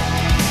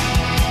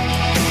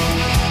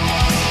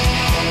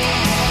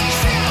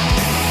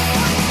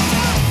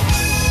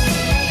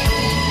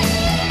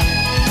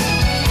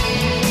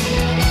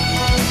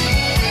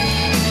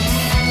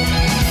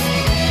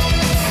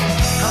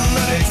 I'm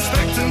not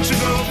expecting to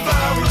grow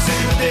flowers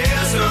in a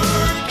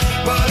desert,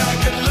 but I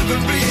can live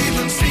and breathe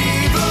and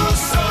see the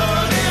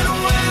sun in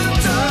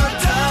winter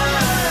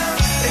time.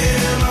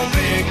 In a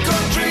big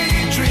country,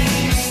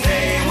 dreams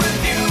stay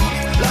with you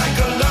like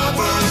a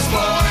lover's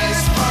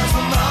voice parts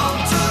the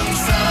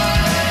mountainside.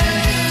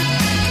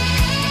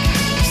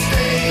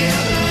 Stay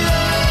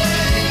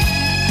alive.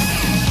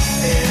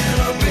 In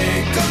a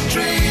big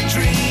country,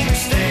 dreams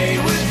stay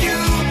with you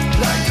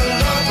like a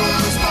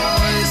lover's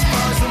voice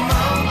parts the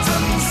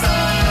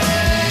mountainside.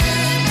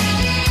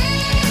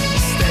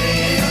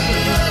 Stay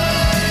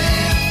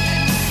alive.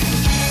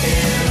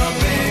 In a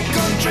big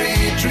country,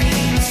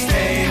 dreams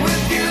stay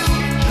with you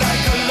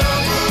like a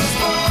lover's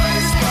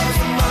voice parts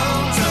the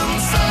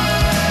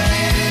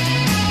mountainside.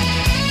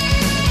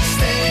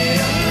 Stay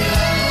alive.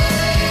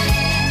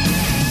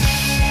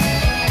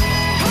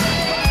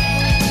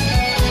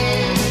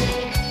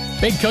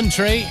 Big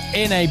country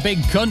in a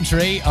big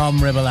country on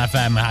Ribble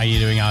FM. How are you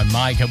doing? I'm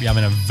Mike. Hope you're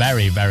having a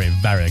very, very,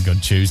 very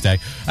good Tuesday.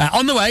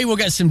 On the way, we'll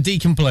get some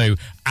Deacon Blue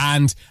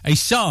and a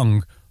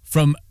song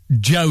from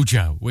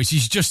Jojo, which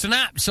is just an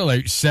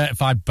absolute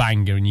certified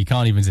banger, and you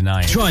can't even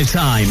deny it. Drive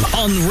Time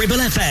on Ribble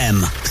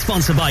FM.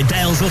 Sponsored by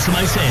Dales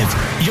Automotive,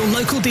 your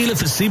local dealer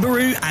for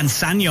Subaru and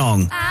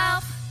SsangYong.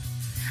 I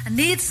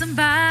need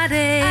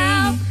somebody,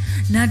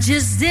 not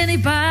just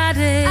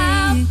anybody.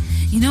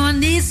 You know, I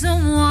need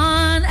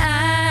someone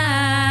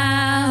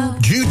out.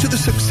 Due to the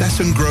success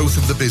and growth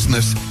of the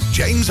business,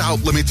 James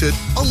Out Limited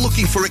are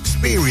looking for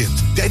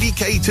experienced,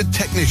 dedicated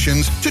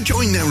technicians to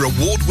join their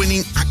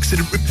award-winning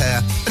accident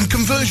repair and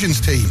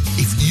conversions team.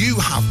 If you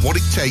have what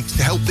it takes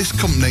to help this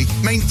company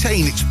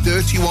maintain its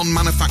 31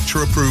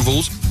 manufacturer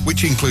approvals,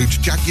 which includes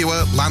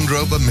Jaguar, Land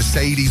Rover,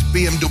 Mercedes,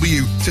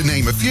 BMW, to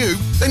name a few,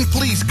 then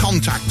please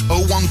contact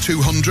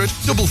 01200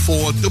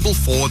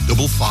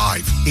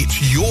 444455.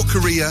 It's your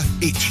career,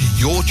 it's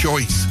your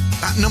choice.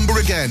 That number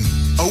again,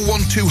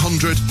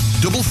 01200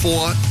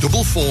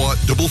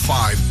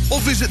 444455, or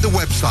visit the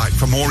website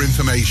for more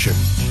information.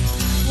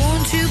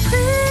 Won't you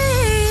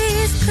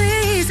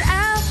please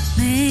help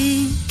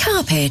me?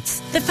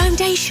 Carpets, the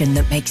foundation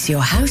that makes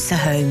your house a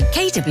home.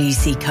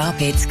 KWC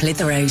Carpets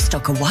Clitheroe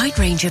stock a wide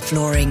range of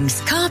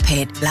floorings,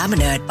 carpet,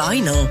 laminate,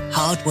 vinyl,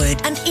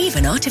 hardwood, and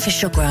even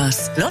artificial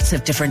grass. Lots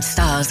of different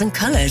styles and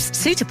colours,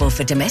 suitable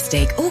for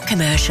domestic or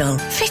commercial.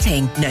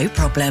 Fitting, no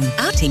problem.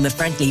 Our team of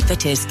friendly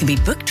fitters can be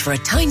booked for a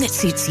time that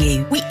suits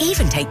you. We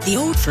even take the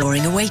old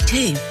flooring away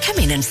too. Come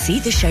in and see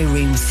the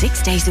showroom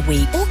 6 days a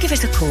week, or give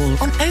us a call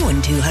on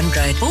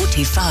 01200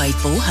 425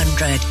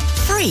 400.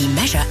 Free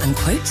measure and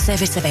quote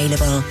service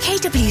available.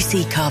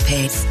 KWC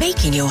Carpets,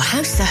 making your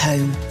house a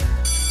home.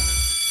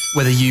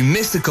 Whether you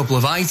missed a couple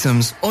of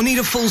items or need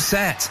a full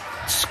set,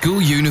 school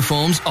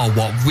uniforms are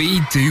what we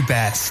do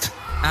best.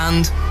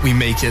 And we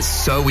make it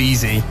so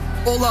easy.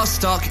 All our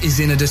stock is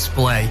in a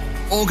display,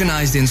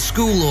 organised in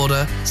school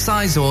order,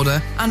 size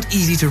order, and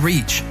easy to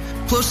reach.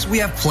 Plus, we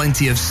have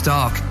plenty of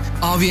stock.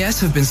 RVS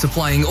have been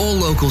supplying all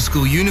local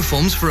school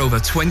uniforms for over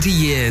 20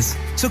 years.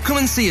 So come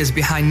and see us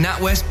behind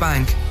NatWest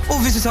Bank or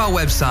visit our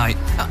website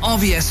at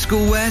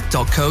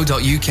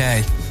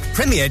rvsschoolwear.co.uk.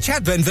 Premier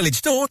Chadburn Village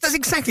Store does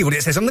exactly what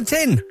it says on the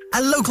tin.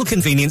 A local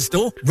convenience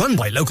store run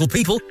by local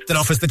people that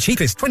offers the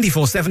cheapest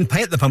 24/7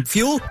 pay-at-the-pump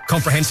fuel,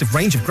 comprehensive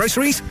range of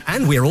groceries,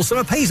 and we're also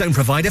a pay zone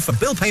provider for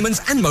bill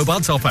payments and mobile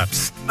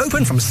top-ups.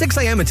 Open from 6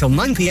 a.m. until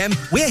 9 p.m.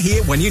 We're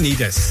here when you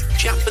need us.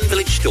 Chapman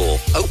Village Store,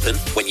 open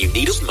when you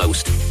need us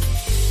most.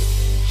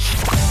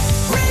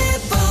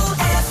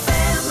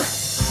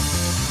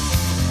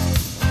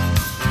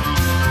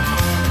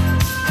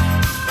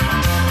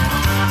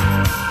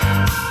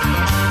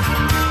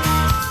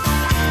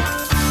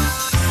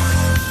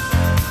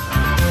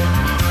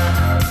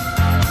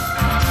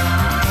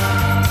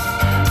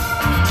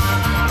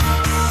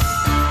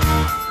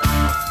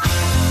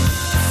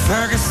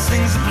 Fergus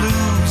sings the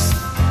blues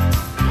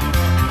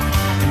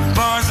in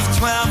bars of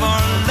 12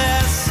 or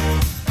less.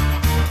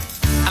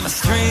 I'm a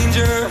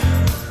stranger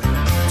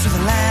to the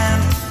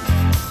land,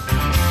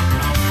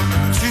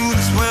 to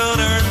this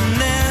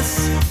wilderness.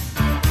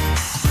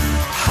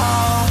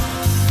 All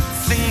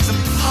things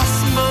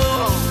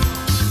impossible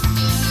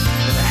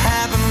that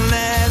happen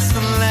less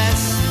and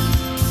less.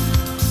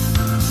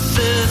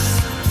 This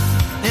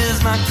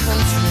is my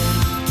country.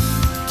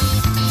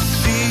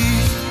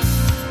 These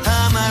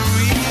are my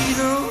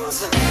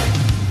reasons.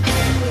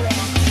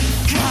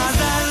 'Cause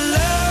I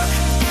look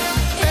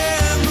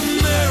in the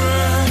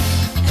mirror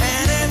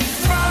and it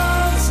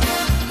throws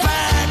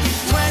back a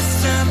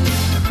question,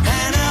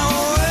 and I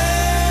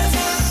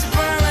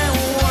whisper in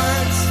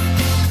words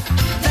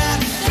that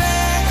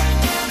beg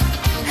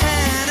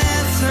an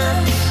answer.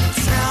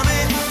 Tell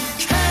me,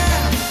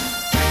 can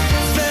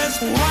this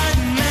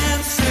white man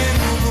sing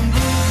the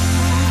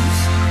blues?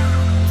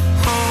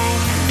 Oh,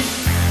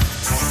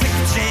 sick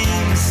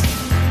James,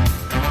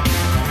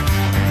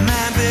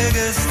 my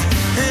biggest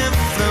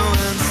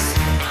influence.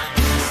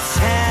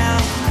 Tell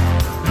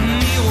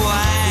me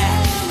why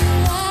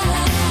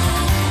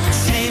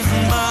James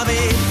and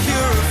Bobby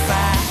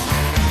purify,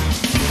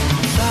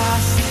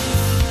 lost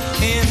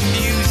in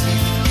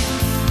music,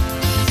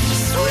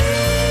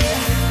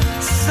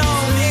 sweet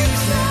soul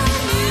music.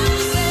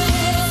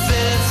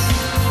 This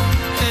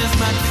is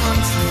my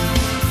country.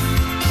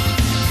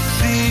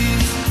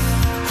 These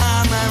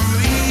are my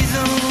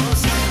reasons.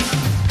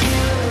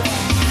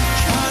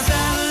 'Cause I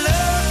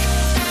look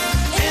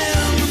in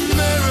the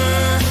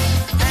mirror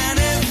and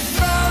it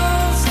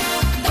throws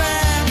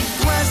back a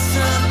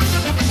question,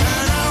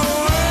 and I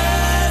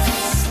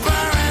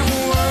whisper in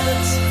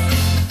words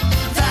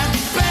that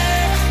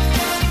beg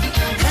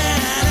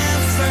an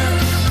answer.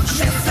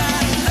 Yes, I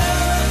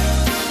look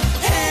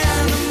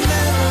in the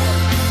mirror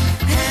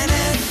and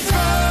it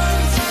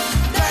throws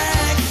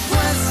back a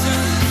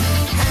question,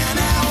 and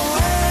I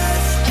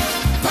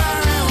whisper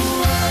in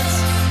words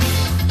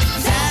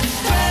that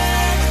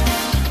beg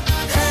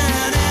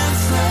an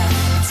answer.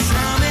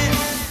 Tell me,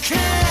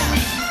 can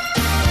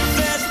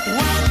this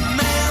white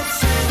man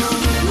sing the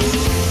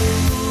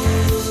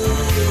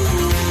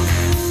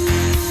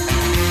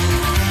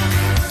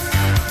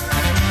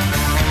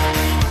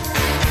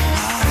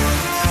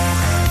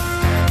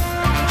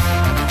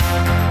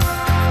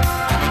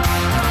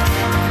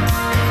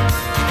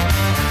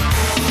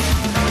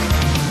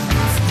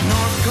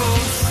North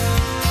Coast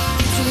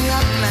to the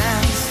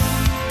Uplands,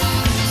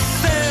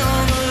 stay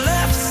on the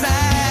left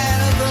side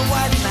of the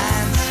white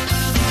lines.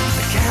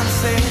 The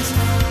campsite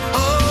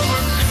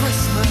over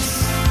Christmas.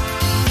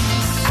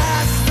 I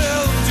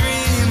still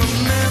dream of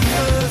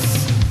Memphis.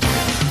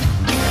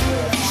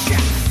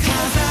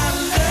 'Cause I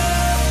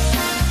look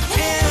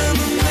in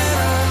the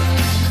mirror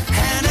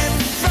and it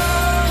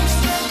throws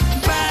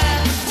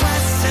back a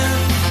question,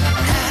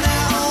 and I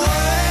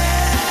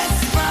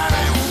whisper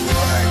in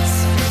words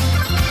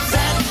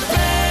that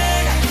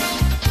beg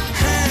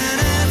an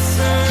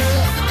answer.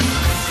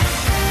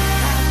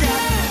 I've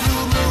got the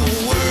blue, blue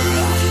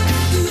world,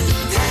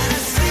 and I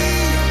see a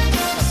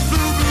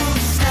blue, blue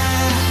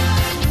sky.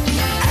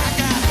 I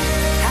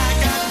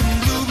got the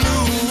blue,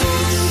 blue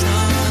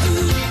ocean,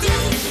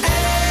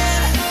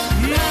 and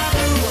my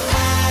blue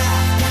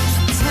eyes.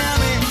 Tell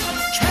me,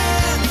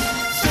 can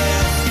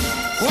this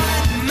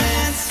white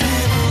man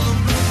sing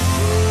the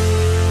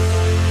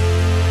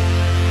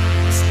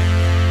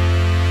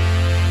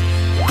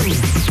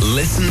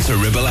Listen to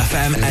Ribble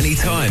FM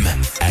anytime,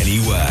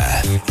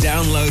 anywhere.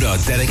 Download our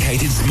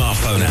dedicated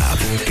smartphone app.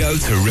 Go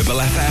to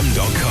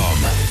ribblefm.com.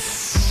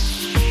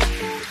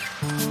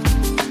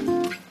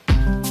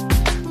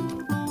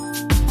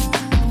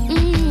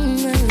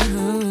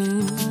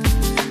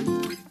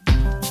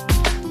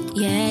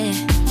 Yeah,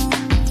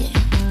 yeah.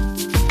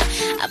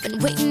 I've been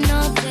waiting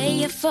all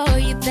day for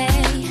you,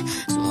 babe.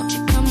 So won't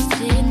you come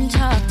sit and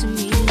talk to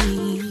me?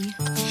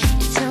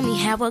 And tell me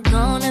how we're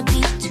gonna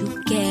be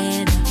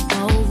together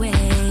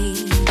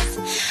always.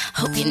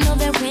 Hope you know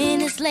that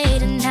when it's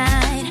late at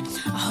night,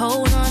 I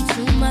hold on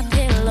to my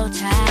pillow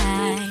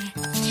tight.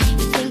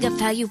 You think of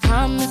how you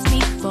promised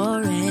me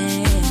forever.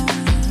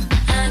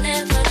 I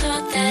never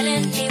thought that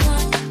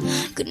anyone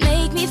could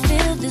make me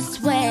feel this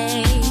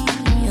way.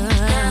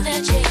 Now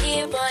that you're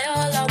here, boy,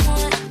 all I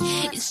want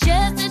is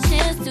just a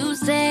chance to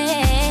say,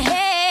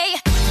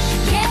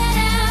 get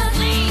out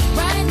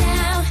right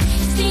now.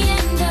 It's the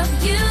end of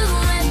you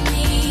and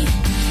me.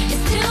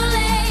 It's too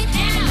late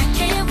now. I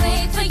can't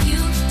wait for you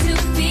to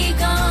be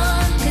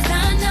gone. 'Cause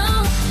I know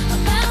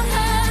about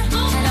her,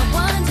 and I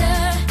wonder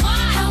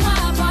how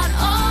I brought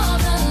all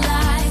the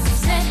lies. You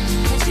said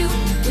that you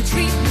would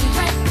treat me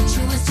right, but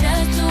you was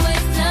just a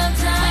waste of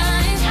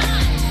time.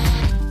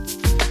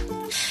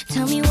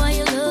 Tell me why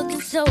you're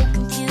looking so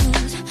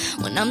confused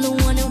when I'm the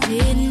one who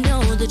didn't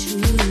know the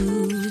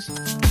truth.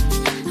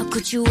 How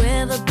could you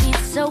ever be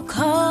so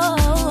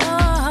cold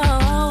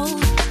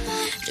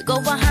to go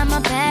behind my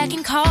back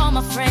and call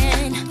my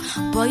friend?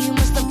 Boy, you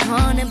must have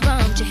gone and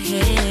bumped your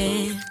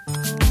head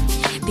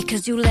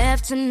because you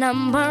left a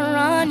number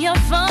on your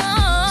phone.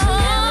 So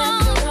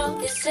now after all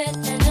is said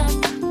and done,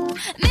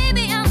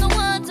 maybe I'm the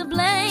one to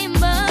blame,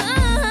 but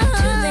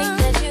to think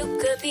that you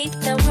could be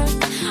the one,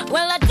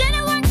 well, I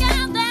didn't work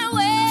out that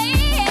way.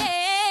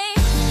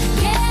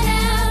 Get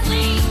out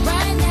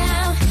right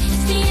now.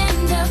 It's the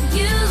end of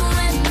you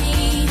and me.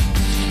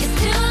 It's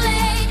too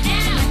late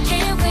now. I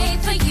can't wait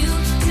for you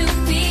to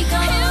be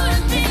gone.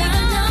 'Cause I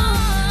know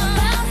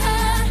about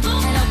her,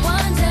 and I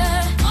wonder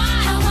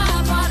how I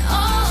brought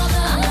all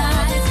the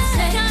lies. You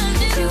said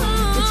that you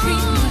would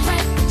treat me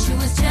right, but you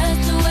was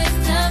just a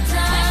waste of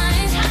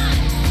time.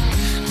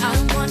 I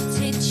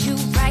wanted you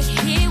right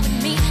here with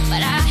me,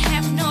 but I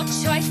have no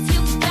choice.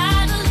 You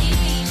gotta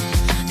leave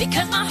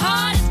because my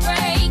heart is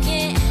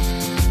breaking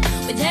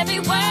with every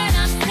word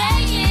I'm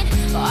saying.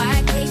 Oh,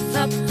 I gave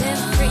up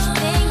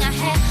everything I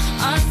had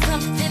on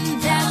something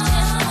that just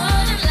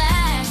wouldn't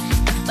last,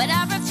 but I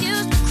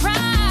refuse to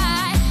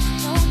cry.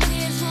 No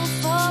tears will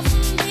fall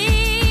from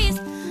these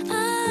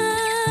eyes.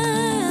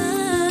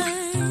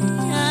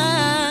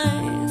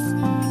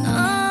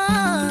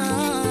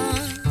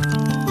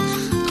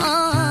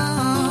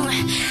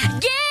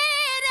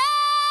 Get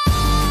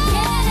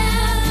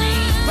out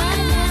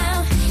right now.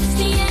 It's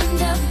the end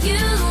of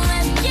you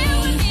and me.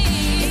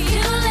 It's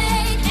too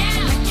late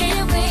now. I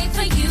can't wait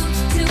for you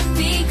to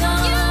be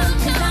gone.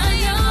 'Cause I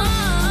know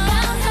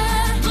about her,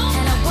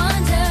 and I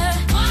wonder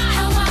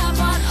how I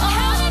brought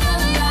all the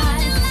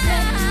lies. You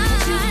said that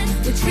you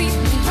would treat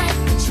me right,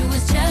 but you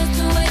was just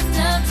a waste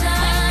of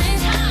time.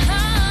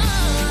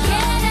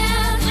 Get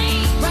out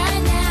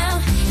right now.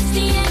 It's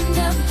the end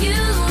of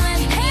you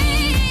and me.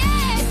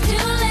 It's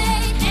too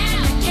late now.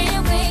 I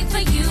can't wait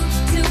for you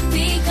to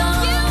be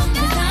gone.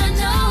 'Cause I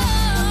know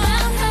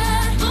about her,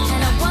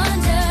 and I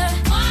wonder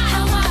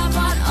how I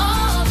brought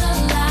all the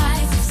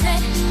lies. You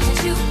said that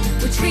you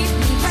would treat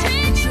me right,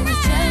 but you was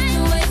just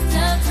a waste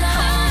of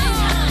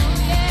time.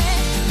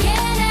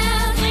 Get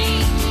out,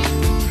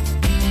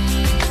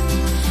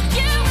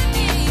 you and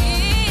me.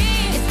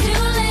 It's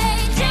too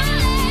late,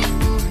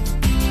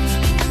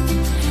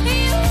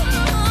 you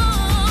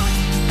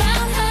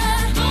about her.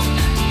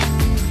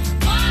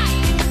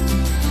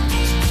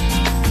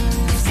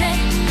 You said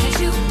that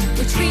you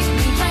would treat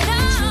me right,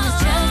 but you was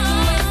just a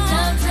waste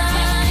of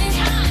time.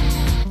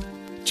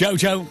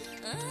 Jojo,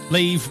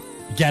 Leave,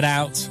 Get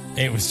Out.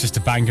 It was just a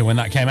banger when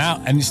that came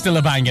out, and it's still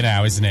a banger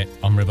now, isn't it,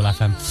 on Ribble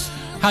FM.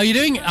 How are you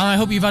doing? I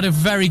hope you've had a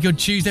very good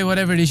Tuesday,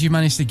 whatever it is you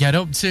managed to get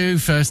up to.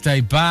 First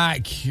day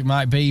back, it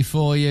might be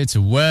for you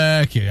to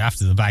work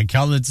after the bank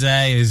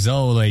holiday is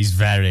always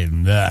very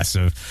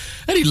so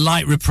any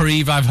light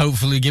reprieve I've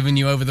hopefully given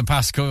you over the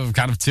past kind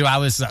of 2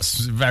 hours, that's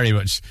very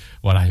much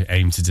what I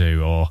aim to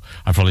do, or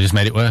I've probably just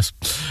made it worse.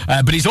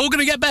 But it's all going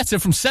to get better.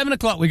 From 7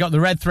 o'clock, we got the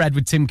Red Thread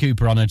with Tim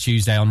Cooper on a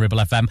Tuesday on Ribble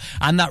FM,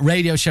 and that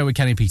radio show with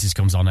Kenny Peters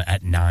comes on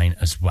at 9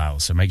 as well.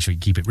 So make sure you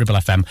keep it Ribble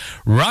FM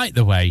right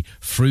the way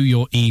through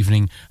your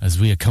evening as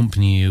we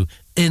accompany you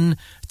in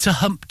to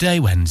Hump Day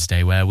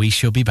Wednesday, where we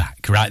shall be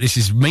back. Right, this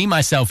is me,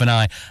 myself, and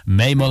I,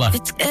 May Muller.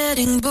 It's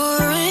getting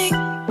boring,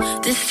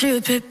 this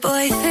stupid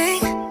boy thing.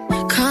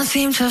 Can't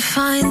seem to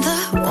find the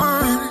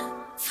one.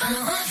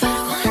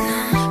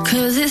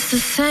 'Cause it's the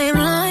same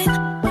line,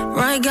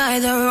 right guy,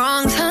 the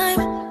wrong time.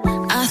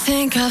 I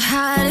think I've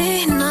had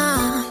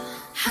enough.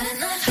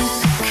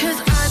 'Cause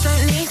I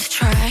don't need to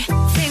try.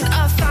 Think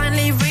I've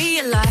finally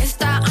realised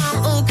that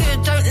I'm all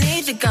good, don't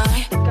need a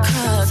guy.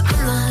 'Cause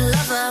I'm the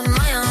lover of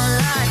my own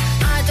life.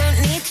 I don't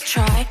need to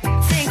try.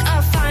 Think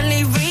I've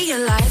finally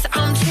realised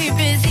I'm too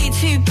busy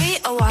to be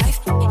a wife.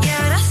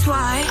 Yeah, that's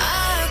why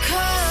I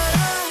could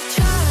have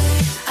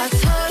tried. I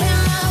told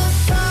him I was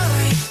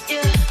sorry.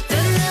 Yeah,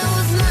 then there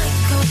was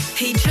Michael.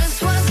 He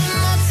just wasn't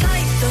my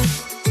type though.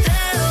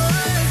 There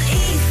was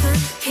Ethan.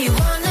 He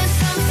wanted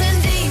something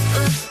different.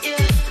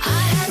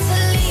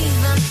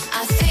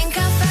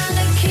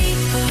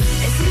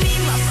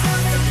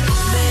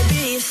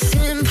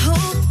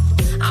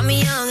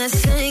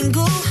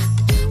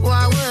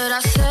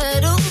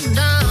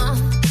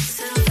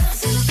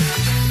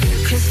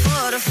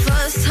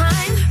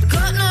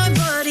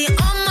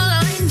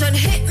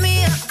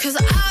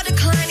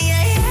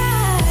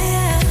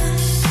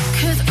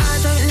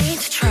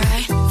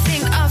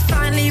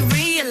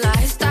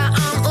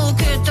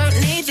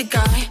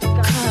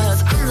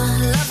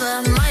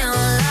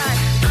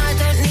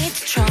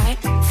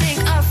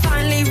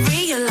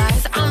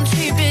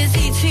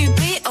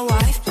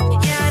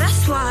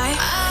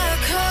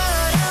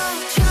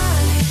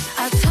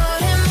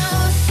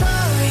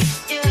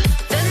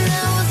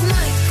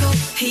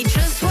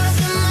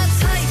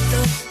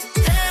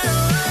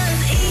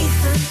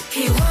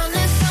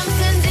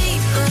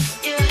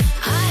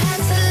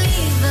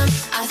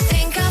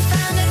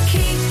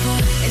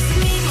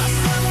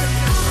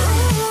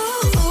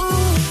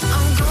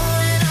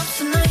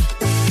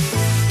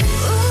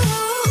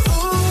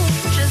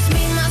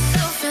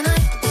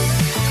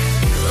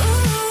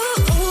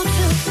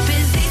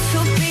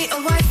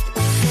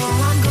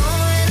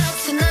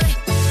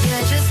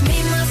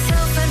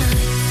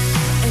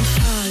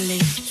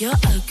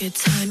 good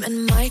time.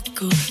 And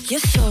Michael, you're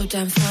so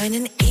damn fine.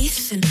 And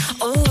Ethan,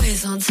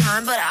 always on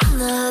time. But I'm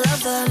the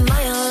lover of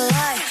my own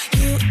life.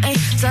 You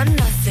ain't done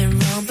nothing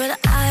wrong, but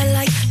I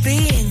like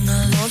being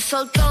alone.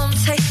 So don't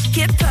take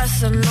it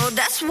personal.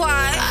 That's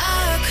why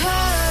I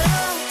called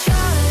up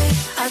Charlie.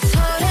 I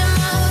told him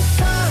I was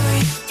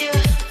sorry.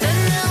 Yeah, then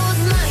there was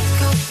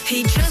Michael.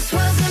 He just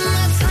wasn't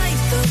my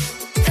type though.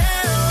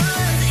 There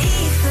was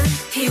Ethan.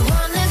 He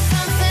wanted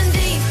something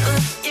deeper.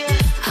 Yeah,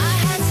 I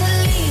had to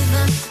leave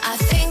him. I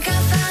think I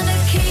found a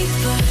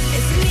keeper.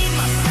 It's me,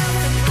 myself,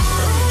 and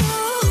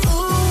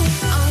ooh,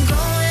 I'm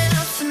going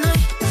out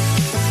tonight.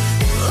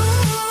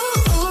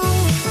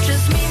 Ooh,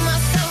 just me,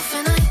 myself,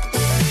 and I.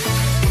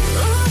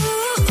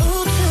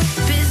 Ooh, too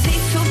busy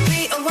to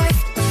be a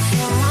wife.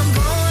 So I'm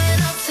going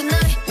out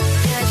tonight.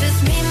 Yeah, just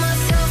me,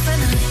 myself,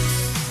 and I.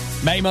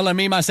 Mabel and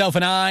me, myself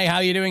and I. How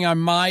you doing?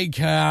 I'm Mike.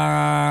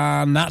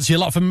 And that's your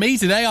lot from me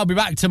today. I'll be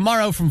back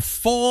tomorrow from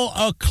 4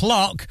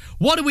 o'clock.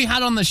 What have we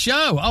had on the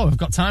show? Oh, I've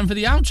got time for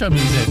the outro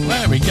music.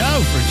 There we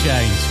go, for a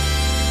change.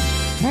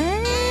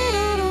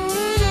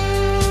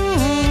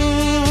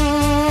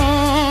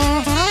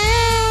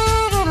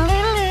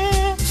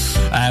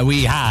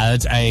 We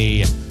had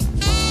a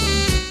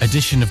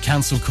edition of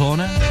Cancel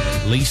Corner.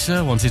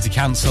 Lisa wanted to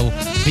cancel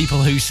people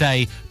who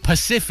say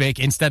Pacific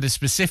instead of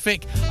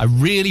specific. I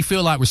really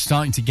feel like we're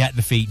starting to get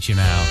the feature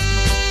now.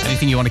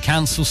 Anything you want to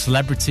cancel,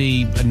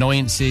 celebrity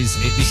annoyances,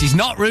 this is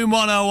not Room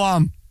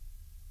 101.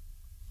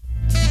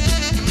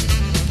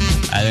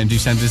 And then do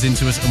send us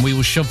into us and we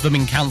will shove them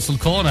in Cancel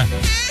Corner.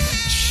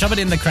 Shove it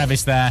in the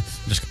crevice there.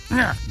 Just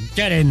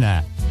get in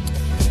there.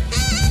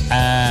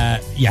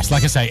 Yes,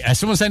 like I say,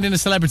 someone send in a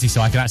celebrity so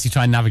I can actually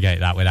try and navigate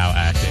that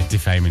without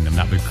defaming them.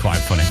 That would be quite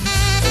funny.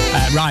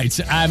 Right.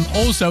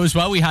 Also, as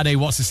well, we had a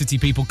What's the City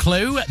People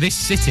clue. This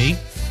city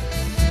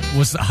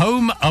was the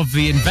home of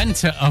the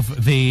inventor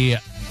of the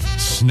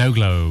snow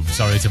globe.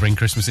 Sorry to bring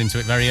Christmas into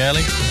it very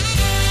early.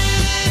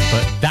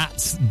 But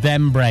that's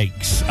them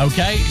breaks.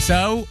 Okay,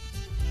 so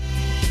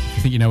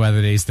I think you know where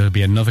that is. There'll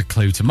be another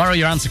clue tomorrow.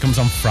 Your answer comes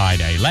on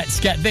Friday. Let's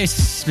get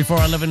this before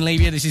I love and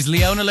leave you. This is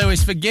Leona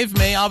Lewis, Forgive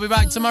Me. I'll be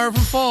back tomorrow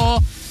from 4.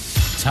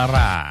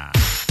 Ta-ra.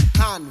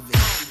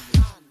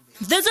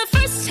 There's a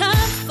first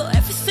time for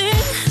everything.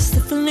 It's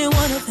definitely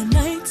one of the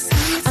nights.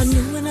 I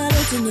knew when I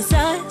looked in his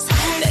eyes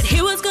that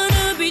he was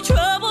gonna be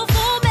trouble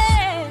for me.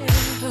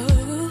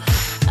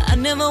 I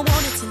never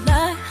wanted to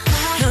lie.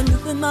 I knew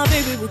that my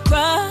baby would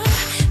cry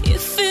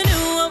if he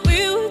knew what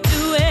we were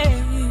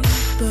doing.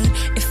 But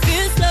if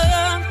his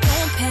love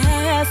don't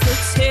pass the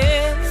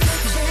test,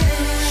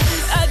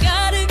 I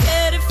gotta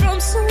get it from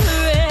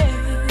somewhere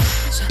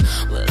else.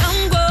 Well,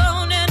 I'm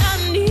grown and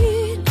I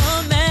need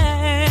a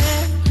man.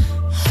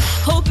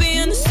 Hope he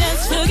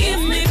understands,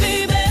 forgive me,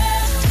 baby.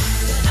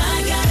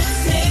 I gotta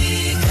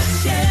take a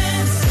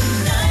chance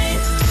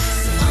tonight.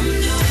 I'm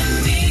doing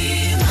me,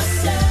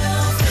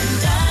 myself,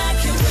 and I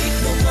can't wait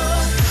no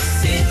more.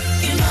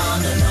 Sitting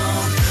all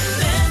alone,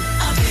 then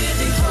I'll be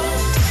the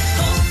home.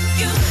 Hope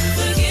you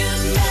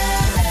forgive me.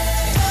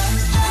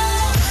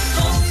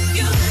 Hope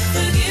you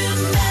forgive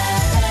me.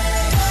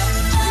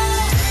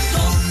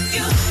 Hope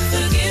you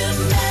forgive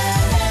me.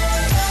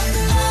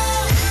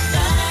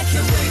 I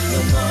can't wait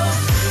no more.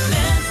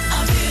 Then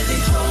I'll be the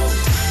home.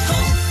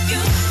 Hope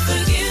you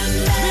forgive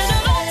me. Been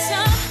a long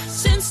time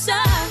since I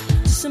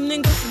did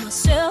something good for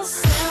myself.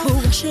 But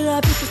why should I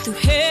be put through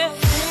hell?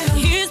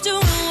 He's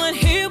doing what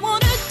he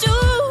wanna do.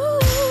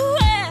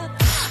 I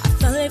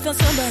finally found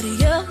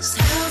somebody else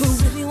who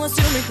really wants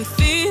to make me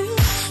feel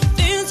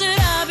things that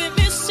I've been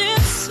missing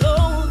so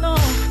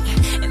long.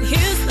 And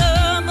his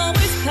love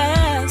always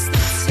passed the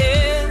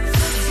test.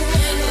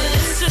 Well,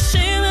 it's a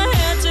shame I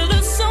had to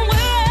look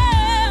somewhere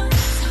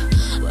else.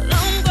 Well,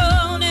 I'm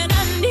grown and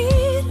I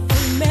need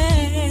a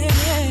man.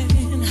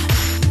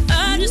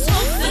 I just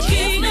hope that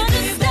he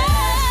understands.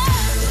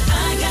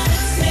 I gotta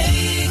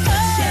take a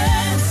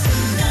chance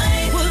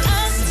tonight. Well,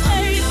 I'm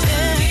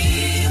doing me,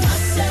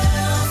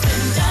 myself,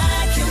 and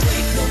I can't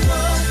wait no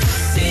more.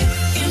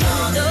 Sitting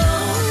all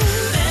alone,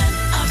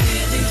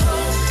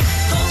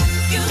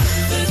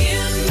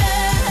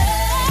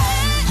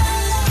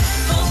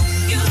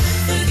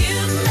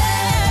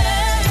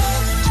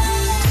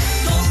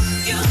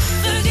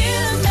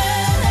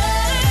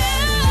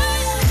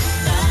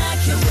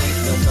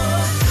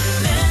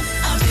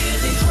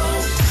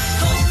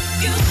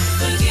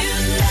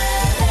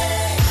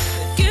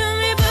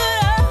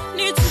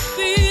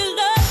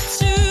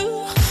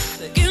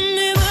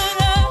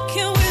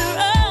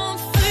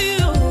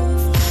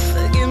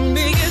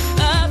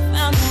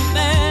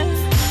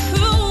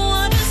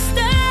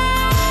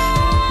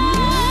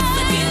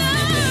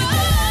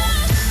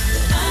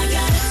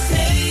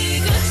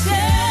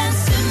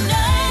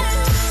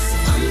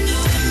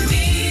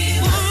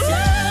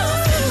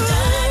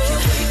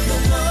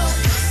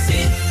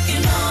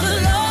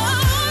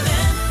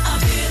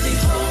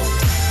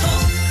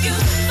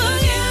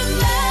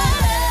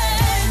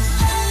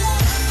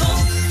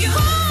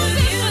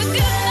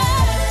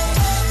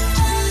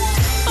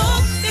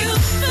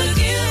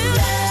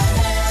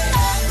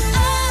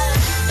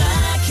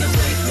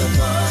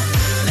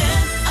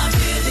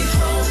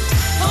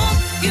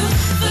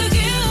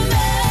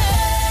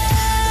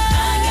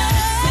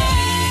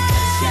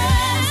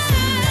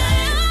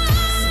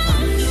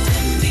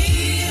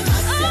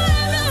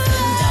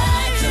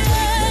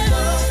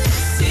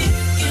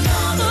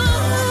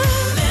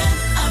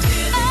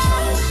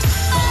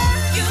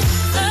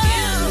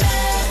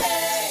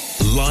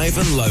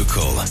 Live and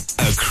local,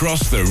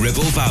 across the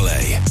Ribble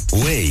Valley.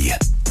 We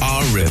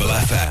are Ribble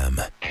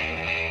FM.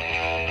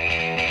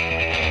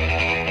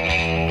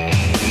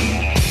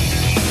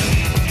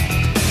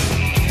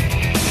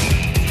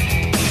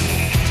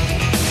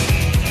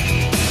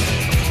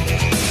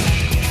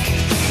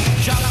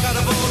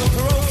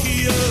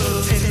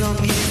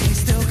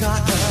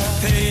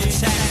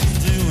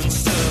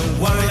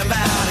 Worry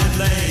about it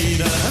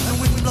later. And the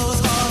wind blows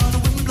hard, the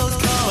wind blows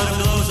cold, but it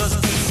blows us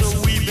too, so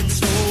we've been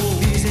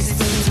told. Easy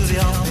things to the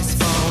office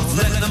phones,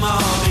 let them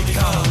all be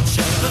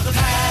culture. The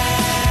past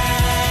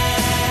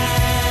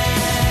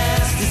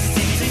is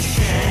steeped in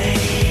shame,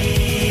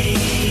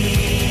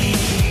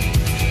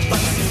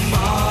 but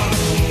tomorrow's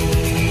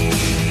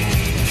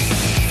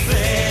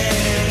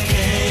fair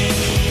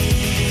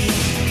game.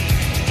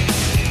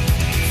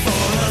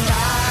 For a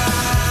life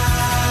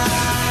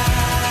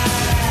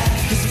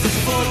is fit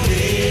for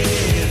living.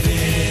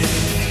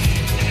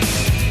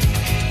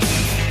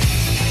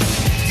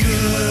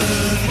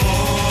 Good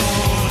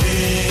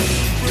morning,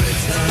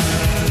 Britain.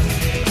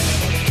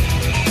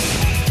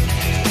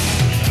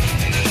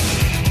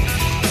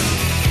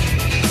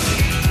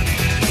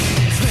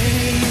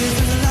 Train is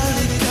a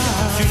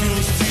lollipop.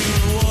 Fuels to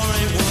the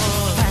warring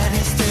one. And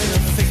instead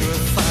of figure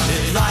of fun,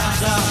 it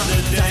lights up the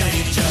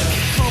danger.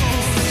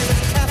 Corporal with a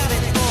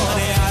Catholic boy.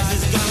 The eyes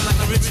is gone like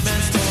a rich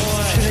man's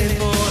toy. Killing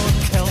more than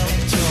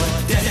Celtic joy.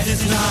 Death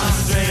is not a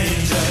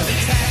stranger. The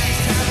tax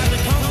time to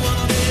come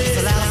one day.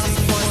 The lousy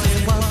voice they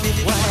won't give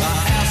way.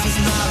 Our house is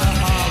not a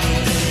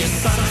holiday. Your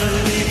sons are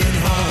leaving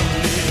home.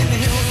 In the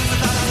hills is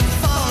about to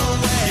fall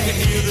away. You can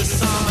hear the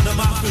song of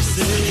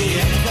democracy.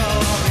 Echo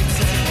of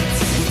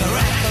eternity. With a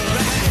rack of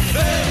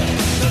fame.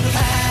 The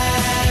past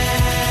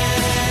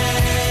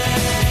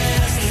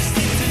is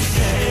steeped in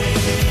shame.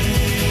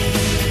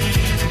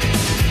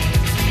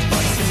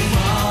 But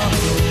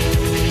tomorrow's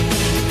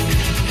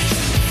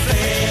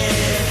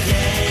fair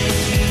game.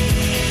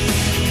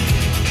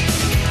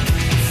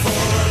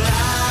 For a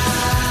life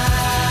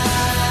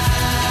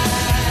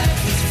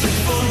is fit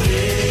for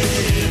living.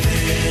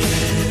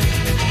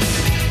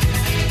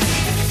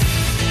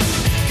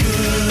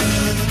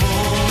 Good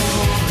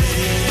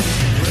morning,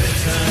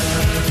 Britain.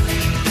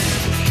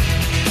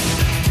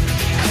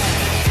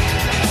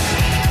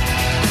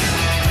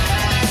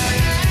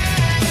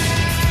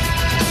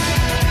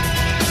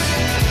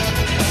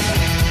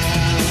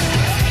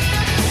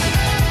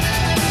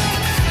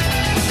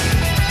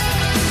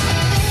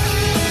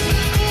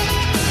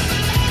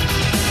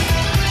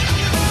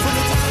 From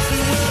the times we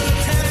were the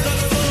tenth of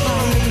full,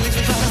 our English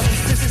brothers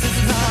and sisters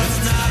know it's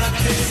not a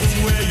case of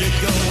where you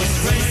go, it's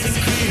race and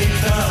creed and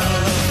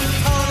color.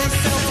 All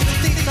itself to the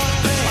deep dark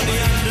bay. On the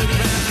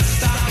underground, the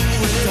stock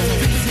away. Don't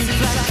be too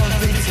black or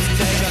be too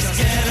gay. Just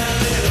get a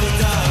little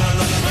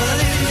duller. But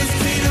in this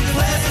green and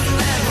pleasant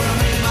land where I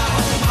make my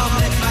home, I'll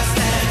make my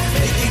stand.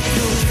 Making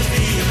fuels to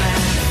be a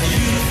man. A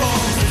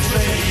uniform's a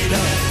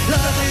trader.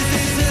 Love is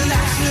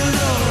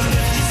international. And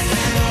if you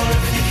stand or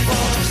if you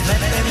fall, just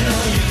let them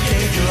know you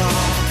gave your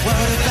all.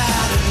 Worry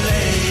about it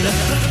later.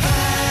 The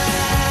past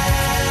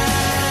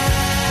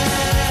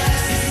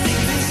is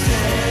steeped in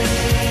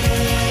shame.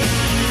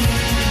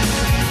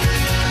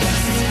 But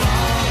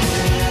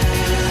tomorrow's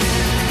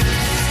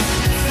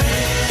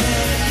fair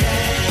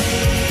game.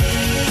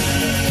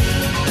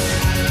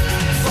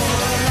 For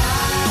a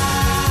life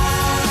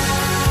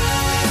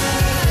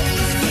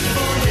is fit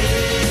for living.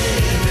 Good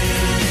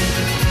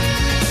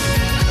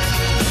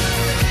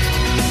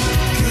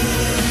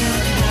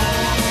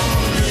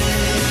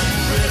morning,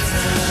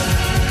 Britain.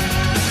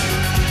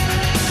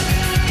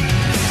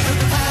 The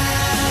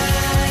past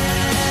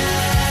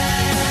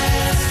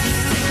is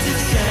steeped in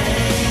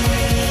shame,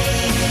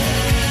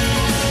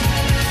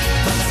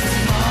 but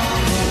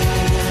tomorrow's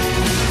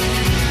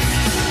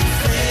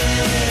fair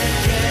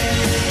game.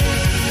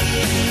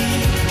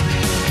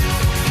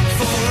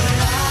 For a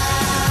life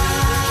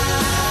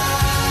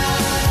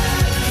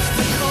is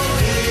fit for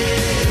living.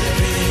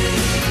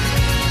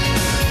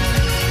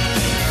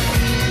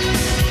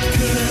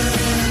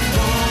 Good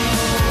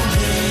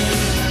morning,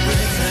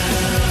 Britain.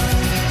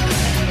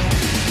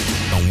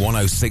 On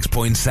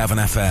 106.7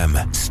 FM,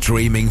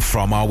 streaming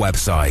from our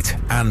website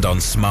and on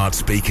smart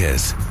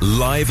speakers.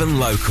 Live and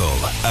local,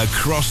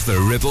 across the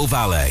Ribble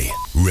Valley.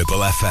 Ribble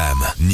FM.